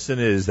big lesson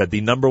is that the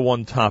number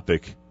one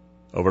topic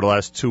over the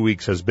last 2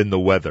 weeks has been the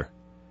weather.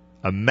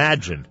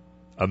 Imagine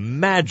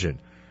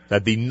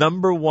that the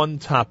number one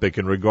topic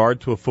in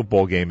regard to a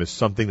football game is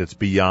something that's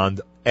beyond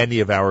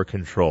any of our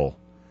control.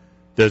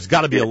 There's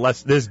got to be a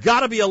lesson. There's got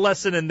to be a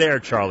lesson in there,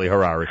 Charlie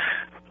Harary.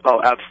 Oh,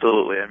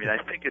 absolutely. I mean,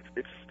 I think it's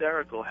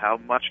hysterical how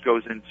much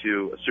goes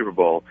into a Super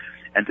Bowl,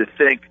 and to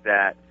think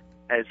that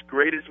as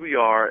great as we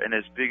are and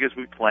as big as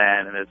we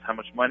plan and as how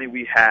much money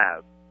we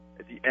have,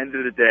 at the end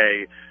of the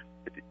day,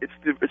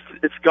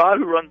 it's God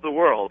who runs the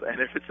world,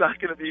 and if it's not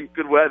going to be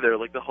good weather,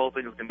 like the whole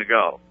thing is going to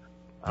go.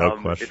 No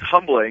question. It's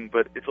humbling,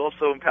 but it's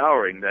also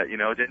empowering that, at the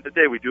end of the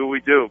day, we do what we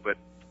do, but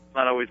it's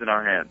not always in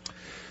our hands.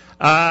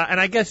 And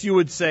I guess you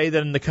would say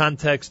that in the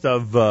context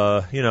of,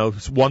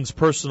 one's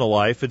personal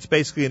life, it's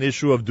basically an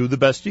issue of do the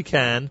best you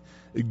can,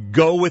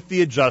 go with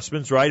the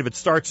adjustments, right? If it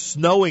starts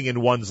snowing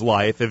in one's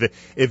life,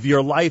 if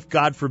your life,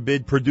 God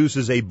forbid,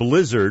 produces a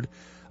blizzard,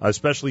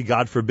 especially,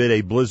 God forbid,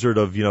 a blizzard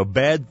of,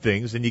 bad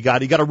things, then you got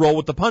to roll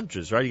with the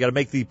punches, right? You got to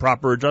make the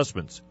proper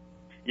adjustments.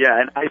 Yeah,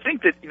 and I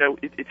think that,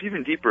 it's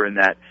even deeper in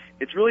that.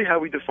 It's really how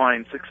we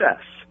define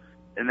success.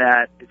 And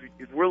that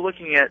if we're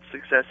looking at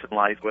success in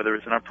life, whether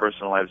it's in our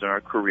personal lives, in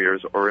our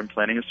careers, or in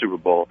planning a Super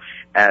Bowl,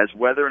 as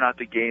whether or not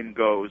the game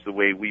goes the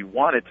way we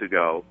want it to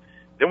go,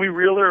 then we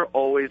really are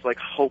always like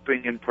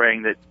hoping and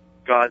praying that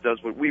God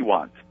does what we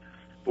want.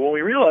 But when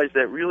we realize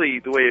that really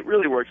the way it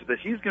really works is that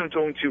He's going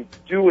to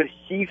do what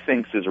He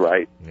thinks is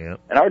right, yeah.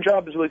 And our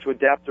job is really to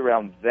adapt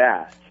around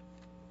that,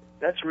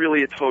 that's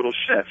really a total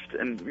shift.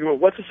 And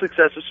what's a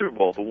successful Super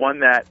Bowl? The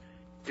one that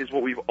is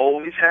what we've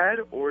always had,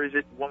 or is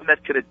it one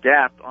that could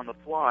adapt on the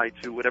fly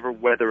to whatever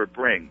weather it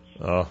brings?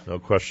 Oh, no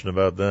question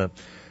about that.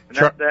 And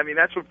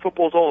that's what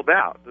football's all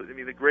about. I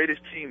mean, the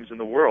greatest teams in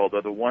the world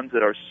are the ones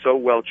that are so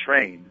well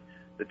trained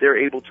that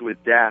they're able to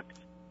adapt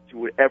to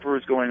whatever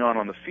is going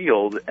on the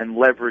field and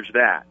leverage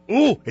that.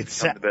 Ooh,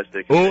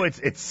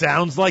 it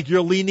sounds like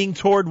you're leaning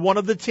toward one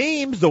of the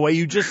teams, the way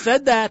you just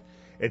said that.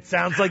 It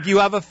sounds like you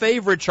have a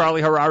favorite,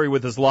 Charlie Harary,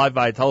 with us live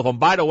via telephone.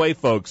 By the way,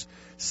 folks,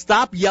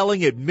 stop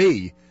yelling at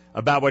me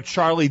about what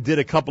Charlie did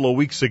a couple of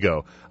weeks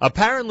ago.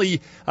 Apparently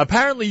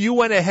you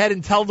went ahead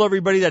and told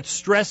everybody that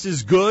stress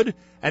is good,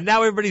 and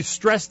now everybody's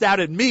stressed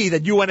out at me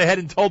that you went ahead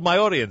and told my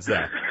audience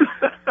that.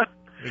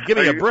 Give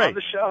me a break. On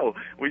the show,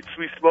 we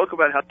spoke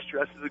about how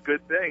stress is a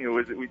good thing.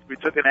 We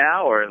took an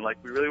hour and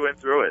we really went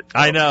through it. So,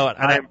 I know.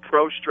 And I'm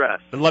pro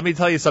stress. And let me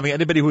tell you something.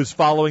 Anybody who was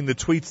following the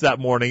tweets that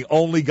morning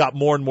only got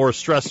more and more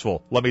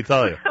stressful. Let me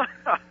tell you.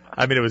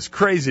 I mean, it was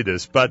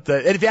craziness. But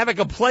and if you have a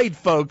complaint,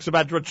 folks,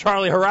 about what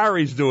Charlie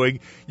Harary's doing,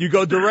 you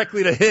go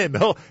directly to him.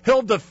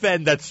 He'll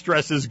defend that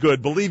stress is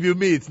good. Believe you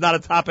me, it's not a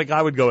topic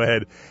I would go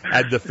ahead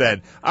and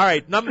defend. All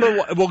right, number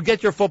one, we'll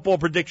get your football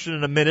prediction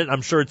in a minute.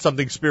 I'm sure it's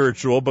something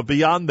spiritual. But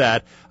beyond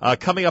that,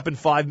 coming up in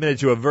 5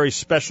 minutes, you have a very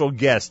special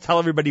guest. Tell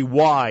everybody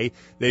why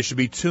they should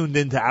be tuned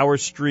into our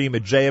stream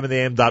at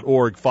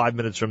jmandtheam.org 5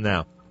 minutes from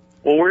now.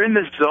 Well, we're in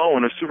the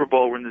zone of Super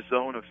Bowl. We're in the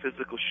zone of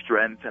physical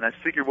strength, and I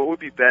figured what would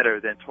be better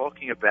than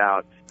talking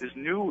about this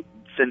new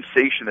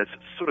sensation that's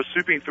sort of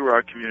sweeping through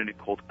our community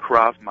called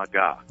Krav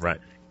Maga. Right.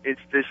 It's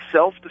this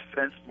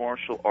self-defense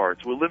martial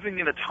arts. We're living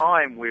in a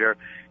time where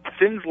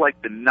things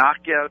like the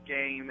knockout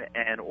game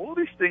and all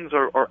these things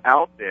are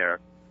out there,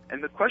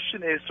 and the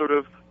question is sort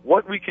of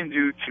what we can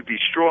do to be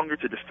stronger,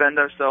 to defend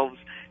ourselves,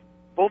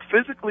 both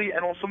physically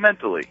and also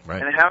mentally.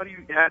 Right. And how do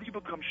you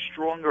become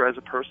stronger as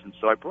a person?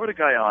 So I brought a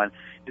guy on.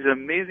 He's an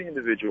amazing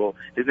individual.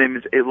 His name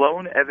is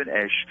Elon Evan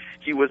Esh.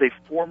 He was a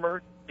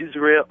former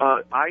Israel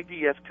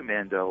IDF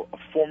commando, a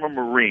former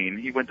Marine.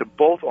 He went to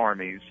both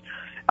armies,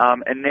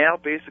 and now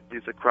basically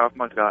is a Krav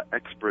Maga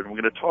expert. And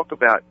we're going to talk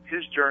about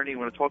his journey.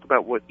 We're going to talk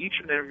about what each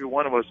and every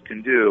one of us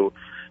can do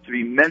to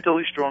be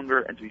mentally stronger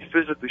and to be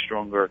physically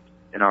stronger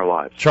in our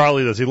lives.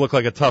 Charlie, does he look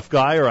like a tough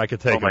guy, or I could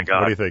take him? Oh my God!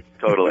 What do you think?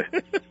 Totally.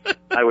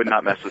 I would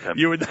not mess with him.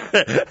 You would,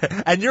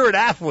 and you're an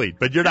athlete,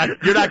 but you're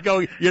not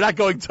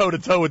going toe to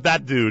toe with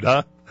that dude,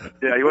 huh?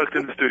 Yeah, he walked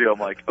in the studio. I'm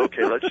like,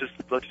 okay, let's just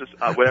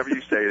whatever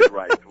you say is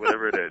right,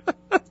 whatever it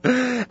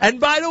is. And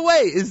by the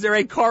way, is there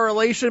a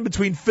correlation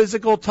between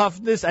physical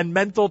toughness and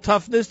mental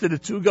toughness? Do the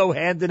two go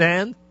hand in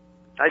hand?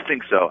 I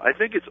think so. I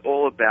think it's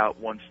all about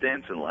one's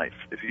stance in life.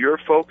 If you're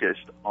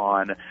focused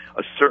on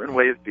a certain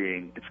way of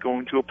being, it's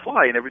going to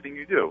apply in everything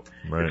you do.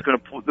 Right. It's going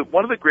to.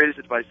 One of the greatest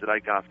advice that I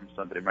got from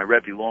somebody, my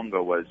Rebbe long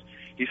ago, was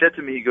he said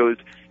to me, he goes,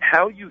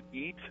 "How you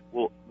eat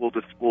will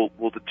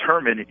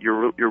determine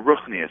your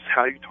ruchnius,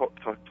 how you talk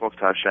to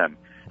Hashem."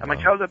 I'm like,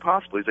 how is that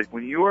possible? He's like,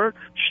 when you're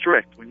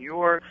strict, when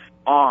you're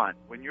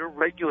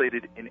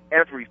regulated in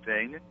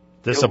everything,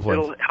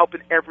 disciplined, it'll help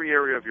in every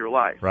area of your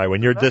life. Right.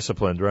 When you're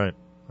disciplined, right.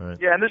 Right.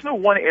 Yeah, and there's no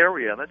one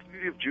area. That's the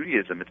beauty of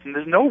Judaism.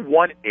 There's no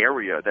one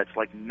area that's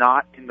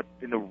not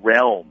in the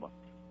realm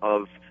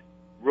of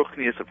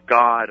ruchnius of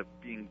God, of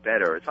being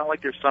better. It's not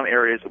like there's some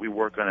areas that we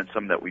work on and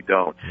some that we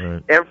don't.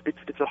 Right.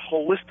 It's a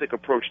holistic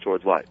approach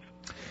towards life.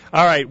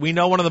 All right, we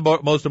know one of the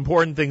most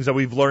important things that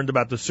we've learned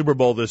about the Super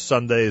Bowl this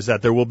Sunday is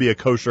that there will be a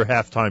kosher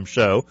halftime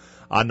show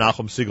on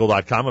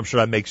NachumSegal.com. I'm sure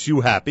that makes you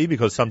happy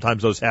because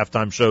sometimes those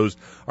halftime shows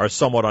are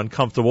somewhat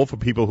uncomfortable for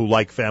people who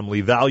like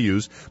family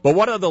values. But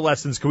what other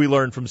lessons can we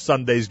learn from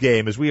Sunday's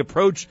game as we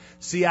approach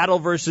Seattle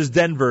versus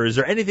Denver? Is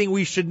there anything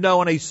we should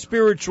know in a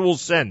spiritual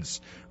sense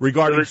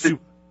regarding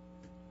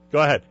Go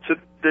ahead. So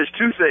there's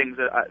two things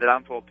that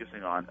I'm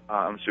focusing on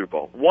the Super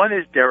Bowl. One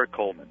is Derek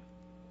Coleman.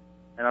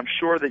 And I'm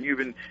sure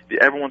that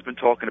everyone's been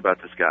talking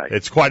about this guy.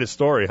 It's quite a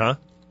story, huh?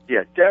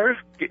 Yeah,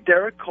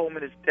 Derek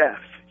Coleman is deaf.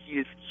 He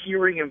is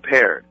hearing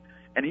impaired.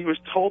 And he was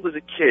told as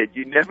a kid,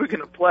 you're never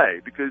going to play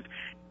because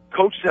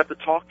coaches have to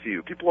talk to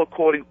you. People are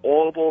quoting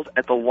audibles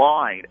at the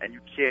line and you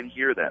can't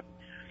hear them.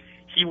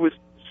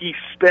 He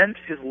spent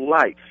his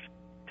life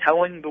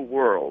telling the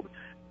world,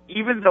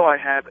 even though I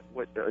have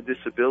a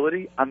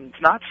disability,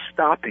 it's not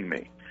stopping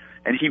me.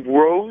 And he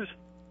rose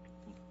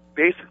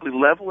basically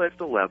level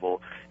after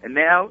level, and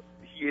now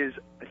he is,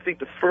 I think,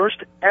 the first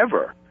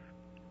ever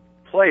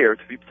player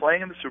to be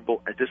playing in the Super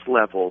Bowl at this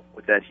level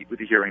with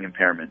the hearing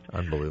impairment.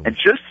 Unbelievable. And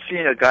just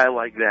seeing a guy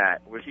like that,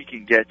 where he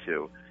can get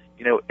to,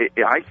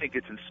 I think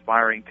it's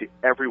inspiring to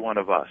every one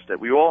of us that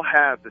we all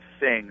have the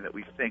thing that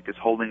we think is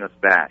holding us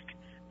back.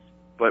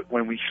 But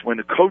when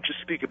the coaches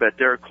speak about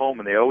Derek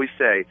Coleman, they always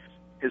say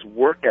his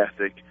work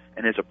ethic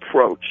and his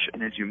approach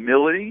and his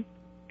humility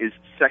is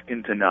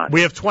second to none.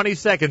 We have 20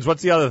 seconds.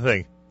 What's the other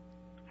thing?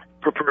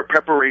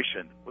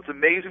 Preparation. What's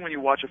amazing when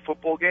you watch a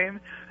football game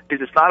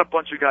is it's not a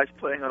bunch of guys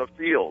playing on a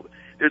field.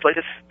 There's like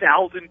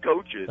 1,000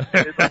 coaches,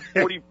 and there's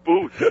 40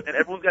 booths, and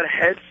everyone's got a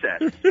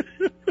headset.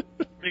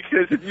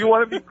 Because if you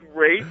want to be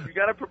great, you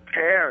got to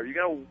prepare. You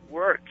got to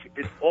work.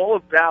 It's all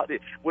about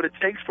it. What it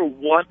takes for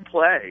one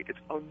play. It's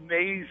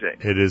amazing.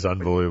 It is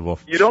unbelievable.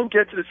 You don't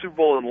get to the Super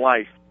Bowl in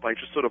life by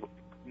just sort of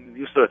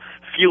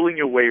feeling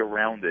your way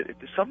around it. If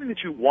there's something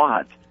that you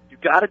want, you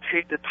got to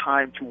take the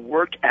time to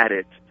work at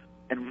it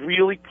and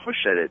really push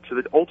at it so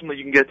that ultimately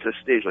you can get to a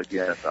stage like the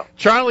NFL.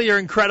 Charlie, you're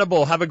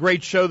incredible. Have a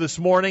great show this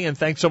morning, and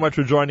thanks so much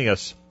for joining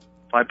us.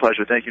 My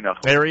pleasure. Thank you,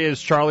 Nachum. There he is,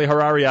 Charlie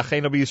Harary,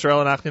 Achenu B'Yisrael,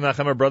 and Achni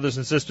Nachem, our brothers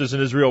and sisters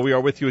in Israel. We are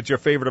with you. It's your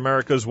favorite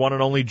America's one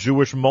and only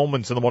Jewish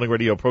Moments in the Morning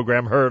radio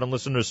program, heard on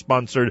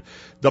listeners-sponsored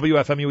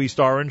WFMU East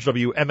Orange,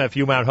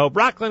 WMFU Mount Hope,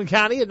 Rockland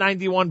County at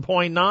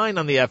 91.9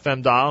 on the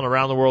FM dial, and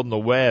around the world on the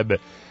web,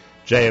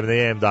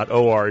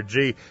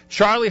 jmam.org.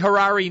 Charlie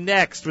Harary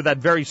next with that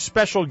very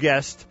special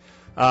guest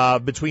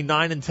between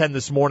 9 and 10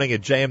 this morning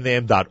at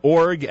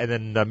jmam.org, and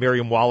then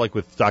Miriam Wallach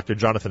with Dr.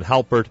 Jonathan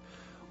Halpert,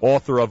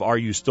 author of Are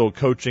You Still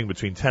Coaching?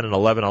 Between 10 and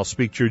 11. I'll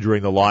speak to you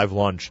during the live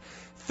lunch.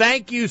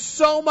 Thank you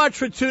so much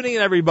for tuning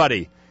in,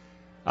 everybody.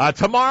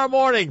 Tomorrow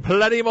morning,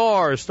 plenty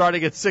more,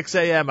 starting at 6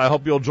 a.m. I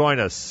hope you'll join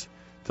us.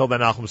 Till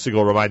then, Nachum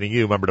Segal reminding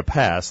you, remember to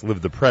pass,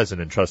 live the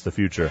present, and trust the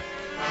future.